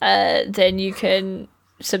this, then you can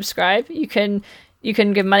subscribe. You can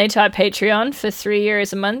give money to our Patreon for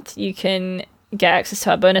 €3 a month. You can get access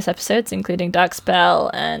to our bonus episodes, including Dark Spell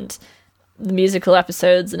and the musical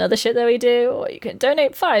episodes and other shit that we do. Or you can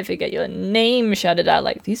donate $5 to get your name shouted out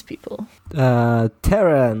like these people.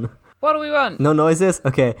 Terran. What do we want? No noises?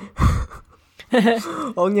 Okay.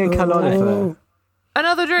 Onion calorifer.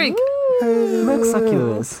 Another drink.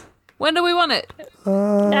 Mexaculus. When do we want it?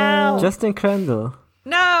 Now. Justin Crandall.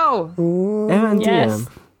 Now. Evan Yes.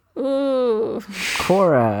 DM. Ooh.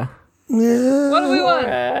 Cora. What do we want?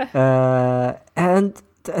 And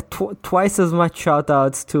twice as much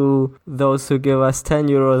shout-outs to those who give us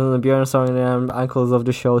 €10 on the Björn Song and Uncles of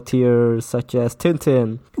the Show tier, such as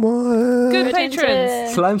Tintin, Good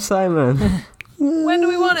patrons. Slime Simon, When do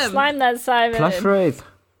we want him? Slime that Simon. Plush Wraith,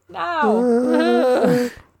 Now.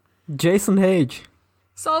 Jason Hage,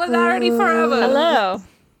 Solidarity forever. Hello.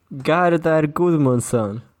 Gardar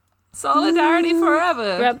Gudmundsson, Solidarity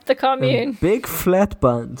forever. Grab the commune. Big Flat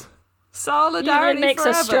Band, Solidarity Union makes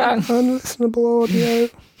forever. us strong. Unlistenable audio.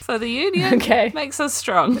 For the union Okay. makes us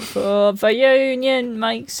strong. For the union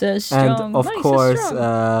makes us strong. and of makes us course,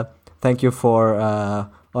 strong. thank you for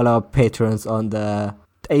all our patrons on the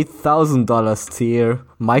 $8,000 tier,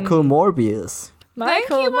 Michael Morbius. Thank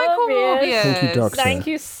you, Michael Morbius. Thank you, Doctor. Thank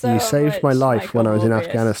you so You saved much, my life Michael when I was in Morbius.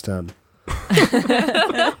 Afghanistan.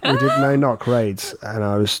 We did no knock raids, and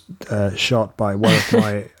I was shot by one of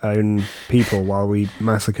my own people while we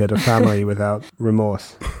massacred a family without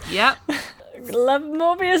remorse. Yep. Love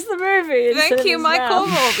Morbius the movie. Thank you, Michael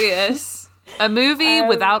Morbius. A movie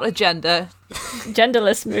without a gender.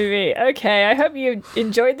 Genderless movie. Okay, I hope you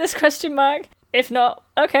enjoyed this question mark. If not,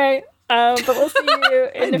 okay. But we'll see you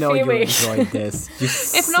in a few weeks. I know you enjoyed this.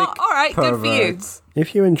 If not, all right, good for you.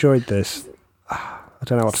 If you enjoyed this, I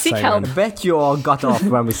don't know what to Seek say. help. Really. I bet you all got off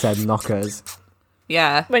when we said knockers.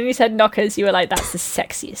 Yeah. When you said knockers, you were like, "That's the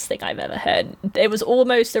sexiest thing I've ever heard." It was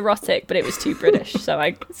almost erotic, but it was too British, so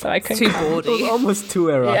I couldn't. Too It was bawdy. almost too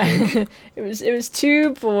erotic. Yeah, it was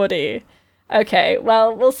too bawdy. Okay,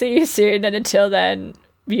 well, we'll see you soon, and until then,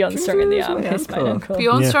 Beyond Strong in the Arm is my uncle.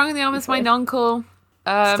 Beyond Strong in the Arm is my nuncle.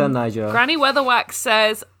 Stan Nigel. Granny Weatherwax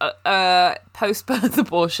says post-birth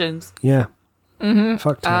abortions. Yeah.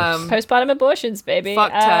 Fuck TERFs. Postpartum abortions, baby.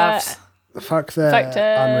 Fuck TERFs. Fuck the fuck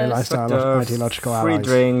TERFs. unrealised ideological free allies.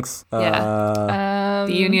 drinks. Yeah.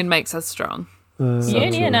 The union makes us strong.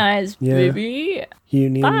 Unionize, Yeah. baby.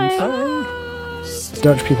 Unions. Bye.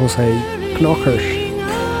 Dutch people say knockers.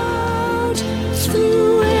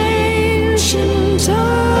 Through ancient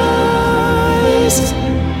times.